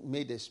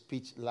made a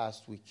speech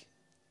last week,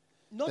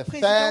 Notre the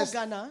président au first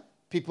Ghana,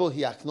 people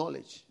he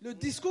acknowledged, le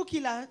discours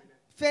qu'il a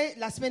fait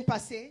la semaine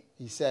passée,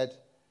 he said,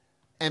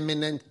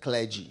 eminent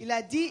clergy. il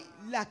a dit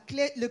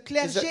le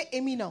clergé Is it-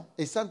 éminent.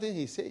 It's something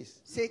he says.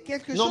 C'est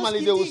quelque chose Normally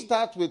qu'il they will dit.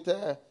 start with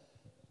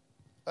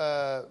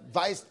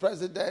vice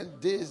president,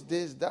 this,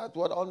 that,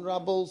 what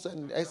honorables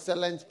and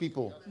excellent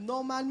people.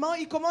 Normalement,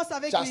 il commence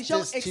avec les gens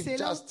Justice, Chief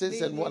excellents,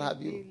 Justice and what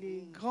have you.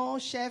 les grands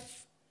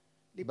chefs,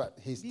 les But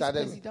he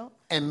started vice-présidents.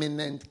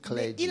 eminent Mais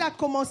clergy. il a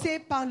commencé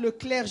par le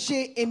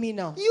clergé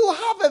éminent. You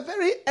have a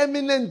very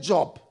eminent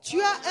job. Tu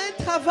as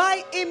un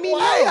travail éminent.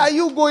 Why are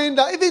you going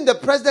down? Even the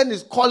president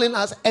is calling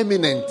us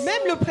eminent.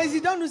 Même le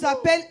président nous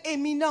appelle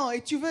éminent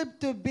et tu veux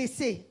te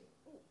baisser.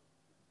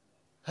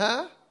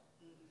 Huh?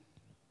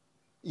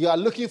 You are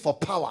looking for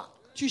power.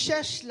 Tu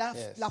cherches la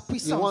Yes. You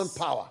puissance. want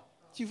power.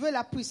 Tu veux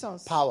la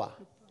puissance. Power.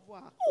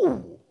 Pouvoir.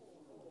 Ooh.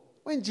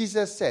 When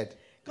Jesus said,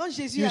 Quand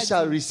Jésus you a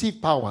shall dit, receive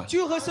power tu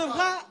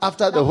recevras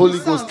after la the Holy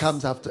puissance Ghost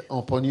comes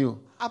upon you.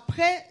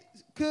 après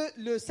que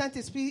le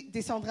Saint-Esprit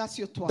descendra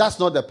sur toi. That's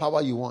not the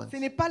power you want. Ce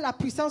n'est pas la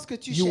puissance que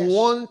tu You cherches.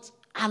 want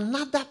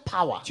another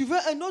power. Tu veux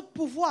un autre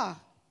pouvoir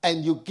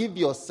And you give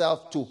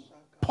yourself to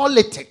et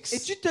politics.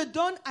 tu te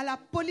donnes à la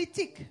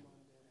politique.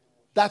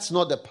 That's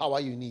not the power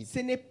you need. Ce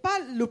n'est pas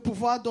le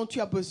pouvoir dont tu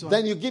as besoin.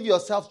 Then you give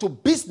yourself to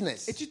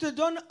business. Et tu te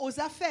donnes aux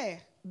affaires.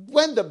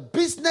 When the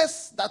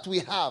business that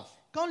we have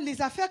Quand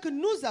les affaires que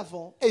nous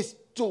avons, is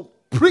to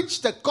preach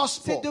the c'est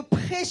gospel de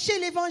prêcher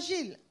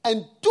l'évangile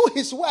and do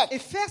his work. et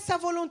faire sa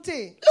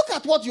volonté. Look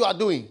at what you are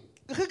doing.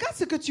 Regarde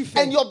ce que tu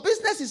fais. And your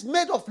business is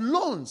made of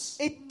loans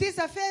Et tes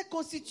affaires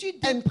constituent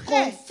de and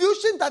prêts.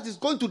 confusion that is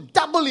going to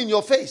double in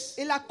your face.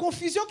 Et la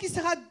confusion qui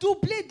sera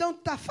doublée dans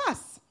ta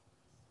face.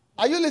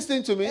 Are you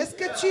listening to me? Est-ce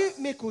que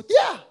tu m'écoutes?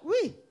 Yeah.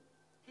 Oui,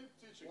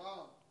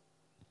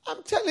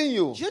 I'm telling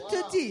you, je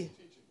te dis,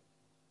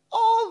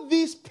 all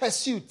these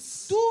pursuits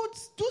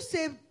toutes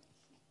ces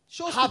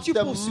choses que have tu the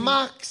poursuis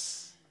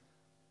marks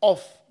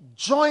of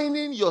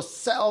joining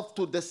yourself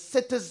to the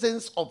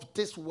citizens of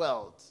this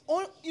world.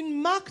 ont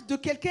une marque de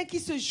quelqu'un qui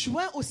se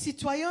joint aux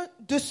citoyens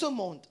de ce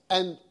monde.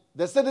 And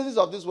the citizens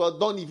of this world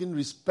don't even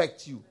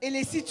respect you. Et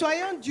les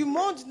citoyens du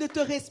monde ne te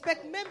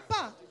respectent même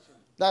pas.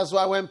 That's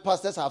why when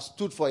pastors have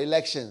stood for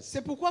elections,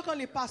 C'est pourquoi quand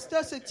les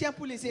pasteurs se tiennent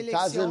pour les it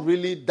hasn't élections,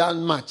 really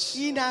done much.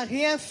 il n'a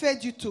rien fait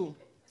du tout.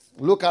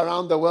 Look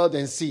around the world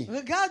and see.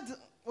 Regarde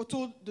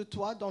autour de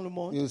toi dans le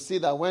monde. You see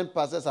that when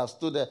pastors have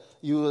stood there,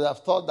 you would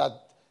have thought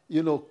that,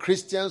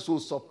 Christians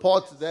will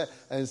support them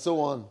and so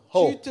on.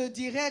 Tu te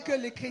dirais que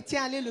les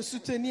chrétiens allaient le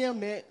soutenir,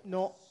 mais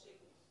non.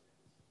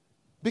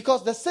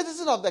 Because the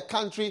citizens of the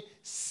country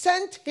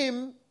sent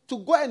him to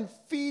go and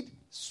feed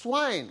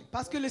swine.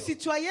 Parce que le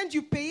citoyen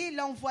du pays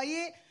l'a envoyé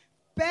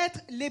paître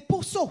les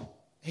pourceaux.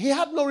 He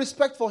had no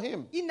respect for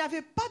him. Il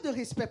n'avait pas de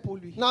respect pour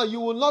lui. Now, you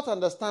will not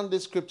understand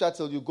this scripture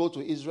till you go to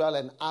Israel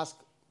and ask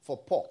for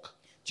pork.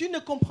 Tu ne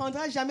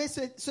comprendras jamais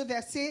ce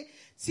verset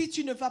si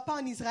tu ne vas pas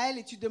en Israël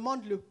et tu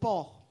demandes le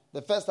porc.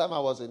 The first time I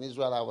was in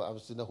Israel, I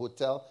was in a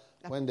hotel.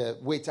 When the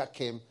waiter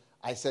came,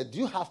 I said, "Do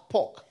you have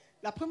pork?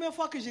 La première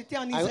fois que j'étais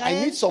en I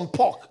Israël, need some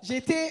pork."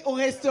 j'étais au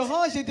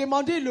restaurant, j'ai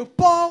demandé le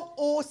porc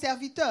au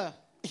serviteur.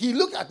 He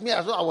looked at me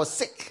as though I was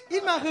sick.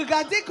 Il m'a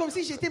regardé comme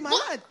si j'étais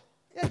malade.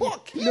 Il a dit,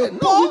 Pork le here? No, we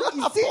porc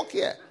don't have ici? pork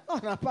here. On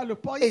n'a pas le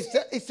porc ici.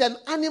 It's an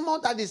animal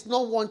that is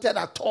not wanted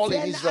at all C'est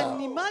in un Israel.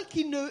 animal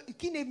qui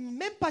n'est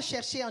même pas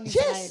cherché en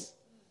Israël. Yes.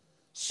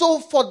 So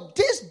for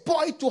this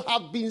boy to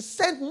have been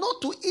sent not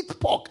to eat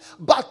pork,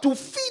 but to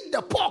feed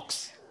the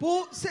porks.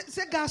 Pour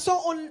ce garçon,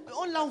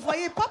 on l'a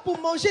envoyé pas pour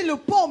manger le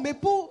porc, mais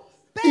pour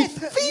He's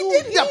paître, feeding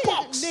nourrir the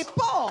porcs. les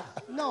porcs.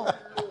 Non,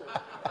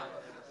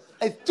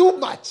 It's too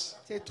much.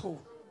 c'est trop.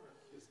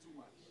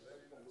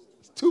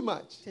 It's too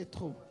much. C'est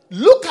trop.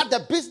 Look at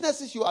the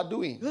businesses you are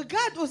doing.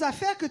 Regarde aux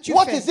affaires que tu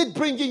What fais. is it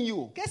bringing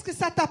you? Qu'est-ce que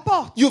ça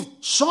t'apporte? You've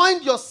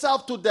joined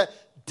yourself to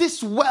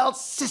this world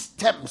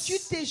systems Tu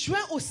t'es joint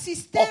au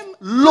système of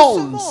de ce loans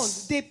monde,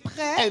 des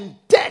prêts and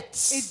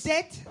debts. et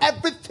dettes.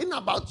 Everything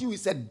about you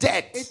is a Et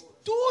debt.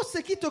 tout ce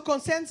qui te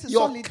concerne, ce sont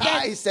Your les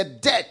car dettes. is a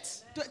debt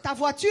Ta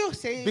voiture,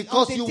 c'est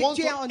because you endetté. want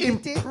Tu es to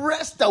endetté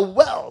impress the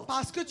world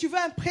parce que tu veux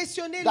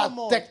impressionner le that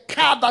monde. the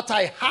car that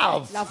I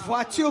have La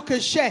voiture que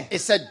j'ai,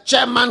 is a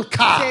German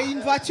car. c'est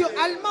une voiture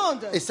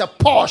allemande. It's a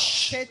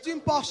Porsche. C'est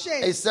une Porsche.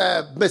 It's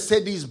a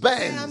Mercedes C'est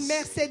un Benz.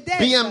 Mercedes.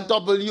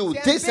 BMW, C'est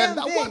un this and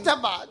that, BMW.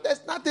 whatever.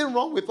 There's nothing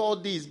wrong with all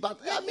these. But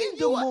I mean, rien de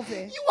you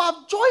mauvais. have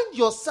joined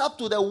yourself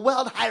to the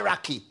world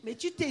hierarchy. Mais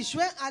tu t'es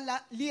joint à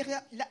la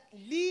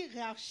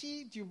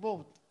hiérarchie du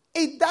monde.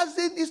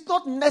 It's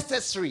not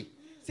necessary.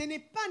 Ce n'est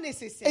pas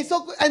nécessaire. It's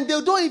not, and they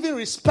don't even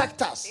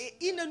respect us. Et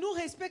ils ne nous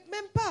respectent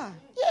même pas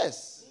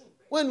Yes.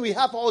 When we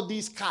have all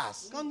these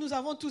cars, quand nous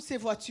avons toutes ces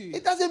voitures.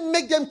 it doesn't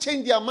make them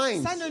change their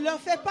minds. Ça ne leur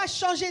fait pas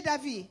changer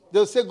d'avis.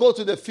 They'll say, go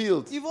to the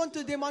field, Ils vont te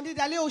demander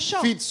d'aller au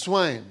champ, feed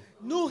swine.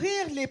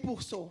 nourrir les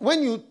pourceaux.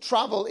 When you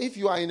travel, if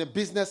you are in a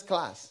business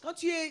class Quand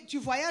tu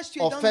voyages, tu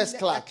es or dans first la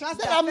class, classe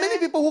there are many d'affaires.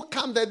 people who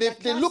come there, they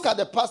class- look at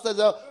the pastor and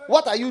say,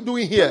 what are you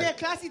doing here? Première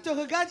classe, ils te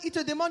regardent, ils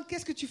te demandent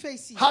qu'est-ce que tu fais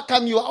ici. How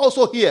come you are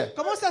also here?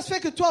 Comment ça se fait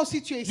que toi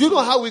aussi tu es ici? You know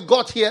how we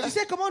got here? Tu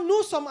sais comment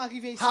nous sommes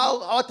arrivés ici?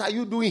 What are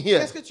you doing here?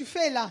 Qu'est-ce que tu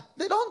fais là?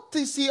 They don't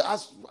see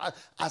us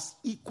as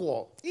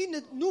equal, Ils ne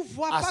nous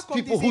voient pas as comme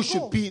people des who égaux.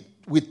 should be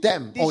with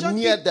them Des or gens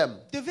near qui them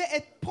devaient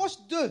être proches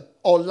d'eux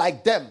or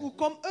like them. ou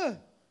comme eux.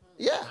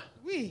 Yeah.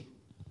 Oui.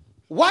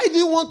 Why do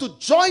you want to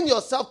join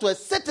yourself to a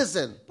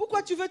citizen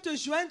Pourquoi tu veux te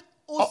joindre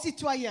aux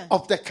citoyens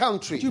of the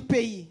country? du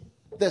pays?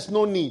 There's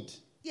no need.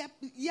 Il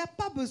n'y a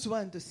pas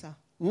besoin de ça.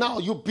 Now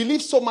you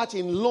believe so much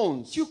in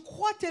loans. Tu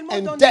crois tellement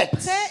And dans debts. les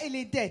prêts et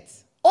les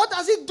dettes. What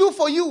does it do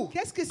for you?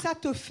 Qu'est-ce que ça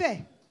te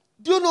fait?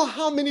 Do you know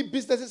how many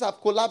businesses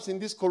have collapsed in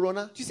this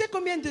corona? Tu sais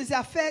combien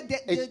d'affaires,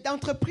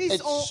 d'entreprises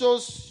It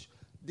shows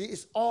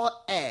it's all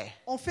air.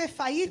 ont fait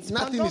faillite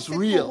Nothing pendant is cette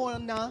real.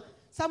 corona?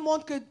 Ça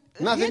montre que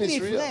Nothing rien is n'est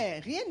real. vrai.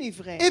 Rien n'est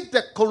vrai. If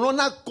the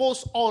corona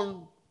goes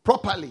on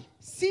properly,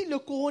 Si le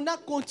corona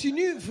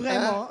continue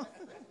vraiment,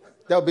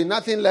 there'll be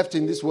nothing left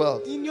in this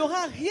world. il n'y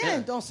aura rien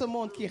dans ce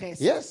monde qui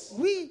reste. Yes.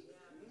 Oui,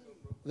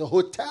 The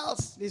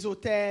hotels, les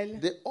hôtels,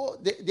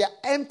 they are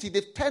empty.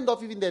 They've turned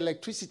off even the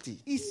electricity.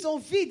 ils sont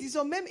vides. Ils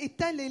ont même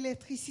éteint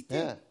l'électricité.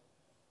 Yeah.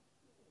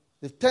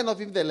 They've turned off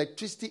even the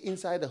electricity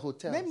inside the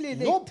hotel. Même Nobody,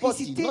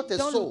 l'électricité not a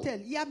dans soul.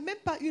 l'hôtel. Il n'y a même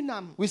pas une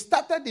âme. We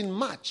started in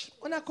March.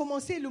 On a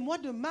commencé le mois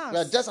de We are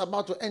mars. just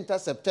about to enter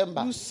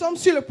September. Nous sommes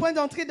sur le point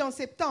d'entrer dans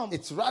septembre.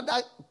 It's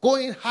rather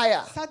going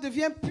higher. Ça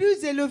devient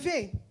plus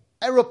élevé.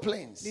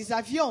 Aeroplanes Les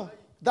avions.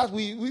 that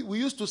we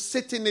used to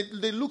sit in,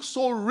 they look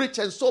so rich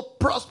and so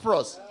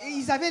prosperous. Et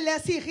ils avaient l'air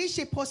si riches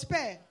et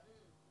prospères.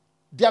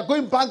 They are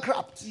going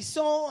bankrupt. Ils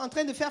sont en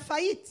train de faire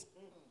faillite.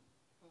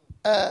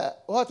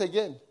 What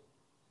again?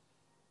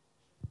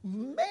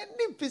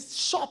 Many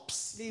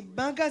shops, Les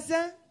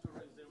magasins,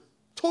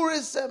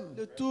 tourism,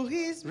 le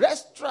tourisme,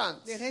 restaurants,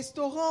 les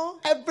restaurants,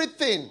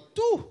 everything,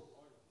 tout.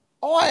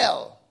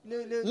 oil.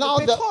 Le Now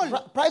pétrole.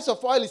 the price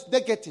of oil is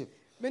negative.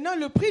 Maintenant,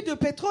 le prix de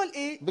pétrole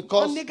est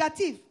Because- en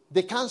négatif.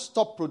 They can't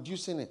stop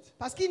producing it.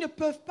 Parce qu'ils ne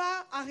peuvent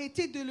pas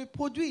arrêter de le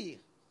produire.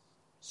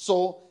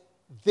 So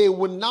they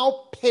will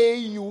now pay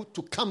you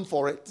to come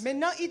for it.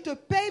 Maintenant, ils te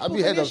payent Have pour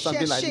you heard venir of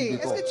something like chercher. this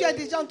Est-ce before? que tu as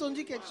déjà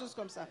entendu quelque chose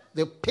comme ça?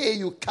 They pay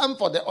you, come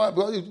for the oil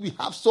because we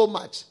have so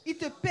much. Ils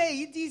te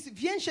payent, ils disent,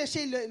 viens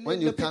chercher When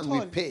le you come, we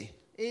pétrole. pay.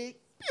 Et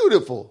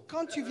Beautiful.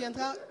 quand tu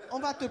viendras, on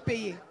va te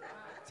payer.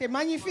 C'est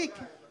magnifique.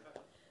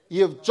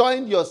 You've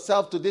joined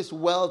yourself to this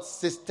world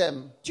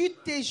system. Tu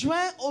t'es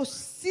joint au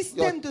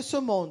système de ce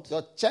monde.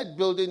 Your church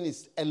building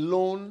is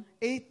alone.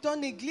 Et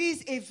ton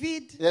église est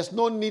vide. There's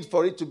no need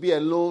for it to be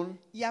alone.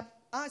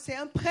 C'est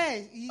un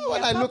prêt.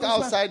 When I look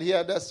outside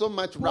here, there's so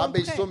much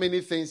rubbish, prêt. so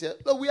many things here.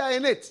 Look, we are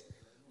in it.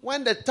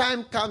 When the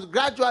time comes,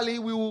 gradually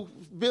we will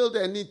build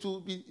and it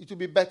will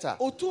be better.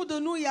 Autour de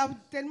nous, il y a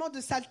tellement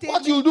de saleté.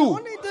 What do you do? On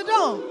est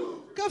dedans.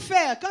 Que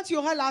faire? Quand il y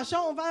aura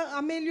l'argent, on va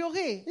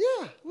améliorer.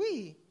 Yeah.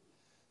 Oui.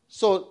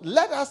 So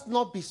let us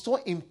not be so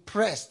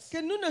impressed Que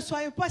nous ne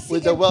soyons pas si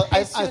with the world. I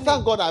impressionnés.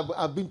 thank God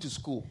I've been to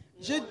school.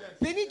 Je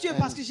bénis Dieu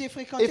parce que j'ai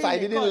fréquenté If I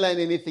didn't l'école. learn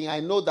anything,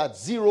 I know that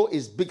 0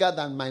 is bigger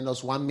than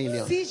minus 1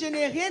 million. Si je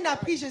n'ai rien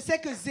appris, je sais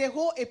que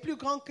 0 est plus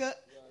grand que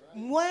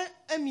moins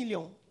 1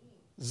 million.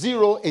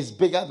 0 is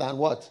bigger than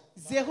what?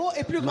 0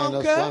 est plus grand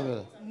Minus que 1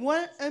 million.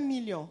 moins 1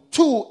 million.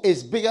 2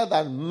 is bigger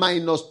than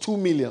minus 2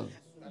 million.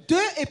 2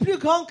 est plus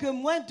grand que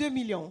moins 2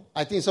 millions.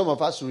 I think some of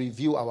us should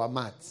review our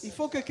maths. Il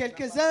faut que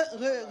quelques-uns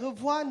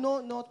revoient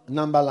notre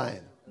Number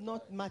line.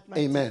 mathématique.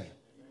 Amen.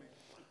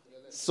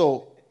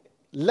 So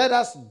let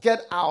us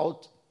get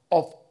out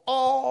of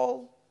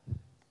all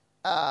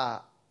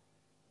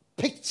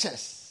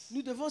pictures.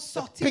 Nous devons The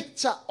sortir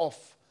picture of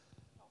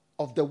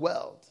the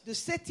world. de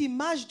cette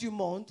image du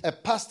monde. A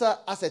pastor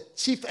as a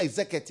chief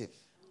executive,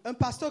 Un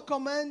pasteur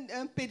comme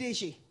un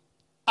PDG,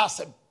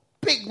 as a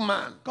big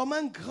man, comme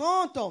un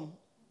grand homme,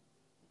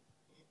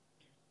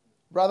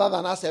 rather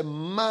than as a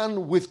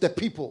man with the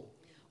people.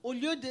 au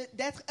lieu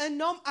d'être un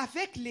homme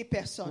avec les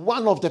personnes.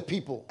 One of the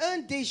people. Un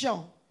des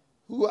gens.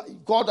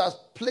 God has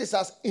placed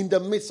us in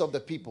the midst of the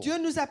people. Dieu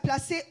nous a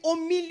placés au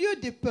milieu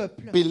des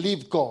peuples.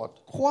 Believe God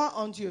Crois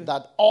en Dieu.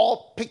 that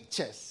all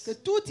pictures Que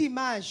toute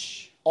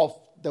image of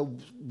the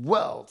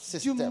world du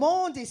system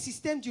monde et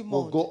système du will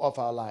monde go off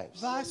our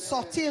lives. va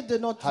sortir de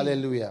notre vie.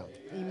 Hallelujah.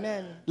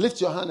 Amen. Lift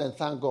your hand and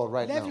thank God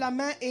right Lève now. la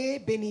main et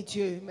bénis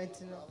Dieu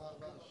maintenant.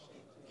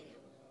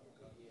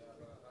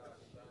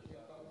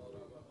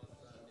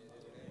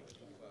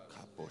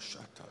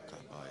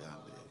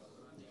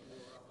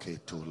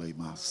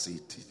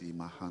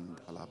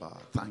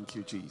 Thank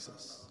you,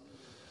 Jesus.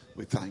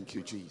 We thank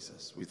you,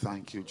 Jesus. We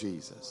thank you,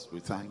 Jesus. We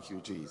thank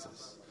you,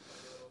 Jesus,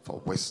 for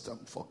wisdom,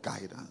 for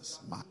guidance.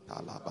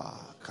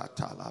 Matalaba,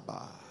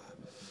 katalaba.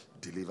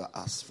 Deliver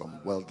us from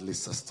worldly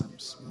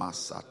systems.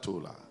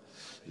 Masatula,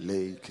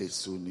 le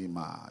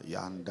kesunima,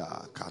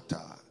 yanda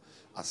kata.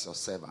 As your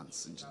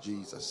servants in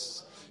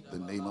Jesus, the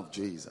name of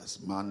Jesus.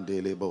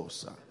 Mandele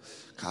bosa,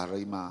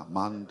 karima,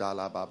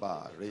 mandala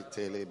baba,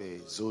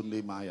 retelebe,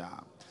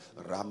 zundimaya.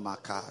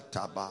 Ramaka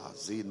taba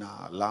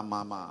zina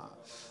lamama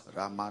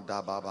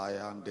ramada baba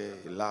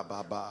yande la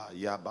baba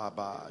ya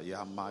baba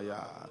ya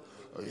maya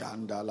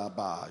yanda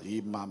laba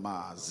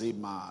imama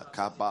zima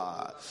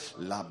kaba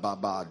la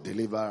baba.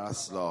 Deliver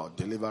us, Lord.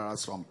 Deliver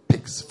us from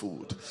pig's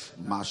food.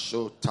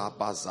 Masho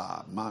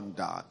tabaza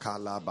manda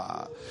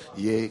kalaba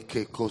ye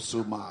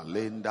kekosuma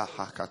lenda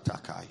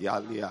hakataka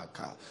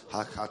yaliaka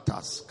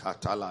hakatas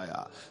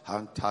katalaya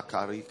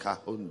hantakarika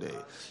hunde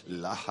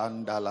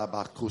lahanda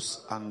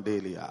labakus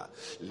andelia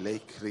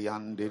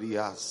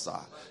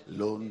lekrianderiasa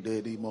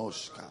londe di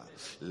mosca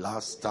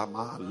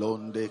lastama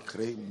londe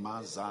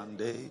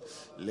kremazande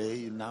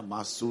leina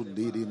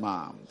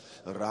masundidima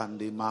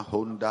randi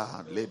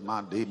mahonda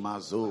lema de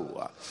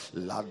mazoa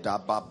lada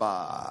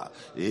baba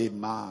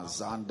ema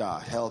zanda.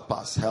 Help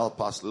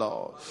us,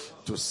 Lord,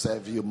 to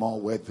serve you more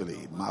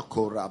worthily.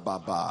 Makora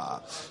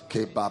baba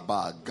ke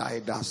baba,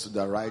 guide us to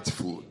the right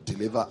food.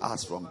 Deliver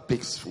us from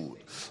pig's food.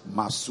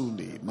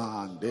 Masuni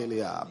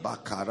mandelia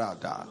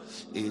bakarada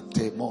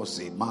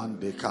itemosi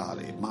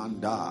mandekare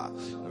manda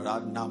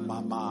rana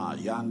mama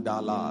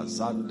yandala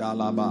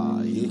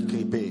zandalaba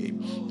yekebe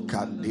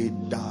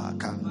kandida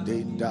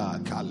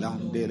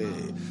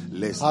kalandele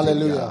lesteria.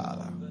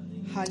 Hallelujah.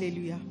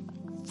 Alléluia.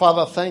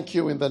 Father, thank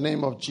you in the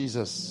name of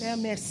Jesus. Père,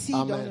 merci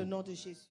Amen. dans le nom de Jésus.